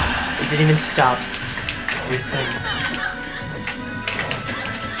 It didn't even stop. your thing.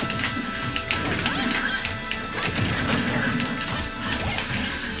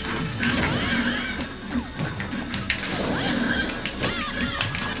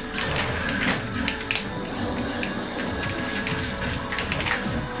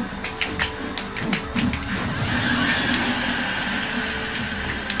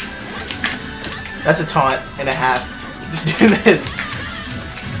 That's a taunt and a half. Just do this.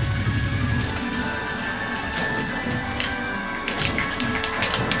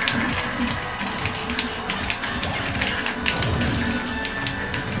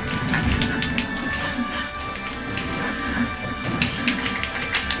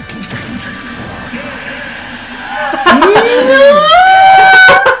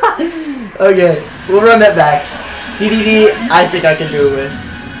 Okay, we'll run that back. DDD, I think I can do it with.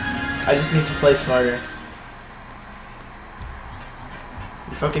 I just need to play smarter.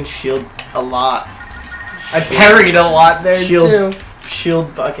 You fucking shield a lot. I parried a lot there too.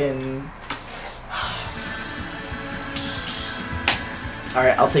 Shield fucking.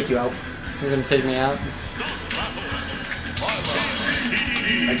 Alright, I'll take you out. You're gonna take me out?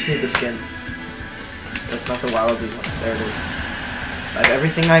 I just need the skin. That's not the Wallaby one. There it is. I have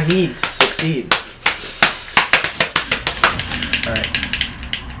everything I need to succeed. Alright.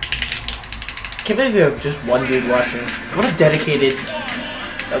 Can't believe you have just one dude watching. What a dedicated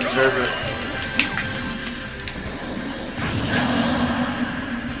observer.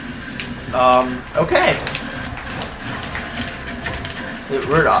 Okay.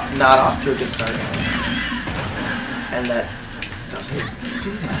 We're not off to a good start. And that doesn't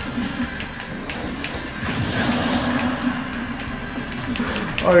do that.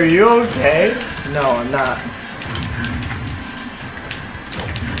 Are you okay? No, I'm not.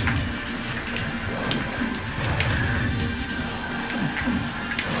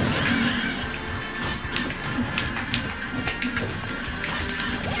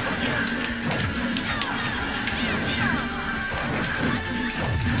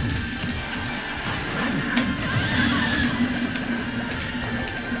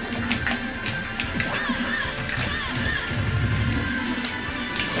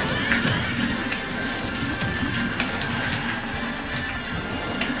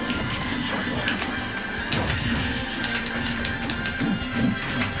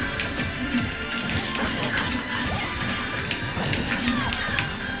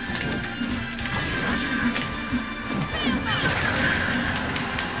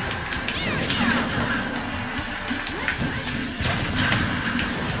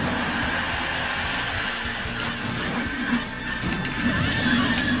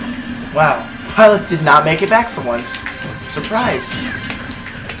 Wow, Pilot did not make it back for once. Surprised.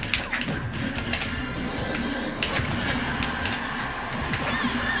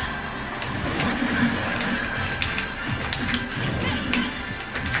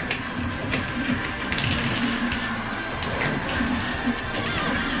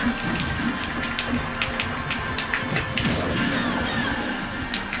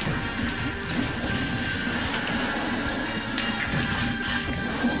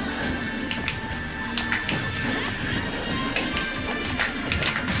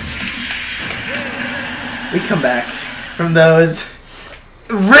 We come back from those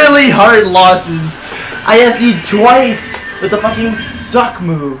really hard losses. I SD'd twice with the fucking suck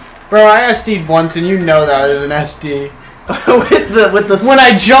move. Bro, I SD'd once and you know that was an SD. with the when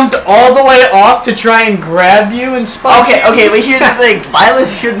I jumped all the way off to try and grab you and spot. Okay, but here's the thing. Violet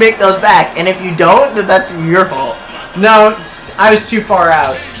should make those back, and if you don't, then that's your fault. No, I was too far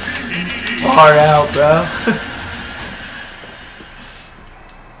out. Far out, bro.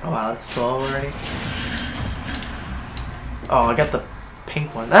 Oh wow, it's 12 already. Oh, I got the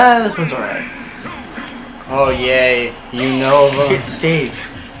pink one. Ah, this one's alright. Oh yay, you know of Shit stage.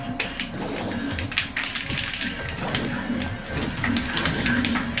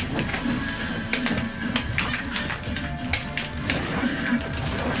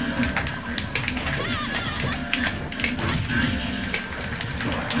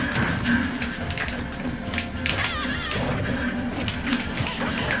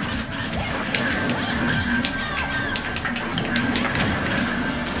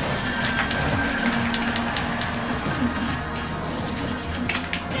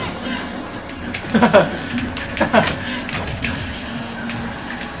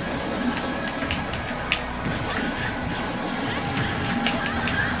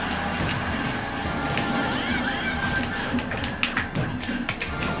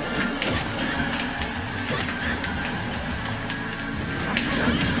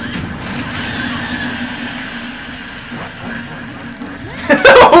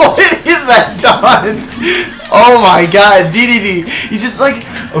 What is that taunt? Oh my god, DDD. He's just like,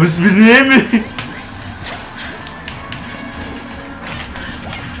 I was name.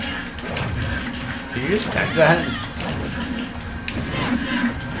 Did you just attack that?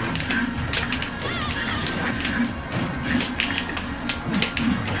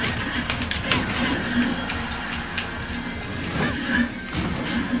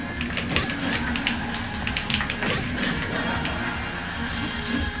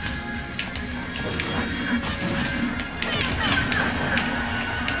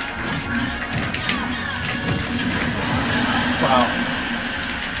 Wow.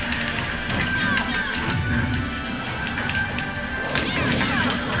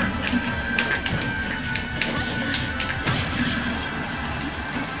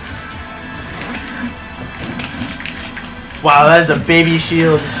 Wow, that is a baby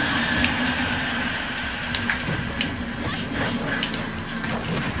shield.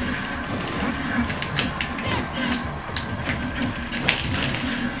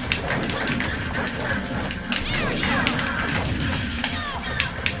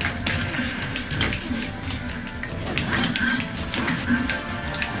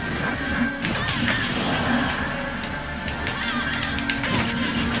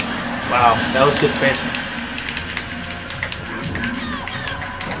 Wow, that was good spacing.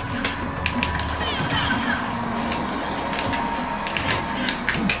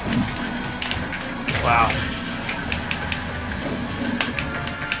 Wow.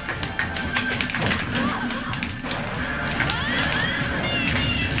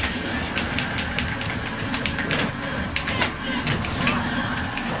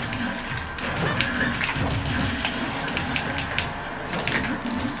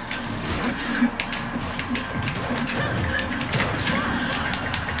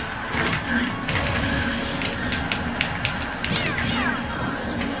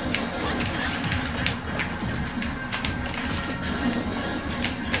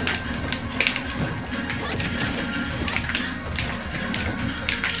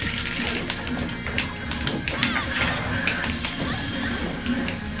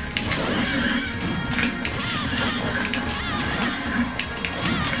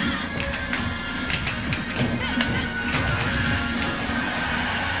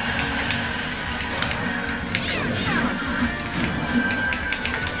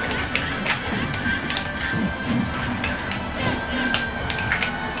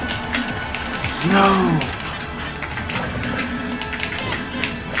 No.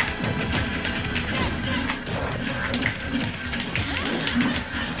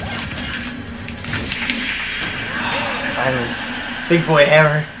 Finally. Big boy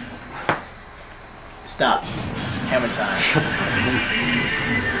hammer. Stop. Hammer time. Shut the fuck up.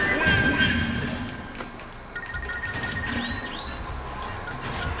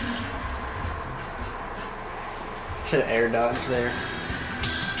 Should have air dodged there.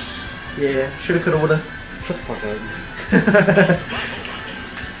 Yeah, shoulda, coulda, woulda. Shut the fuck up.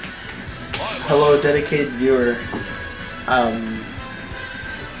 Hello, dedicated viewer.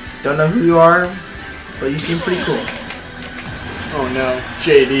 Don't know who you are, but you seem pretty cool. Oh no,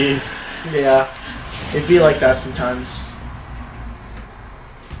 JD. Yeah, it'd be like that sometimes.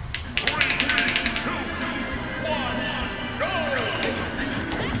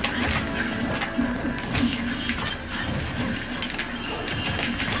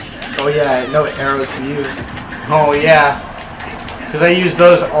 Oh yeah, no arrows for you. Oh yeah, because I use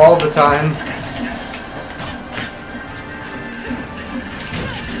those all the time.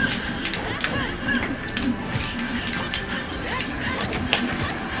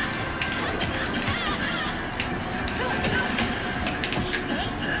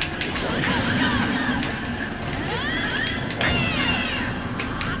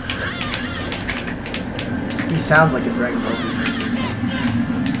 He sounds like a Dragon Ball Z fan.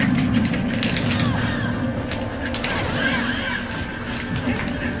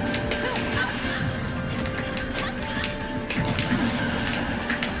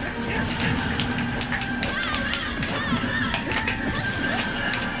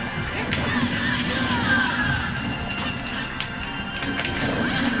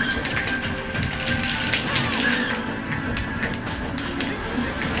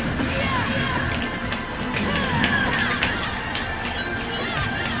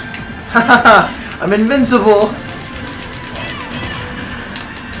 I'm invincible!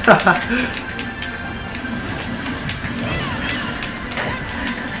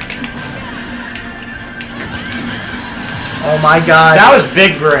 Oh my god. That was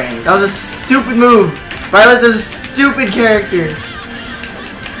big brain. That was a stupid move. Violet is a stupid character.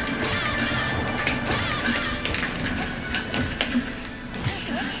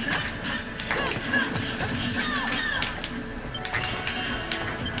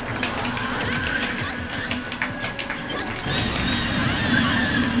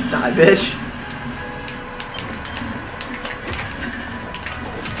 Die, bitch.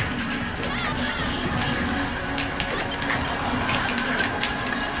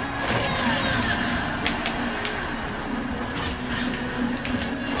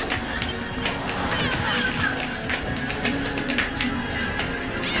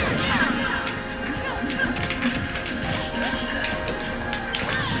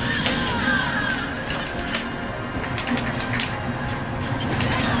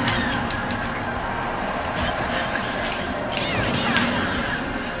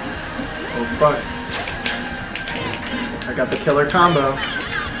 Fuck. I got the killer combo.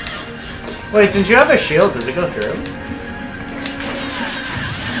 Wait, since you have a shield, does it go through?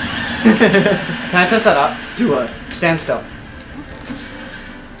 Can I test that out? Do what? Stand still.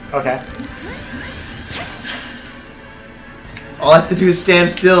 Okay. All I have to do is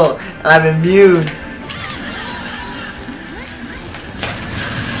stand still, and I'm immune.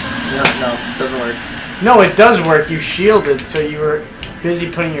 No, it doesn't work. No, it does work. You shielded, so you were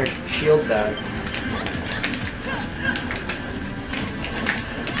busy putting your shield back.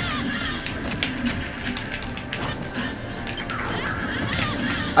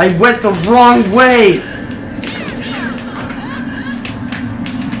 I went the wrong way!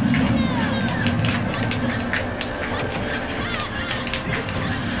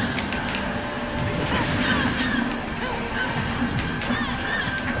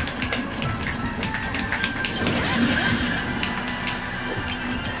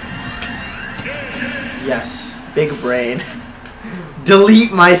 Yes, big brain.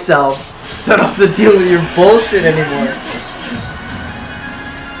 Delete myself so I don't have to deal with your bullshit anymore.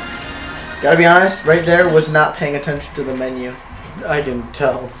 Gotta be honest, right there was not paying attention to the menu. I can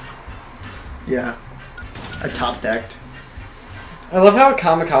tell. Yeah. I top decked. I love how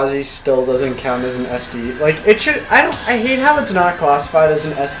Kamikaze still doesn't count as an SD. Like, it should... I hate how it's not classified as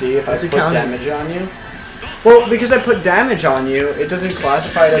an SD if I put damage on you. Well, because I put damage on you, it doesn't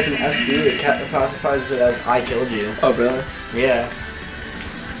classify it as an SD. It classifies it as I killed you. Oh, really? Yeah.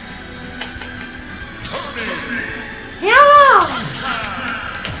 Yeah!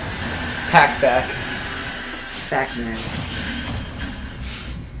 Pack back. Fact man.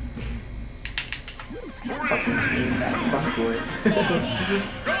 Fucking hate that fuckboy.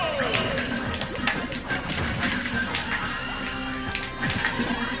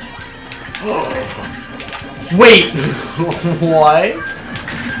 Wait! What?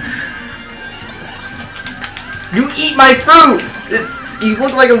 You eat my fruit! You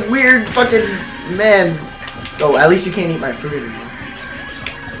look like a weird fucking man. Oh, at least you can't eat my fruit anymore.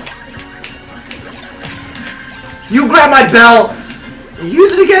 You grab my belt!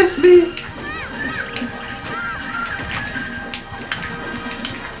 Use it against me!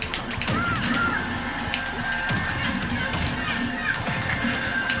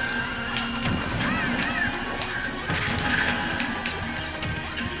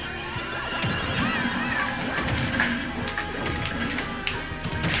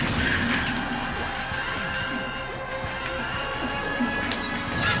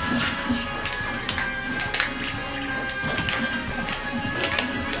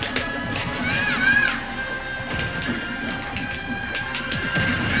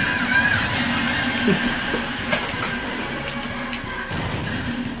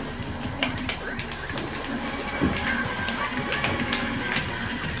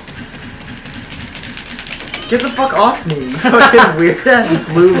 Get the fuck off me, you fucking weird ass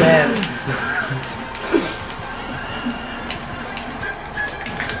blue man.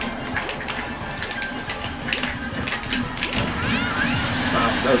 Wow,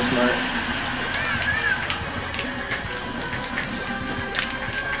 that was smart.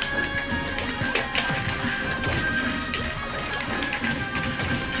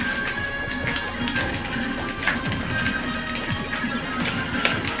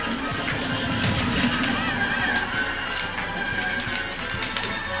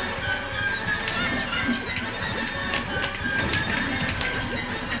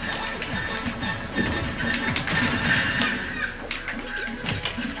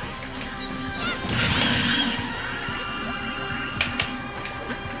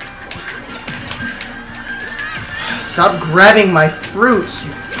 Stop grabbing my fruits,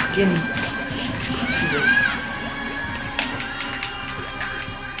 you fucking...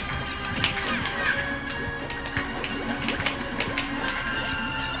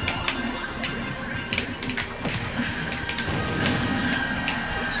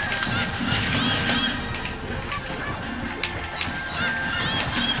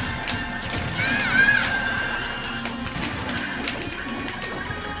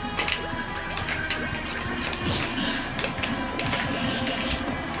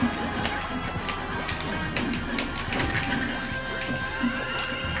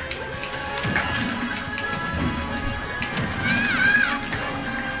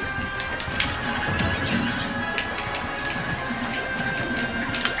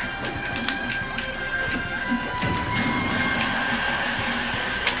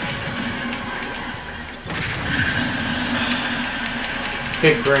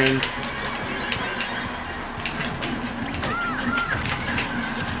 Big brain.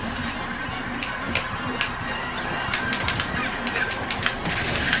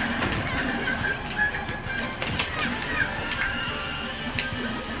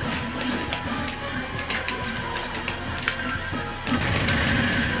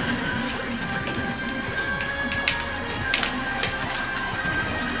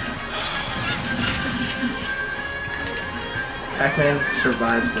 Pac-Man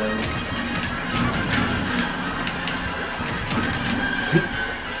survives those.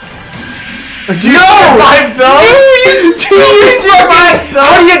 Do you survive those? Do you survive those?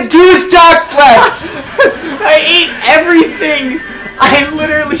 How do you have 2 stocks left? I ate everything. I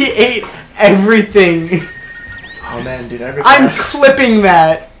literally ate everything. Oh man, dude, I'm clipping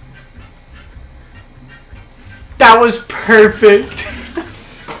that. That was perfect.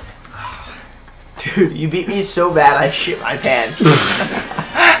 Dude, you beat me so bad I shit my pants.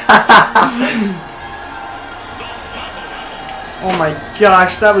 Oh my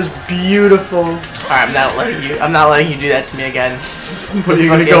gosh, that was beautiful. Alright, I'm not letting you do that to me again. What are you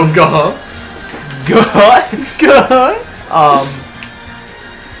gonna go? Go?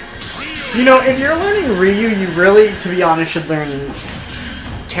 You know, if you're learning Ryu, you really, to be honest, should learn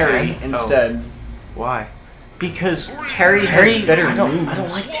Terry instead. Why? Because Terry has better I moves. don't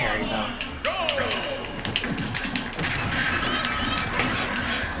like Terry though.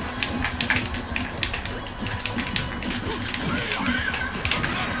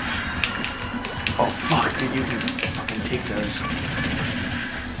 Oh fuck, dude, you can fucking take those.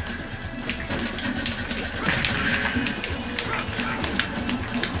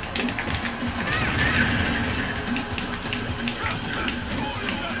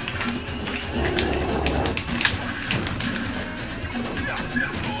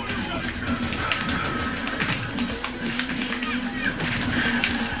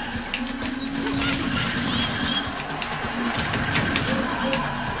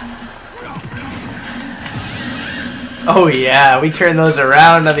 Oh yeah, we turn those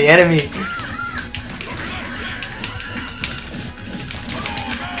around on the enemy.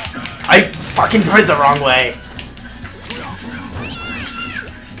 I fucking put it the wrong way.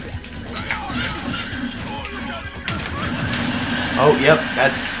 Oh, yep,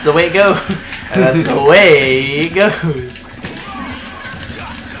 that's the way it goes. And that's the way it goes.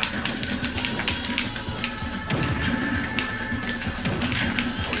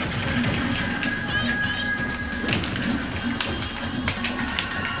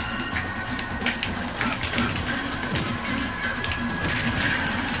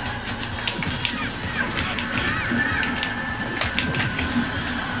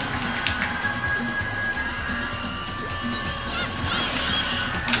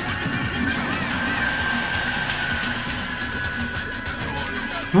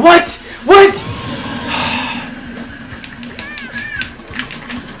 What? What?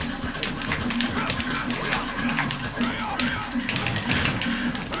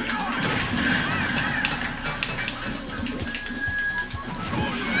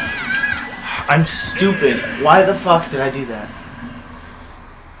 I'm stupid. Why the fuck did I do that?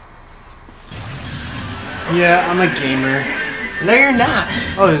 Yeah, I'm a gamer. No, you're not.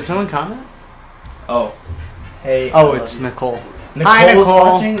 Oh, did someone comment? Oh. Hey. Oh, it's Nicole. Nicole's Hi, Nicole.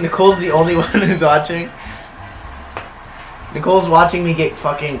 watching. Nicole's the only one who's watching. Nicole's watching me get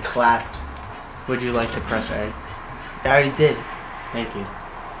fucking clapped. Would you like to press A? I already did. Thank you.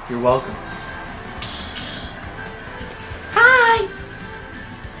 You're welcome. Hi.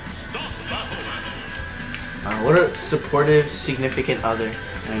 What a supportive, significant other.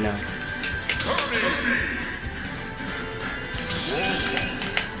 I know.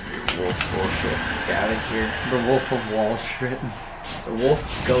 Wolf bullshit. Get out of here. The Wolf of Wall Street. The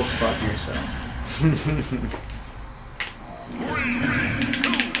wolf, go fuck yourself. 3,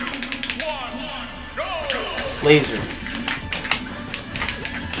 2, 1, go! Laser.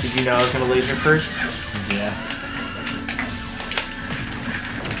 Did you know I was gonna laser first? Yeah.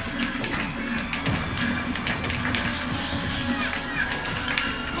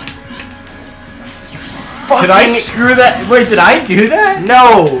 Did I screw that? Wait, did I do that?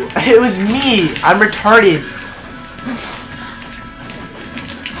 No! It was me! I'm retarded.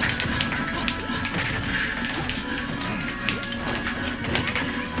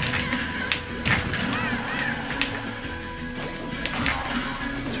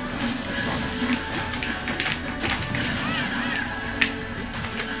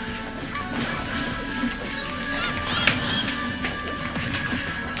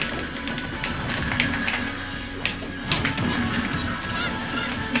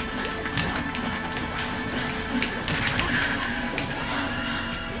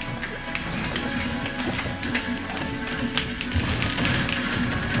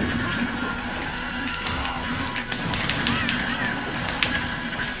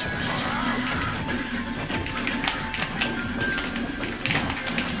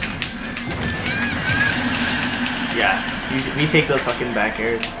 Yeah, we take those fucking back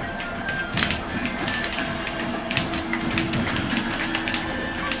airs.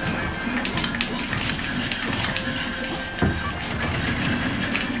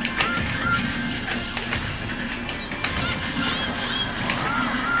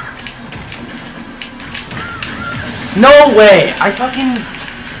 No way!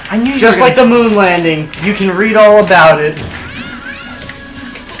 I knew you Just were like the moon landing, you can read all about it.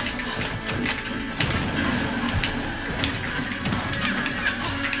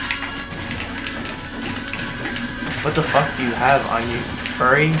 What the fuck do you have on you,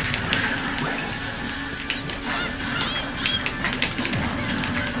 furry?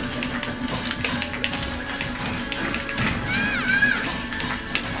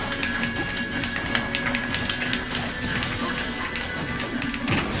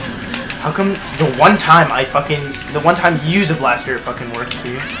 How come the one time you use a blaster, it fucking works for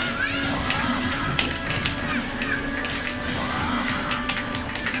you?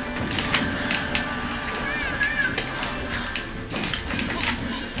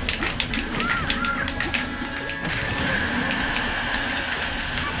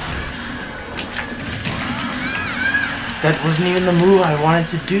 That wasn't even the move I wanted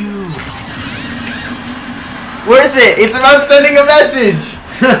to do. Worth it! It's about sending a message!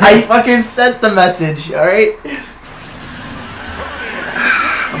 I fucking sent the message, alright?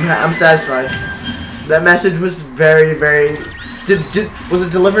 I'm satisfied. That message was very, very... was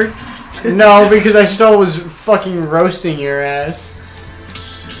it delivered? No, because I still was fucking roasting your ass.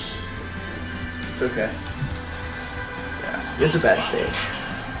 It's okay. Yeah, it's a bad stage.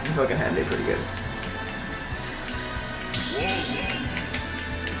 You fucking handled it pretty good.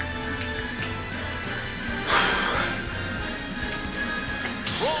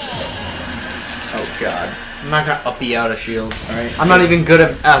 Oh god. I'm not gonna up you out of shield. Alright. I'm not even good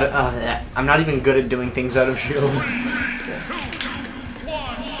at I'm not even good at doing things out of shield.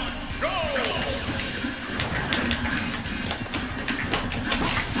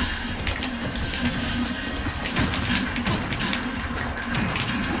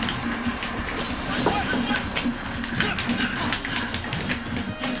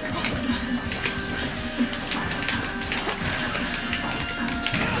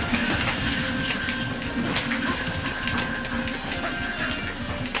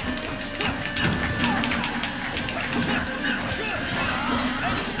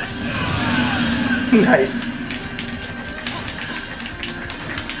 Nice.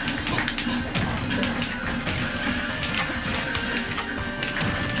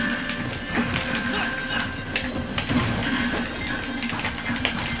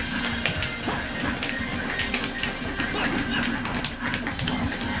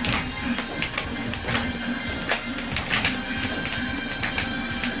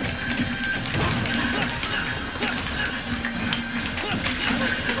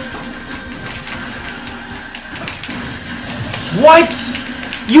 What?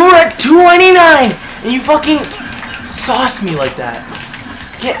 You were at 299 and you fucking sauced me like that.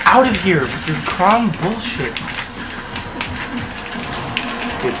 Get out of here with your crom bullshit.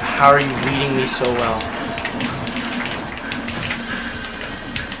 Dude, how are you reading me so well?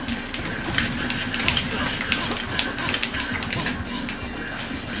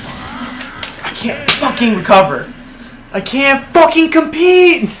 I can't fucking recover. I can't fucking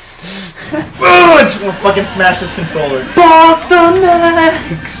compete. I just want to fucking smash this controller. Fuck the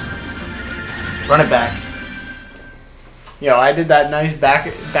max! Run it back. Yo, I did that nice back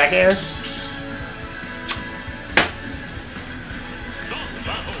air.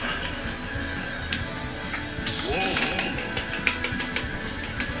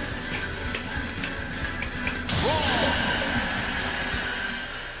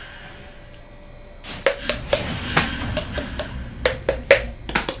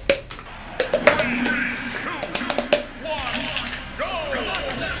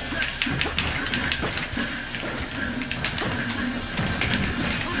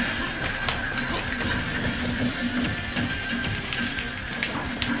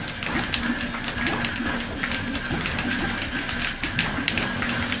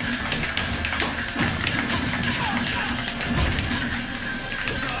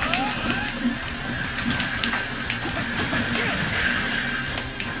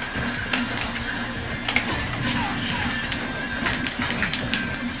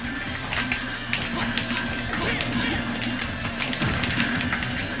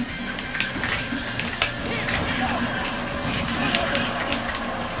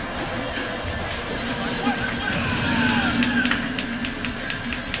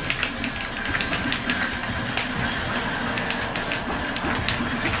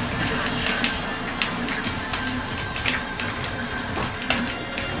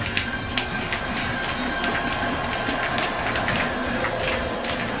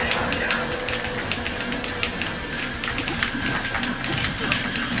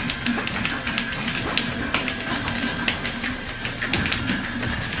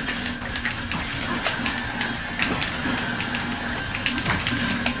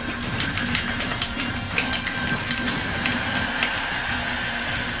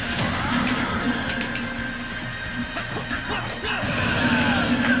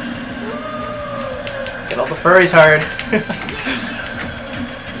 furry's hard.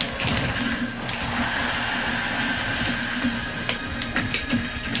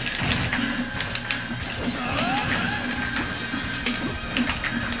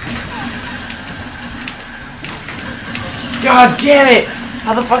 God damn it!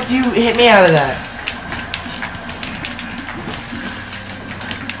 How the fuck do you hit me out of that?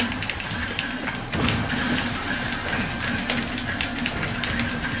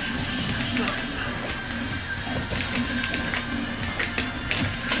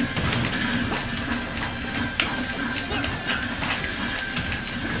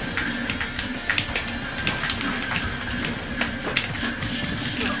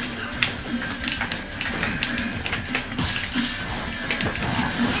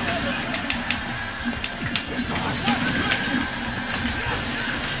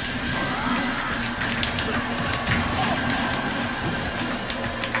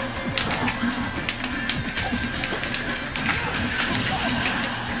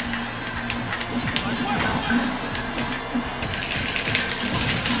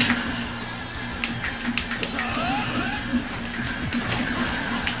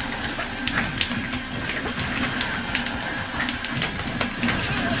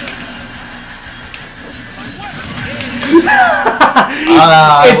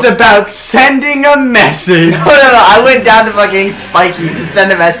 It's about sending a message. No, I went down to fucking Spiky to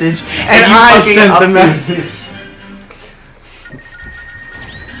send a message, and I fucking sent the upped message.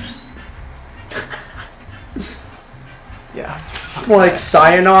 Yeah. Like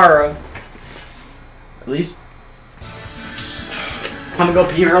sayonara. At least. I'm gonna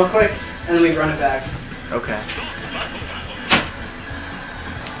go pee real quick, and then we run it back. Okay.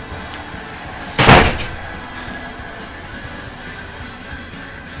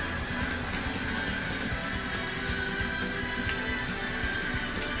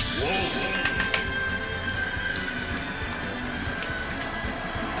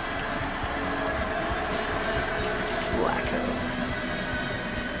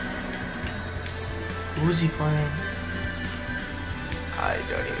 Who's he playing? I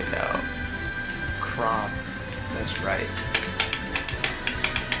don't even know. Crop. That's right.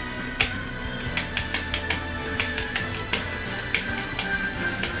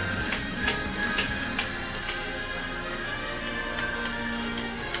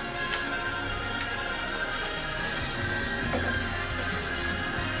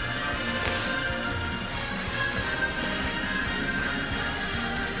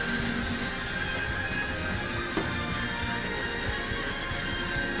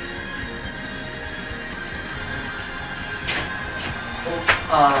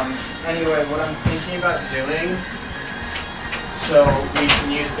 Anyway, what I'm thinking about doing, so we can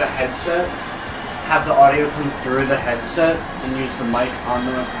use the headset, have the audio come through the headset, and use the mic on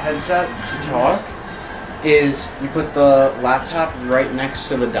the headset to talk, is we put the laptop right next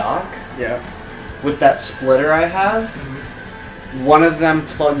to the dock. Yeah. With that splitter I have. One of them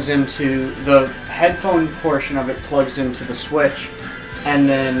plugs into, the headphone portion of it plugs into the switch, and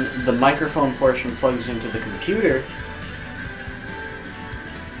then the microphone portion plugs into the computer.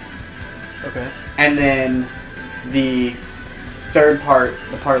 Okay. And then the third part,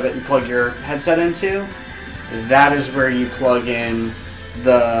 the part that you plug your headset into, that is where you plug in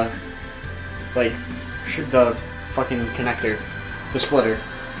the, like, the fucking connector, the splitter.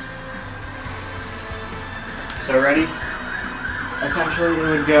 So ready? Essentially it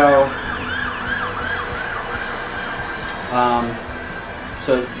would go,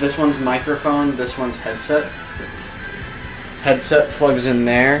 so this one's microphone, this one's headset. Headset plugs in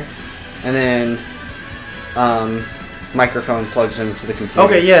there. And then, microphone plugs into the computer.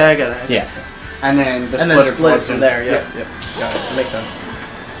 Okay, yeah, I got it. Yeah. And then the and splitter then split plugs from in. there. Yep. Got it. That makes sense.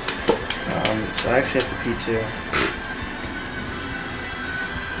 So I actually have to pee too.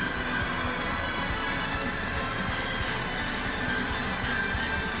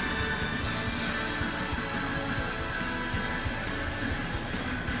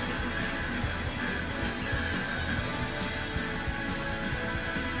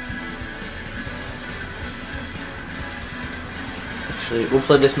 Actually, we'll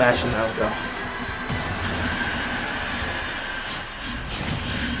play this match and then I'll go.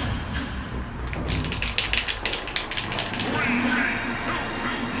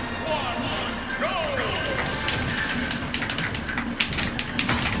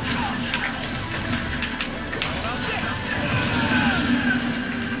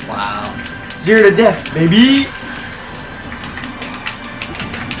 Wow. 0 to death, baby!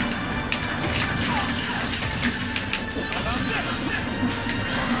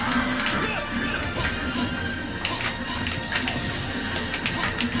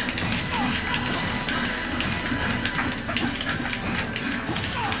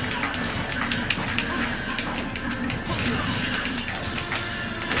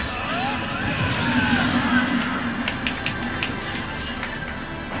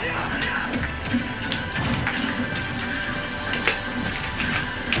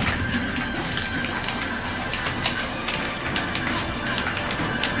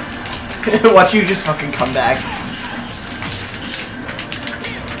 Watch you just fucking come back.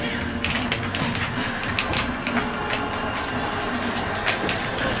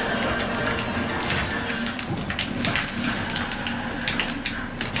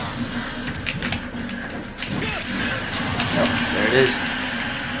 There it is.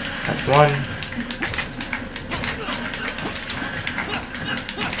 That's one.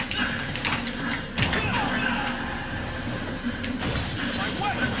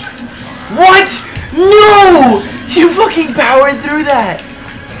 What? No! You fucking powered through that!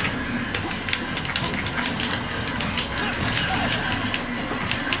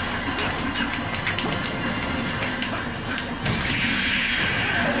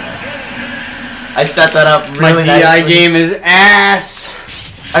 I set that up My really DI nicely. game is ass.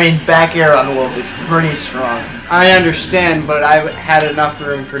 I mean, back air on Wolf is pretty strong. I understand, but I had enough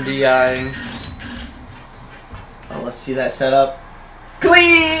room for DIing. Oh, let's see that setup.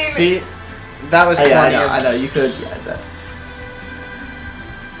 Clean! See, that was Oh, yeah, plenty. I know, you could add that.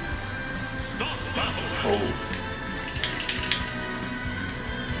 Oh.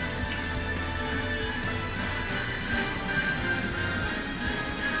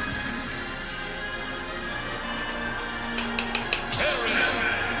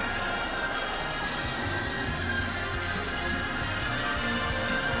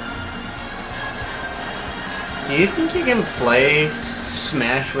 Do you think you can play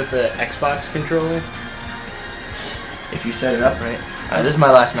Smash with the Xbox controller? If you set it up right. Alright, this is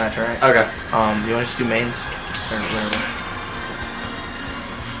my last match, alright? Okay. You want to just do mains? Or whatever.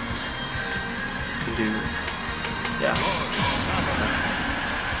 You can do... Yeah.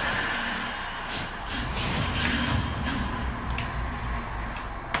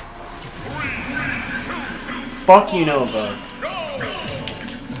 Fuck you, Nova.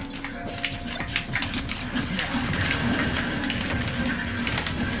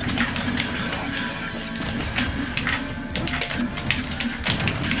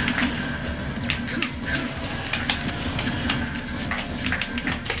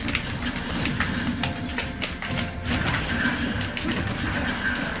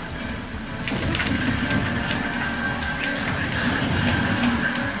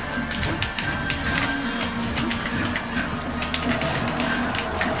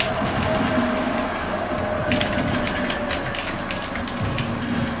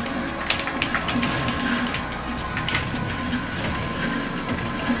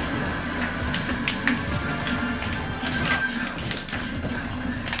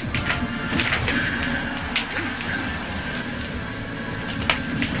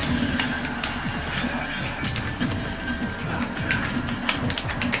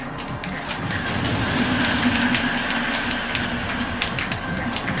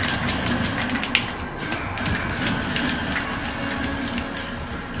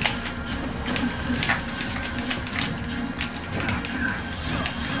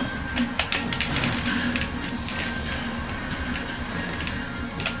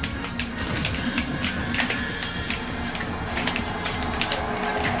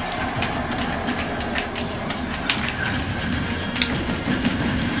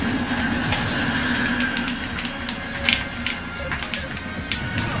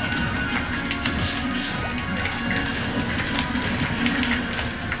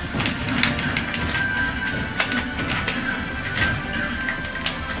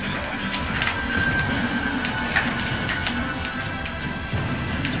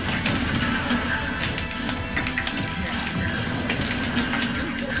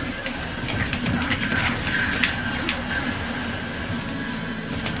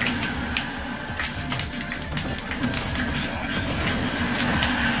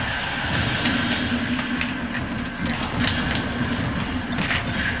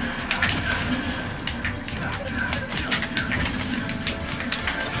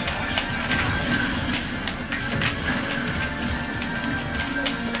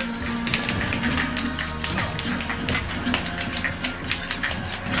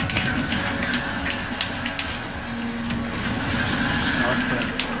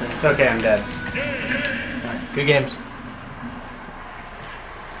 It's okay, I'm dead. Alright, good games.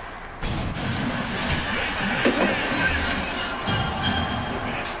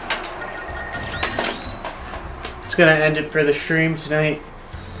 It's gonna end it for the stream tonight.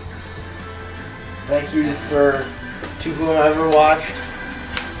 Thank you to whoever watched.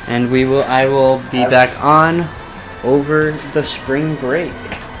 And I will be back on over the spring break,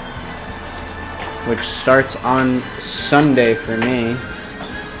 which starts on Sunday for me.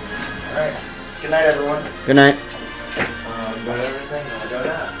 Alright. Good night, everyone. Good night. Got everything?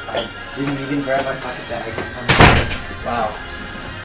 I didn't even grab my fucking bag. Wow.